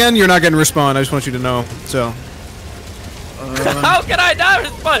die again, you're not getting respawn. I just want you to know. So. How can I not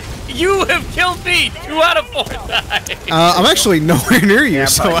respond? You have killed me 2 out of 4 times. I'm actually nowhere near you,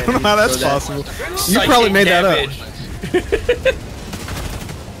 so I don't know how that's possible. You probably made that up.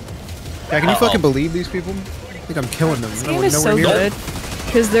 Yeah, can you fucking believe these people? I think I'm killing them. This game is so good.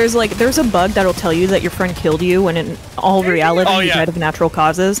 Because there's a bug that'll tell you that your friend killed you when in all reality you died of natural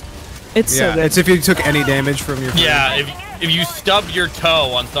causes. It's so good. It's if you took any damage from your. Yeah, if you stub your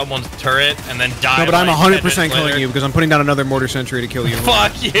toe on someone's turret and then die. No, but I'm like 100% killing you because I'm putting down another mortar sentry to kill you.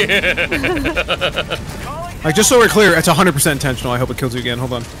 Fuck yeah! Like, just so we're clear, it's 100% intentional. I hope it kills you again.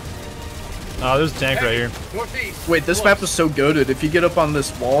 Hold on. Oh, there's a tank right here. Wait, this map is so goated. If you get up on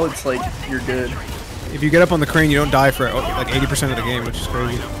this wall, it's like you're good. If you get up on the crane, you don't die for like 80% of the game, which is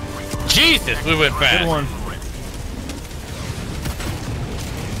crazy. Jesus, we went fast. Good one.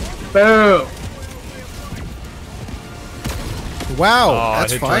 Boom. Wow, Oh,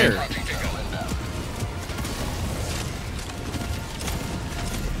 that's hit fire. train.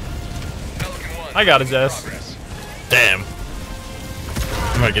 I got his ass. Damn.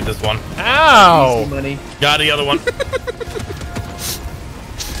 I'm gonna get this one. Ow! Easy money. Got the other one.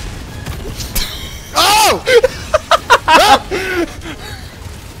 Oh!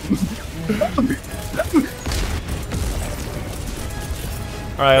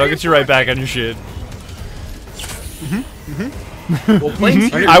 Alright, I'll get you right back on your shit. Well,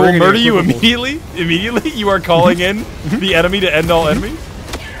 planes I will murder you immediately. Immediately? You are calling in the enemy to end all enemies?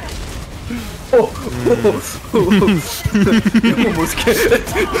 You almost get it.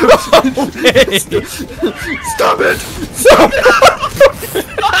 Stop it! Stop it!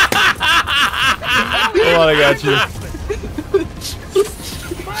 Hold on, I got you.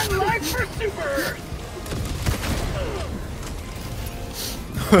 My life for Super!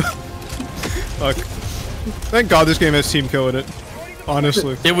 Fuck. Thank God this game has team kill in it.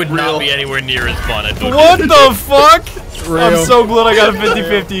 Honestly. It would not be anywhere near as fun. What the fuck? Real. I'm so glad I got a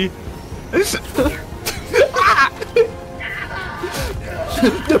 50-50.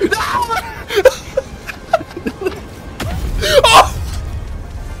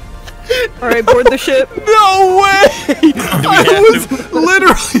 Alright, board the ship. No way! I was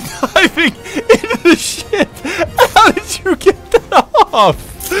literally diving into the ship. How did you get that off?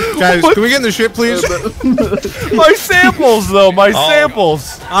 Guys, can we get in the ship, please? My samples, though. My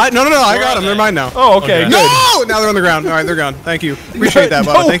samples. No, I got them. They're mine now. Oh, okay. Good. No! Now they're on the ground. All right, they're gone. Thank you. Appreciate that,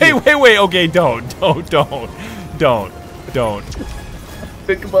 Baba. Thank you. Wait. Okay, don't.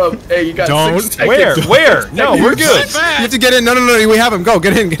 Pick him up. Hey, you got 6 Where? seconds. Where? No, we're good. You have to get in. No. We have him. Go.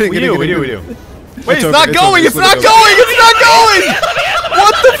 Get in. We do. Wait, it's over, not it's going. over, It's it's not over. going. It's not going.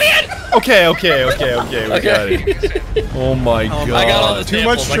 What the? Okay. We got it. Oh my god. I got all the Too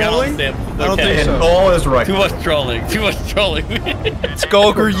much samples. I got all the trolling? samples. I don't Okay. think so. All is right. Too much trolling. Too much trolling.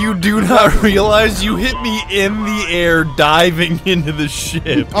 Skulker, you do not realize you hit me in the air diving into the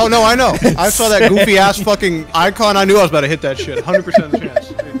ship. Oh, no, I know. I saw that goofy ass fucking icon. I knew I was about to hit that shit. 100%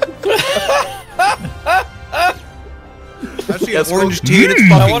 chance. I see an orange tee and it's I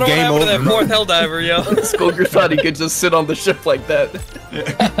fucking wonder what game happened to that over. fourth Helldiver, yo. Skulker thought he could just sit on the ship like that.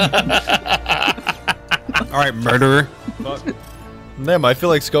 Alright, murderer. Damn, I feel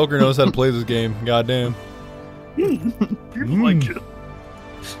like Skulker knows how to play this game. Goddamn.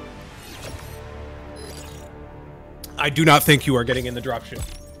 I do not think you are getting in the dropship.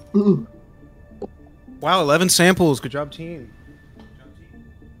 Wow, 11 samples. Good job, team.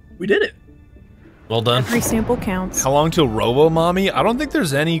 We did it. Well done. Every sample counts. How long till Robo Mommy? I don't think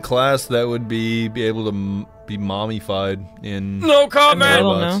there's any class that would be able to be mommified in. No comment. I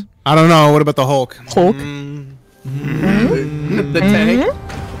don't know. I don't know. What about the Hulk? Hulk? The tank.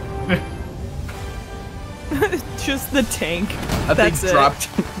 Just the tank. I That's think it.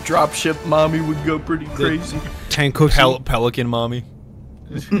 dropship mommy would go pretty crazy. Tank cookie. Pelican Mommy.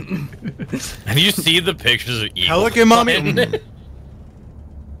 Have you seen the pictures of Eagle? Pelican Mommy?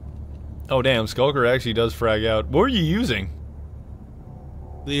 Oh damn, Skulker actually does frag out. What were you using?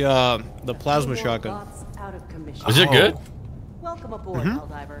 The plasma shotgun. Out of commission. Is it good? Welcome aboard,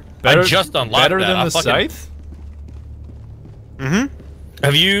 Helldiver. Better, I just unlocked better that. than I the fucking- scythe?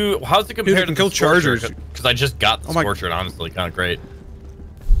 Have you? How's it compared Dude, to you can the kill chargers. Because I just got the Oh my- Scorcher, and honestly, kind of great.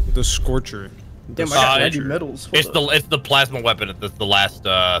 The Scorcher. Damn, I got Uh, 90 medals. Hold It's the plasma weapon. It's the last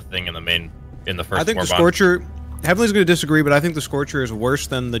thing in the first. I think the Warbond. Scorcher. Heavenly's going to disagree, but I think the Scorcher is worse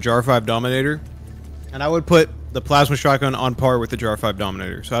than the Jar 5 Dominator. And I would put the plasma shotgun on par with the Jar 5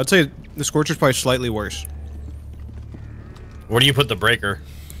 Dominator. So I'd say the Scorcher's probably slightly worse. Where do you put the breaker?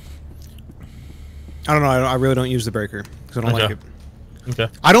 I don't know. I really don't use the breaker because I don't like Okay. it. Okay.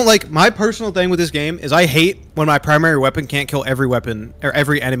 I don't like my personal thing with this game is I hate when my primary weapon can't kill every weapon or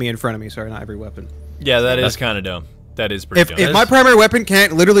every enemy in front of me. Sorry, not every weapon. Yeah, that is kind of dumb. That is pretty dumb. If my primary weapon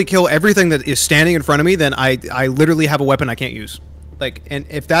can't literally kill everything that is standing in front of me, then I literally have a weapon I can't use. Like, and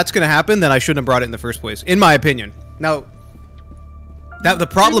if that's gonna happen, then I shouldn't have brought it in the first place, in my opinion. Now, that the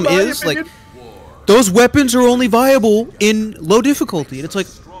problem is like, those weapons are only viable in low difficulty. And it's like,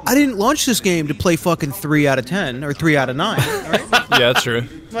 I didn't launch this game to play fucking 3 out of 10 or 3 out of 9. Right? Yeah, that's true.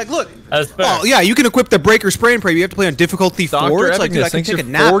 I'm like, look. That's fair. Oh, yeah, you can equip the breaker spray and pray. You have to play on difficulty 4. It's like, dude, I can take a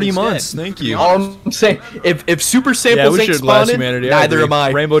nap 40 instead. months. Thank you. All I'm saying, if super samples Yeah, we ain't should glass spawning, humanity. neither am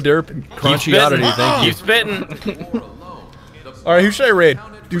I. Rainbow Derp, Crunchy Oddity, thank you. Keep spitting. All right, who should I raid?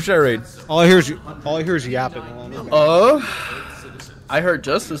 All I hear is yapping. I heard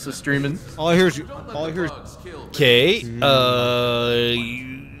Justice is streaming. All I hear is Okay.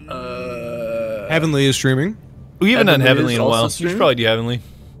 Heavenly is streaming. We haven't done Heavenly Heavenly is in a while. also We should streaming? probably do Heavenly.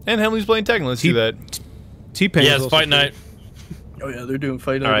 And Heavenly's playing Tekken. Let's do that. T-Pain. Yes, fight night. Oh yeah, they're doing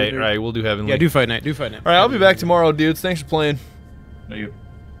fight. All right, we'll do Heavenly. Yeah, do fight night. All right, I'll be back tomorrow, dudes. Thanks for playing.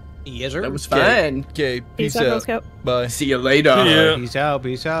 Yes, sir. That was fine. Okay, peace out, Girl out. Scout. Bye. See you later. Yeah. Peace out.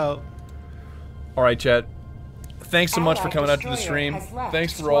 Peace out. All right, chat. Thanks so much for coming out to the stream.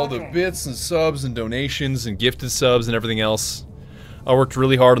 Thanks for all the bits and subs and donations and gifted subs and everything else. I worked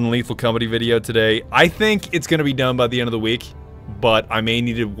really hard on the Lethal Company video today. I think it's going to be done by the end of the week, but I may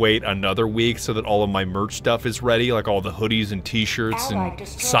need to wait another week so that all of my merch stuff is ready, like all the hoodies and t-shirts and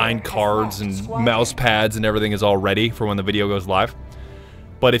signed cards and mouse pads and everything is all ready for when the video goes live.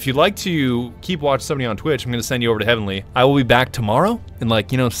 But if you'd like to keep watching somebody on Twitch, I'm going to send you over to Heavenly. I will be back tomorrow in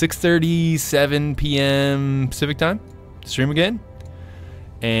 6:30, 7 p.m. Pacific time to stream again.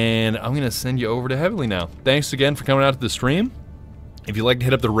 And I'm going to send you over to Heavenly now. Thanks again for coming out to the stream. If you'd like to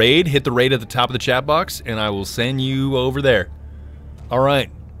hit up the raid, hit the raid at the top of the chat box, and I will send you over there. All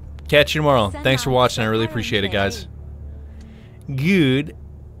right. Catch you tomorrow. Thanks for watching. I really appreciate it, guys.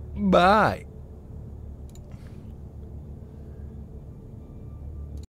 Goodbye.